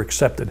after they were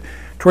accepted.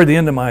 Toward the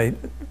end of my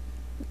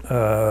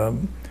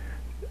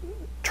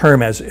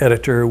term as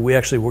editor, we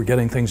actually were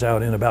getting things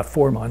out in about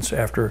 4 months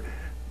after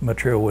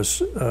material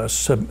was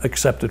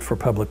accepted for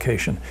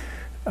publication.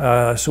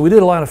 So we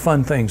did a lot of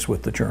fun things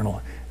with the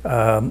journal.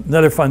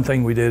 Another fun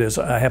thing we did is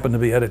I happened to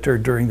be editor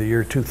during the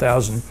year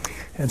 2000,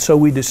 and so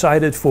we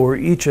decided for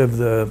each of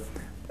the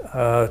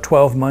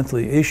 12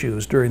 monthly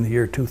issues during the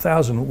year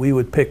 2000, we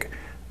would pick,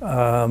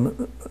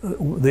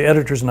 the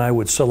editors and I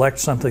would select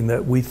something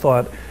that we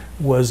thought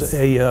was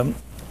a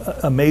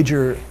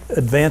major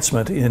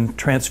advancement in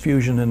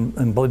transfusion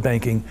and blood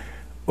banking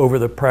over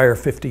the prior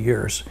 50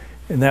 years.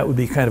 And that would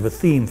be kind of a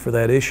theme for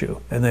that issue.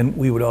 And then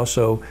we would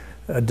also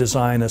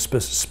design a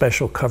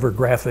special cover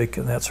graphic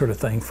and that sort of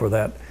thing for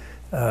that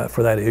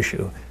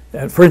issue.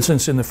 And for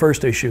instance, in the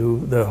first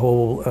issue,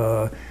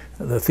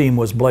 the theme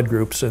was blood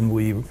groups, and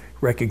we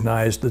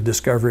recognized the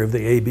discovery of the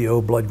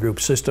ABO blood group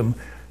system,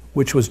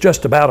 which was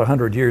just about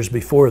 100 years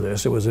before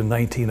this. It was in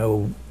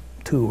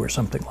 1902 or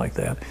something like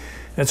that.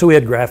 And so we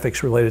had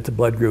graphics related to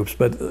blood groups,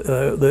 but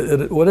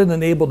what it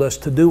enabled us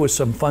to do was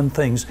some fun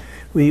things.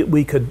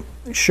 We could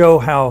show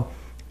how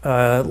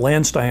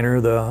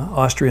Landsteiner, the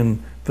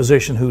Austrian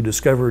physician who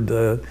discovered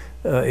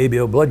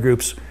ABO blood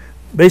groups,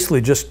 basically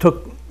just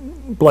took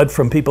blood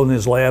from people in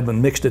his lab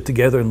and mixed it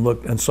together and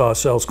looked and saw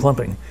cells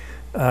clumping.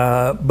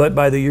 But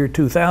by the year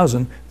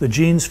 2000, the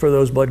genes for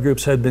those blood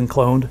groups had been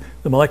cloned,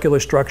 the molecular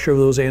structure of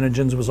those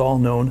antigens was all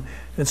known,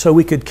 and so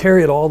we could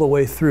carry it all the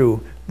way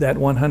through that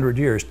 100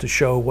 years to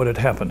show what had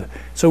happened.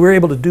 So we were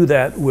able to do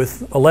that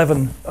with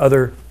 11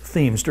 other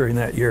themes during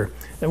that year.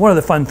 And one of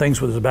the fun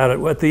things was about it,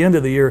 at the end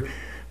of the year,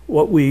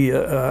 what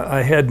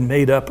I had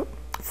made up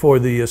for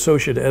the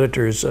associate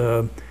editors,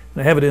 and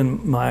I have it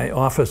in my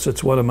office,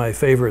 it's one of my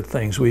favorite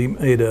things. We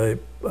made a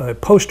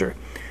poster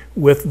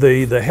with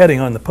the heading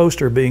on the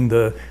poster being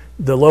the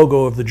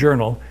logo of the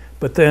journal,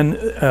 but then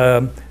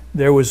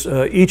there was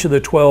each of the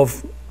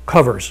 12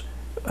 covers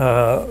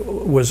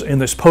was in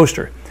this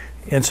poster.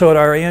 And so at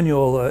our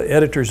annual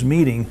editors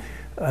meeting,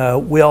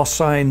 we all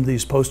signed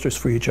these posters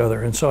for each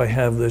other, and so I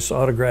have this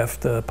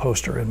autographed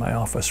poster in my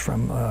office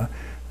from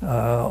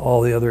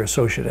all the other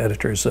associate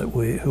editors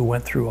who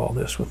went through all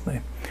this with me.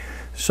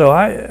 So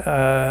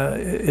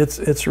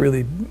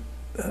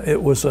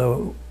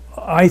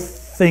I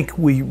think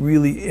we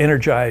really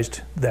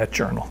energized that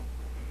journal.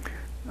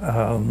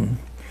 The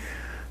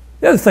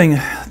other thing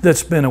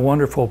that's been a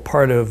wonderful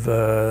part of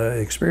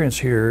experience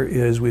here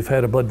is we've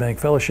had a blood bank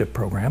fellowship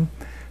program.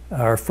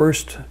 Our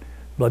first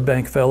blood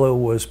bank fellow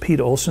was Pete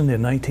Olson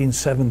in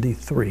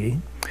 1973,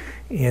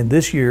 and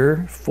this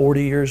year,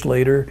 40 years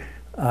later,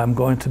 I'm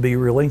going to be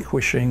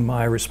relinquishing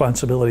my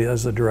responsibility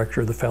as the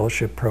director of the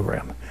fellowship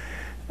program.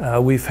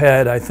 We've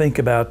had, I think,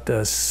 about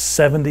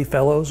 70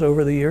 fellows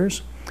over the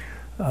years.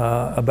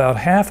 About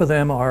half of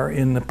them are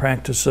in the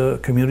practice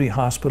of community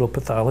hospital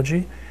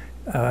pathology,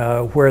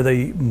 where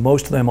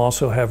most of them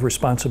also have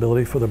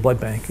responsibility for the blood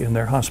bank in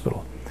their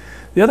hospital.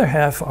 The other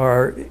half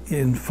are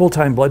in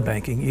full-time blood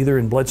banking, either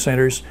in blood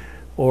centers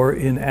or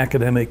in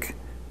academic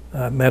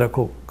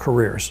medical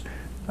careers.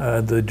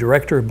 The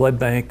director of blood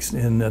banks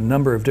in a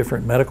number of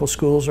different medical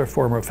schools are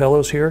former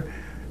fellows here.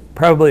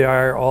 Probably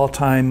our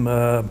all-time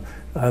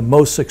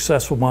most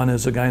successful one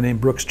is a guy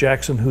named Brooks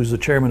Jackson, who's the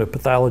chairman of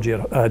pathology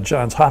at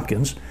Johns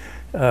Hopkins,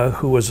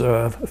 who was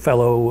a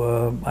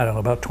fellow, I don't know,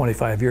 about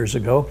 25 years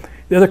ago.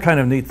 The other kind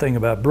of neat thing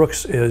about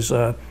Brooks is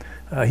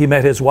he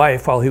met his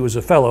wife while he was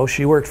a fellow.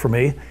 She worked for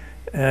me,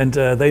 and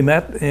they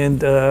met,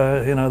 and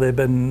you know, they've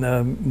been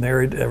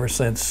married ever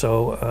since.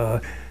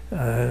 So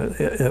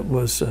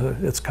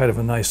it's kind of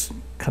a nice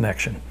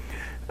connection.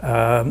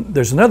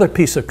 There's another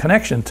piece of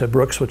connection to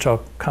Brooks, which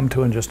I'll come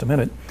to in just a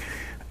minute.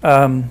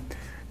 I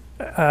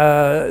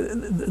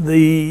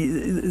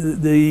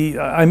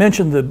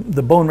mentioned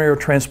the bone marrow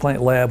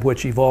transplant lab,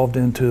 which evolved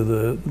into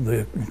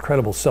the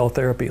incredible cell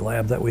therapy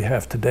lab that we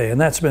have today,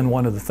 and that's been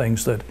one of the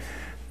things that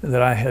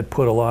I had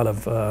put a lot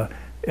of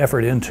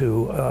effort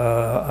into.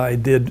 I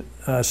did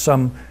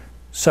some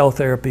cell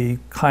therapy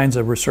kinds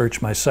of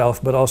research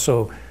myself, but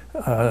also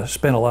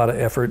spent a lot of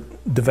effort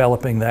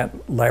developing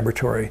that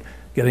laboratory,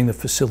 getting the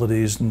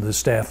facilities and the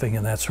staffing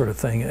and that sort of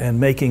thing, and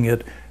making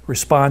it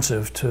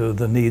responsive to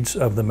the needs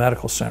of the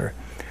medical center.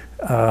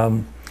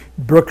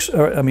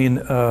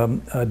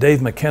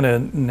 Dave McKenna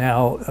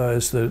now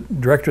is the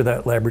director of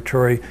that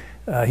laboratory.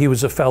 He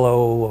was a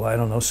fellow, I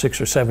don't know,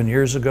 6 or 7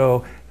 years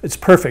ago. It's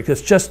perfect.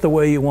 It's just the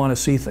way you want to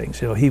see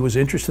things. You know, he was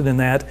interested in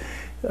that.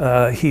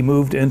 He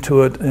moved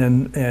into it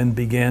and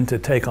began to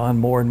take on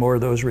more and more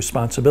of those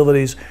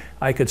responsibilities.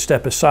 I could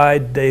step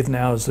aside. Dave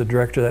now is the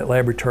director of that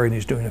laboratory, and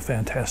he's doing a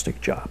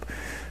fantastic job.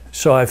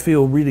 So I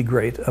feel really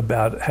great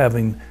about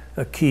having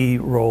a key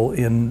role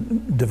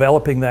in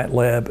developing that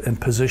lab and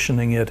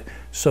positioning it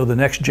so the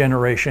next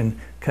generation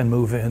can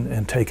move in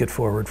and take it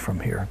forward from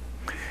here.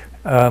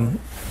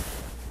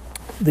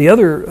 The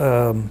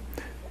other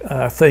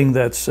thing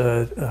that's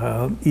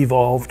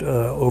evolved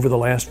over the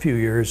last few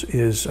years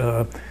is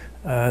that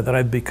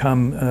I've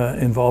become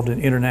involved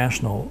in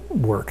international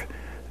work.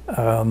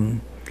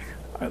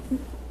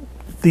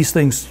 These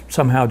things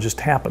somehow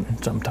just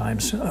happen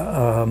sometimes.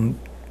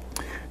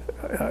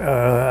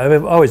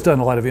 I've always done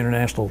a lot of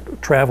international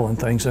travel and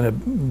things,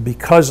 and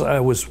because I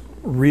was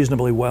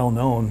reasonably well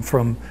known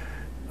from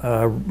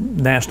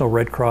National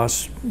Red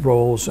Cross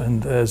roles,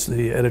 and as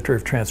the editor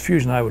of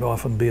Transfusion, I would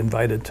often be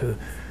invited to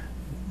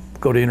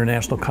go to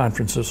international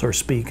conferences or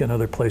speak in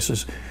other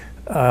places.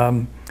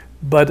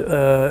 But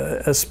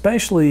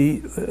especially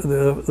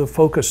the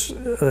focus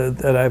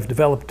that I've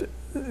developed,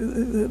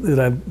 that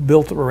I've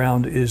built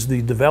around, is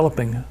the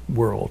developing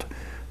world,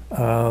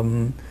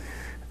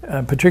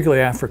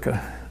 particularly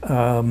Africa.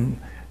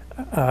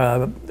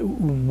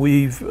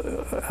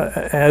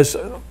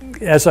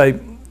 As I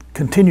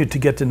continued to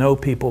get to know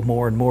people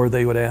more and more,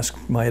 they would ask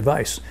my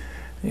advice,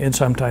 and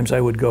sometimes I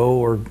would go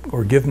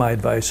or give my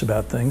advice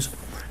about things.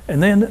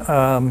 And then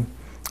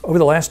over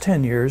the last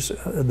 10 years,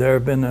 there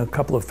have been a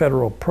couple of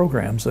federal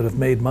programs that have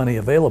made money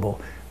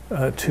available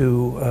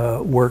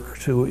to work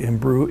to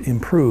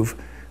improve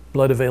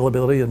blood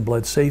availability and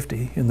blood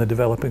safety in the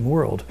developing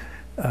world.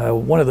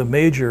 One of the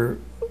major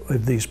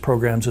of these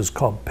programs is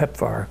called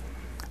PEPFAR,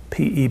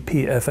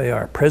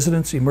 P-E-P-F-A-R,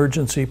 President's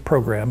Emergency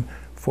Program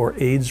for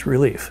AIDS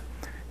Relief.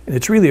 And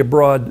it's really a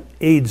broad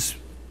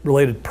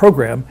AIDS-related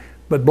program,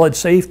 but blood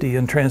safety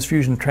and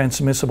transfusion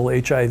transmissible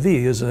HIV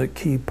is a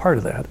key part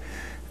of that.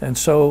 And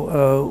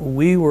so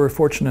we were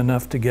fortunate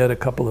enough to get a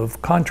couple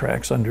of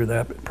contracts under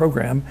that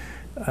program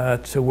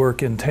to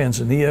work in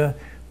Tanzania.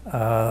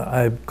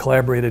 I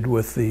collaborated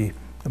with the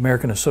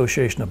American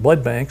Association of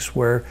Blood Banks,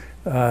 where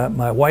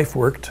my wife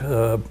worked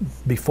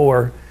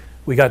before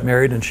we got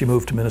married, and she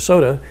moved to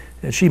Minnesota,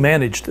 and she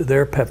managed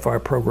their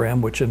PEPFAR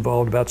program, which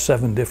involved about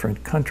 7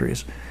 different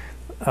countries.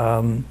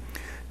 Currently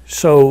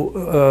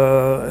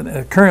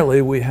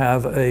we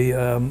have a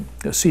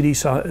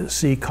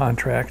CDC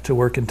contract to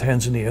work in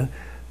Tanzania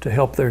to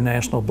help their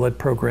national blood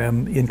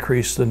program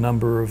increase the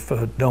number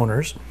of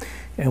donors.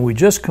 And we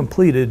just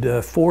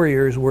completed 4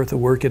 years worth of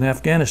work in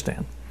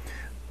Afghanistan.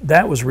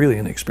 That was really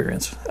an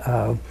experience.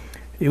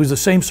 It was the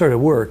same sort of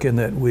work in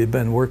that we've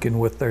been working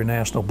with their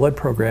national blood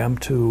program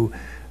to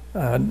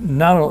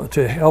not only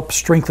to help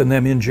strengthen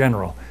them in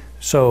general.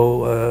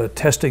 So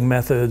testing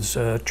methods,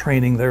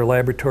 training their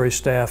laboratory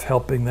staff,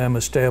 helping them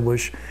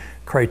establish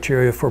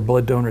criteria for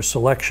blood donor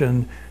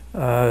selection,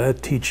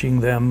 teaching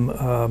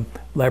them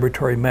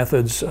laboratory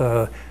methods,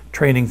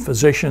 training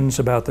physicians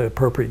about the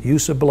appropriate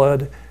use of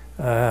blood,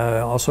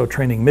 also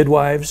training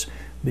midwives,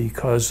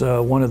 because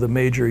one of the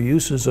major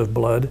uses of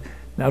blood,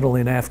 not only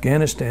in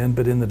Afghanistan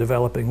but in the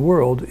developing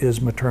world, is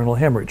maternal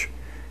hemorrhage.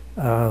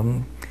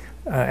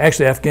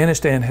 Actually,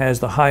 Afghanistan has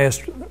the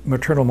highest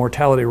maternal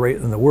mortality rate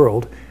in the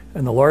world,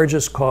 and the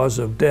largest cause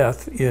of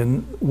death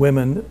in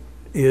women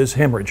is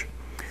hemorrhage.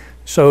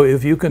 So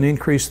if you can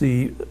increase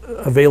the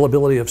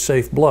availability of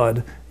safe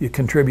blood, you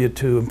contribute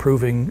to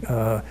improving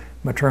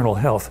maternal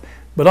health.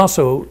 But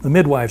also, the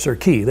midwives are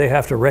key. They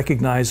have to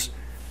recognize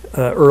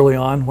early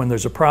on when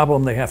there's a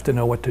problem. They have to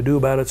know what to do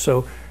about it.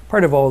 So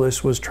part of all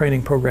this was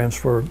training programs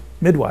for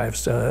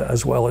midwives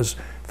as well as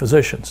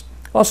physicians.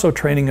 Also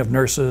training of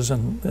nurses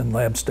and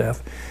lab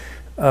staff.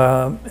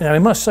 And I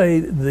must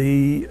say,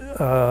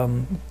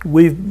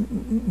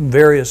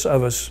 various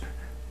of us,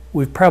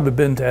 we've probably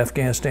been to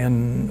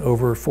Afghanistan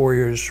over 4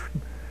 years,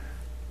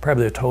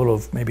 probably a total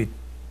of maybe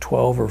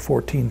 12 or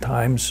 14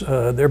 times.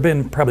 There have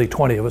been probably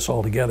 20 of us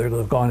altogether that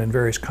have gone in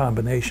various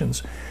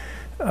combinations.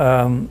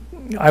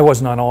 I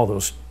wasn't on all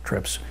those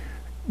trips,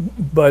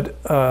 but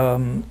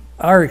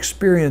our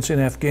experience in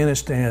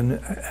Afghanistan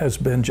has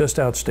been just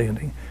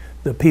outstanding.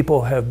 The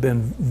people have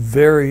been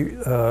very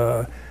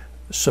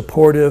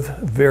supportive,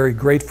 very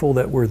grateful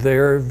that we're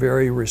there,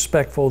 very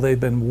respectful. They've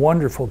been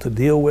wonderful to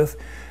deal with.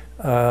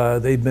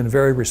 They've been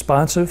very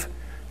responsive,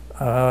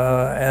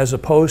 as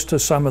opposed to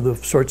some of the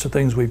sorts of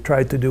things we've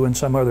tried to do in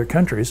some other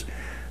countries.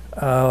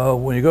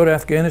 When you go to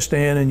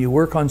Afghanistan and you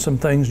work on some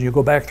things and you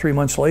go back 3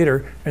 months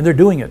later and they're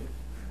doing it,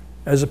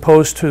 as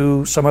opposed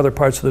to some other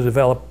parts of the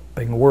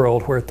developing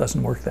world where it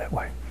doesn't work that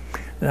way.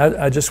 And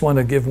I just want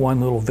to give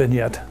one little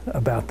vignette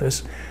about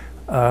this.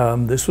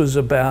 This was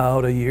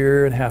about a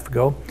year and a half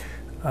ago.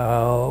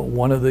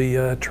 One of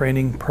the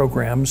training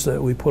programs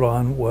that we put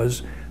on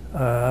was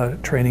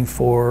training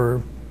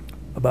for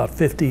about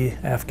 50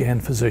 Afghan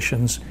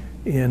physicians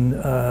in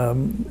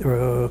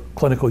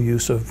clinical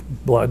use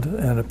of blood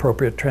and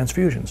appropriate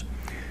transfusions.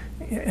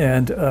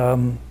 And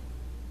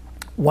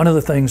one of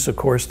the things, of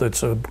course,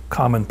 that's a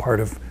common part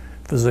of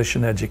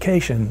physician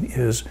education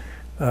is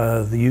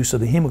the use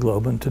of the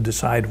hemoglobin to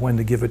decide when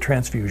to give a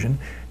transfusion.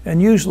 And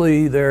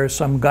usually there are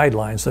some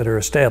guidelines that are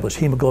established,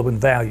 hemoglobin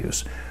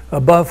values,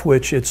 above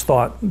which it's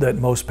thought that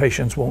most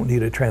patients won't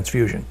need a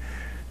transfusion.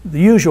 The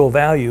usual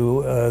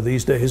value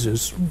these days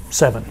is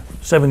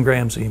 7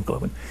 grams of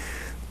hemoglobin.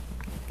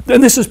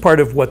 And this is part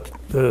of what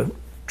the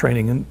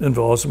training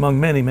involves, among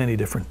many, many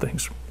different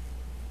things.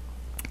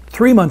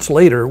 3 months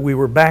later, we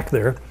were back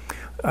there.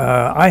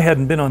 I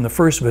hadn't been on the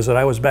first visit.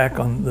 I was back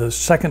on the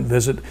second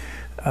visit,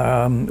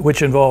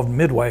 which involved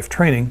midwife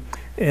training.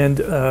 And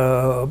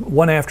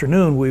one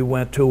afternoon, we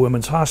went to a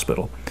women's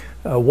hospital.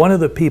 One of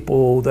the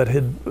people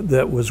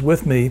that was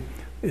with me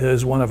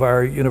is one of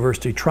our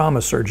university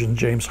trauma surgeons,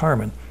 James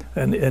Harmon.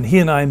 And he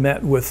and I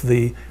met with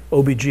the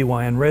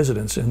OBGYN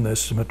residents in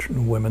this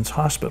women's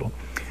hospital.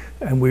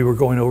 And we were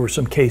going over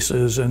some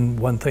cases, and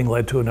one thing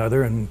led to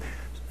another, and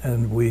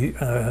we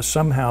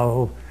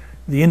somehow,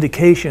 the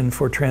indication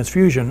for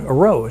transfusion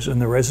arose,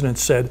 and the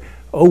residents said,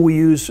 oh, we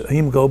use a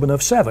hemoglobin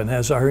of 7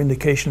 as our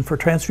indication for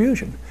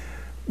transfusion.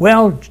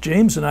 Well,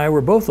 James and I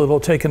were both a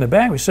little taken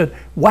aback. We said,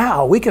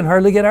 wow, we can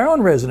hardly get our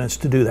own residents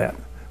to do that.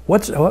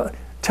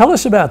 Tell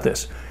us about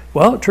this.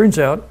 Well, it turns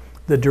out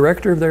the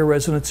director of their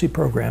residency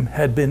program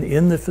had been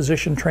in the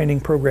physician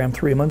training program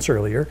 3 months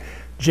earlier.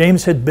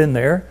 James had been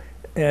there,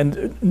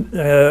 and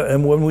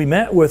when we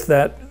met with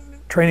that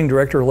training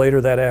director later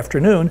that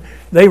afternoon,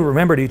 they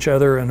remembered each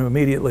other and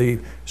immediately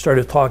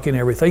started talking and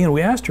everything. And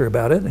we asked her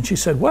about it, and she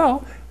said,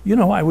 well, you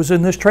know, I was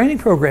in this training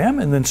program,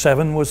 and then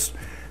 7 was,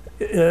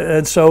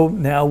 and so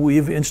now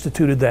we've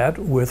instituted that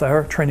with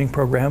our training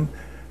program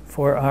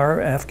for our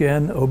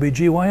Afghan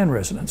OBGYN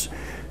residents.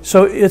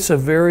 So it's a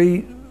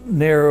very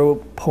narrow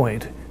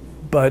point,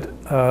 but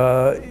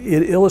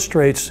it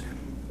illustrates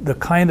the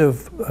kind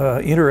of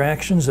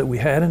interactions that we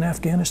had in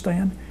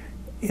Afghanistan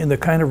and the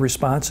kind of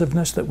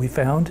responsiveness that we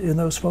found in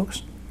those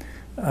folks.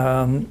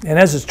 And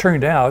as it's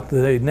turned out,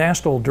 the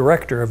national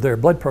director of their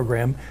blood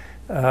program,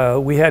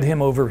 we had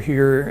him over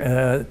here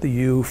at the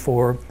U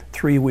for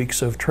 3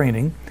 weeks of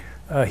training.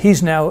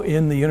 He's now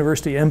in the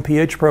university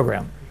MPH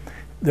program.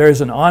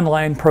 There's an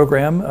online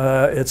program.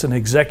 It's an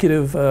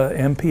executive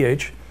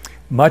MPH.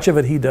 Much of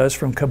it he does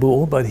from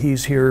Kabul, but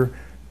he's here,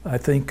 I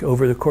think,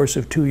 over the course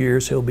of 2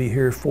 years. He'll be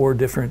here 4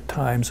 different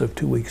times of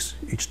 2 weeks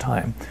each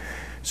time.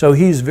 So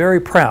he's very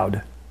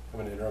proud. I'm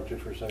going to interrupt you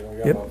for a second.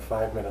 We've got about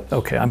 5 minutes.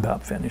 Okay, I'm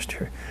about finished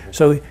here.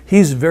 So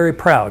he's very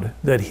proud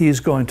that he's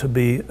going to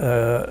be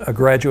a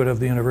graduate of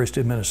the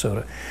University of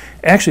Minnesota.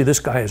 Actually, this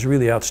guy is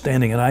really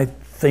outstanding, and I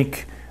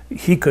think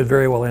he could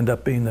very well end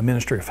up being the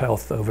Minister of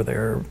Health over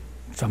there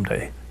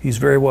someday. He's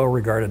very well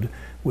regarded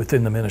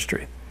within the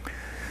ministry.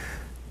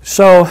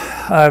 So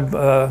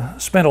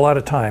I've spent a lot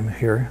of time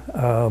here,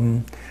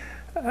 but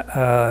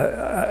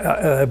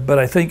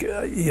I think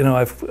you know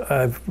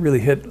I've really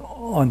hit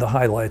on the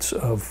highlights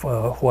of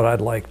what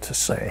I'd like to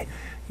say,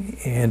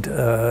 and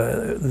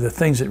the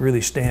things that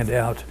really stand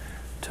out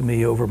to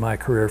me over my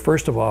career.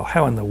 First of all,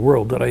 how in the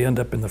world did I end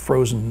up in the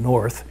frozen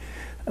north?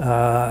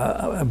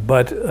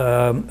 But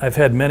I've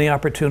had many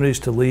opportunities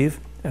to leave,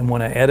 and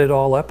when I add it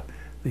all up,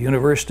 the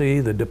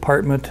university, the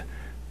department,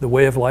 the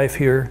way of life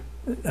here,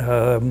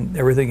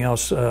 everything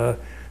else,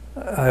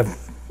 I've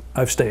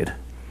stayed,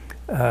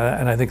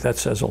 and I think that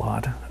says a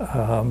lot.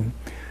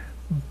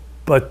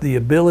 But the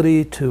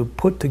ability to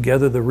put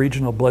together the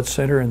regional blood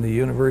center and the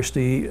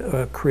university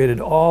created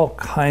all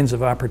kinds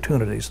of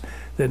opportunities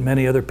that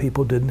many other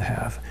people didn't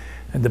have.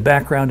 And the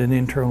background in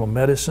internal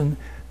medicine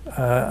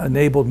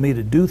enabled me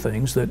to do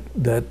things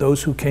that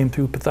those who came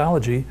through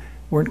pathology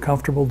weren't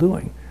comfortable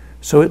doing.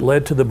 So it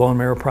led to the bone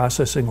marrow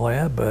processing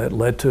lab. It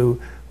led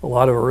to a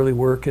lot of early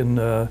work in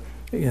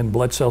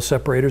blood cell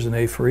separators and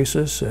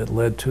apheresis. It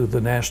led to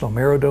the National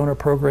Marrow Donor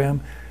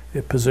Program.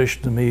 It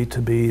positioned me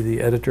to be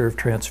the editor of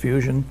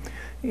Transfusion.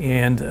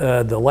 And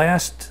the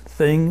last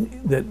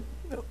thing that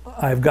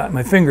I've got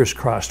my fingers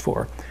crossed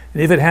for,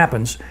 and if it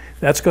happens,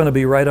 that's going to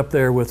be right up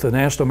there with the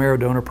National Marrow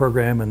Donor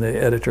Program and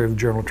the editor of the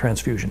Journal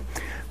Transfusion.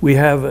 We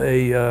have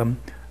a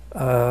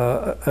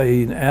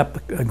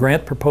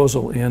grant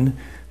proposal in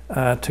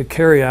to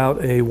carry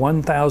out a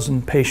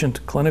 1,000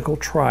 patient clinical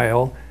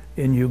trial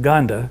in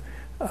Uganda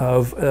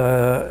of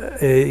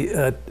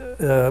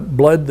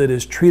blood that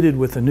is treated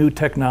with a new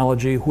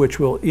technology which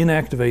will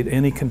inactivate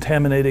any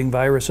contaminating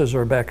viruses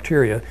or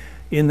bacteria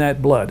in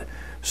that blood.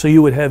 So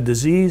you would have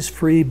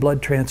disease-free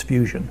blood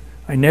transfusion.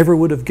 I never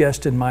would have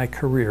guessed in my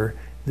career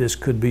this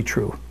could be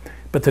true.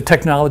 But the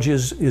technology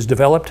is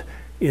developed.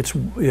 It's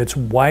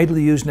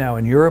widely used now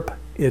in Europe.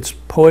 It's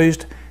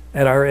poised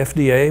at our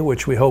FDA,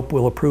 which we hope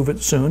will approve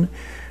it soon.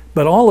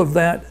 But all of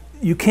that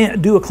you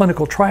can't do a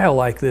clinical trial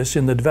like this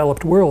in the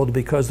developed world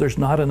because there's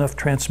not enough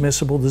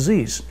transmissible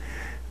disease.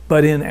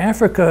 But in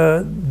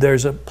Africa,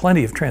 there's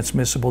plenty of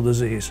transmissible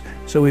disease.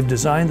 So we've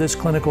designed this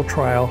clinical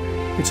trial.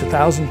 It's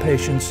 1,000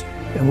 patients,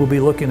 and we'll be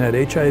looking at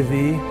HIV,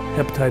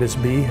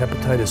 hepatitis B,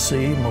 hepatitis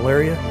C,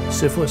 malaria,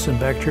 syphilis, and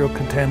bacterial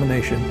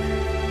contamination.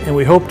 And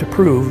we hope to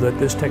prove that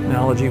this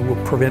technology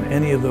will prevent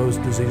any of those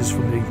diseases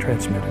from being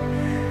transmitted.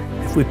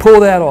 If we pull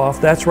that off,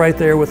 that's right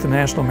there with the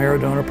National Marrow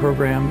Donor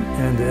Program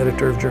and the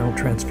editor of Journal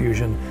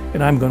Transfusion,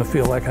 and I'm going to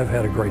feel like I've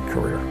had a great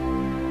career.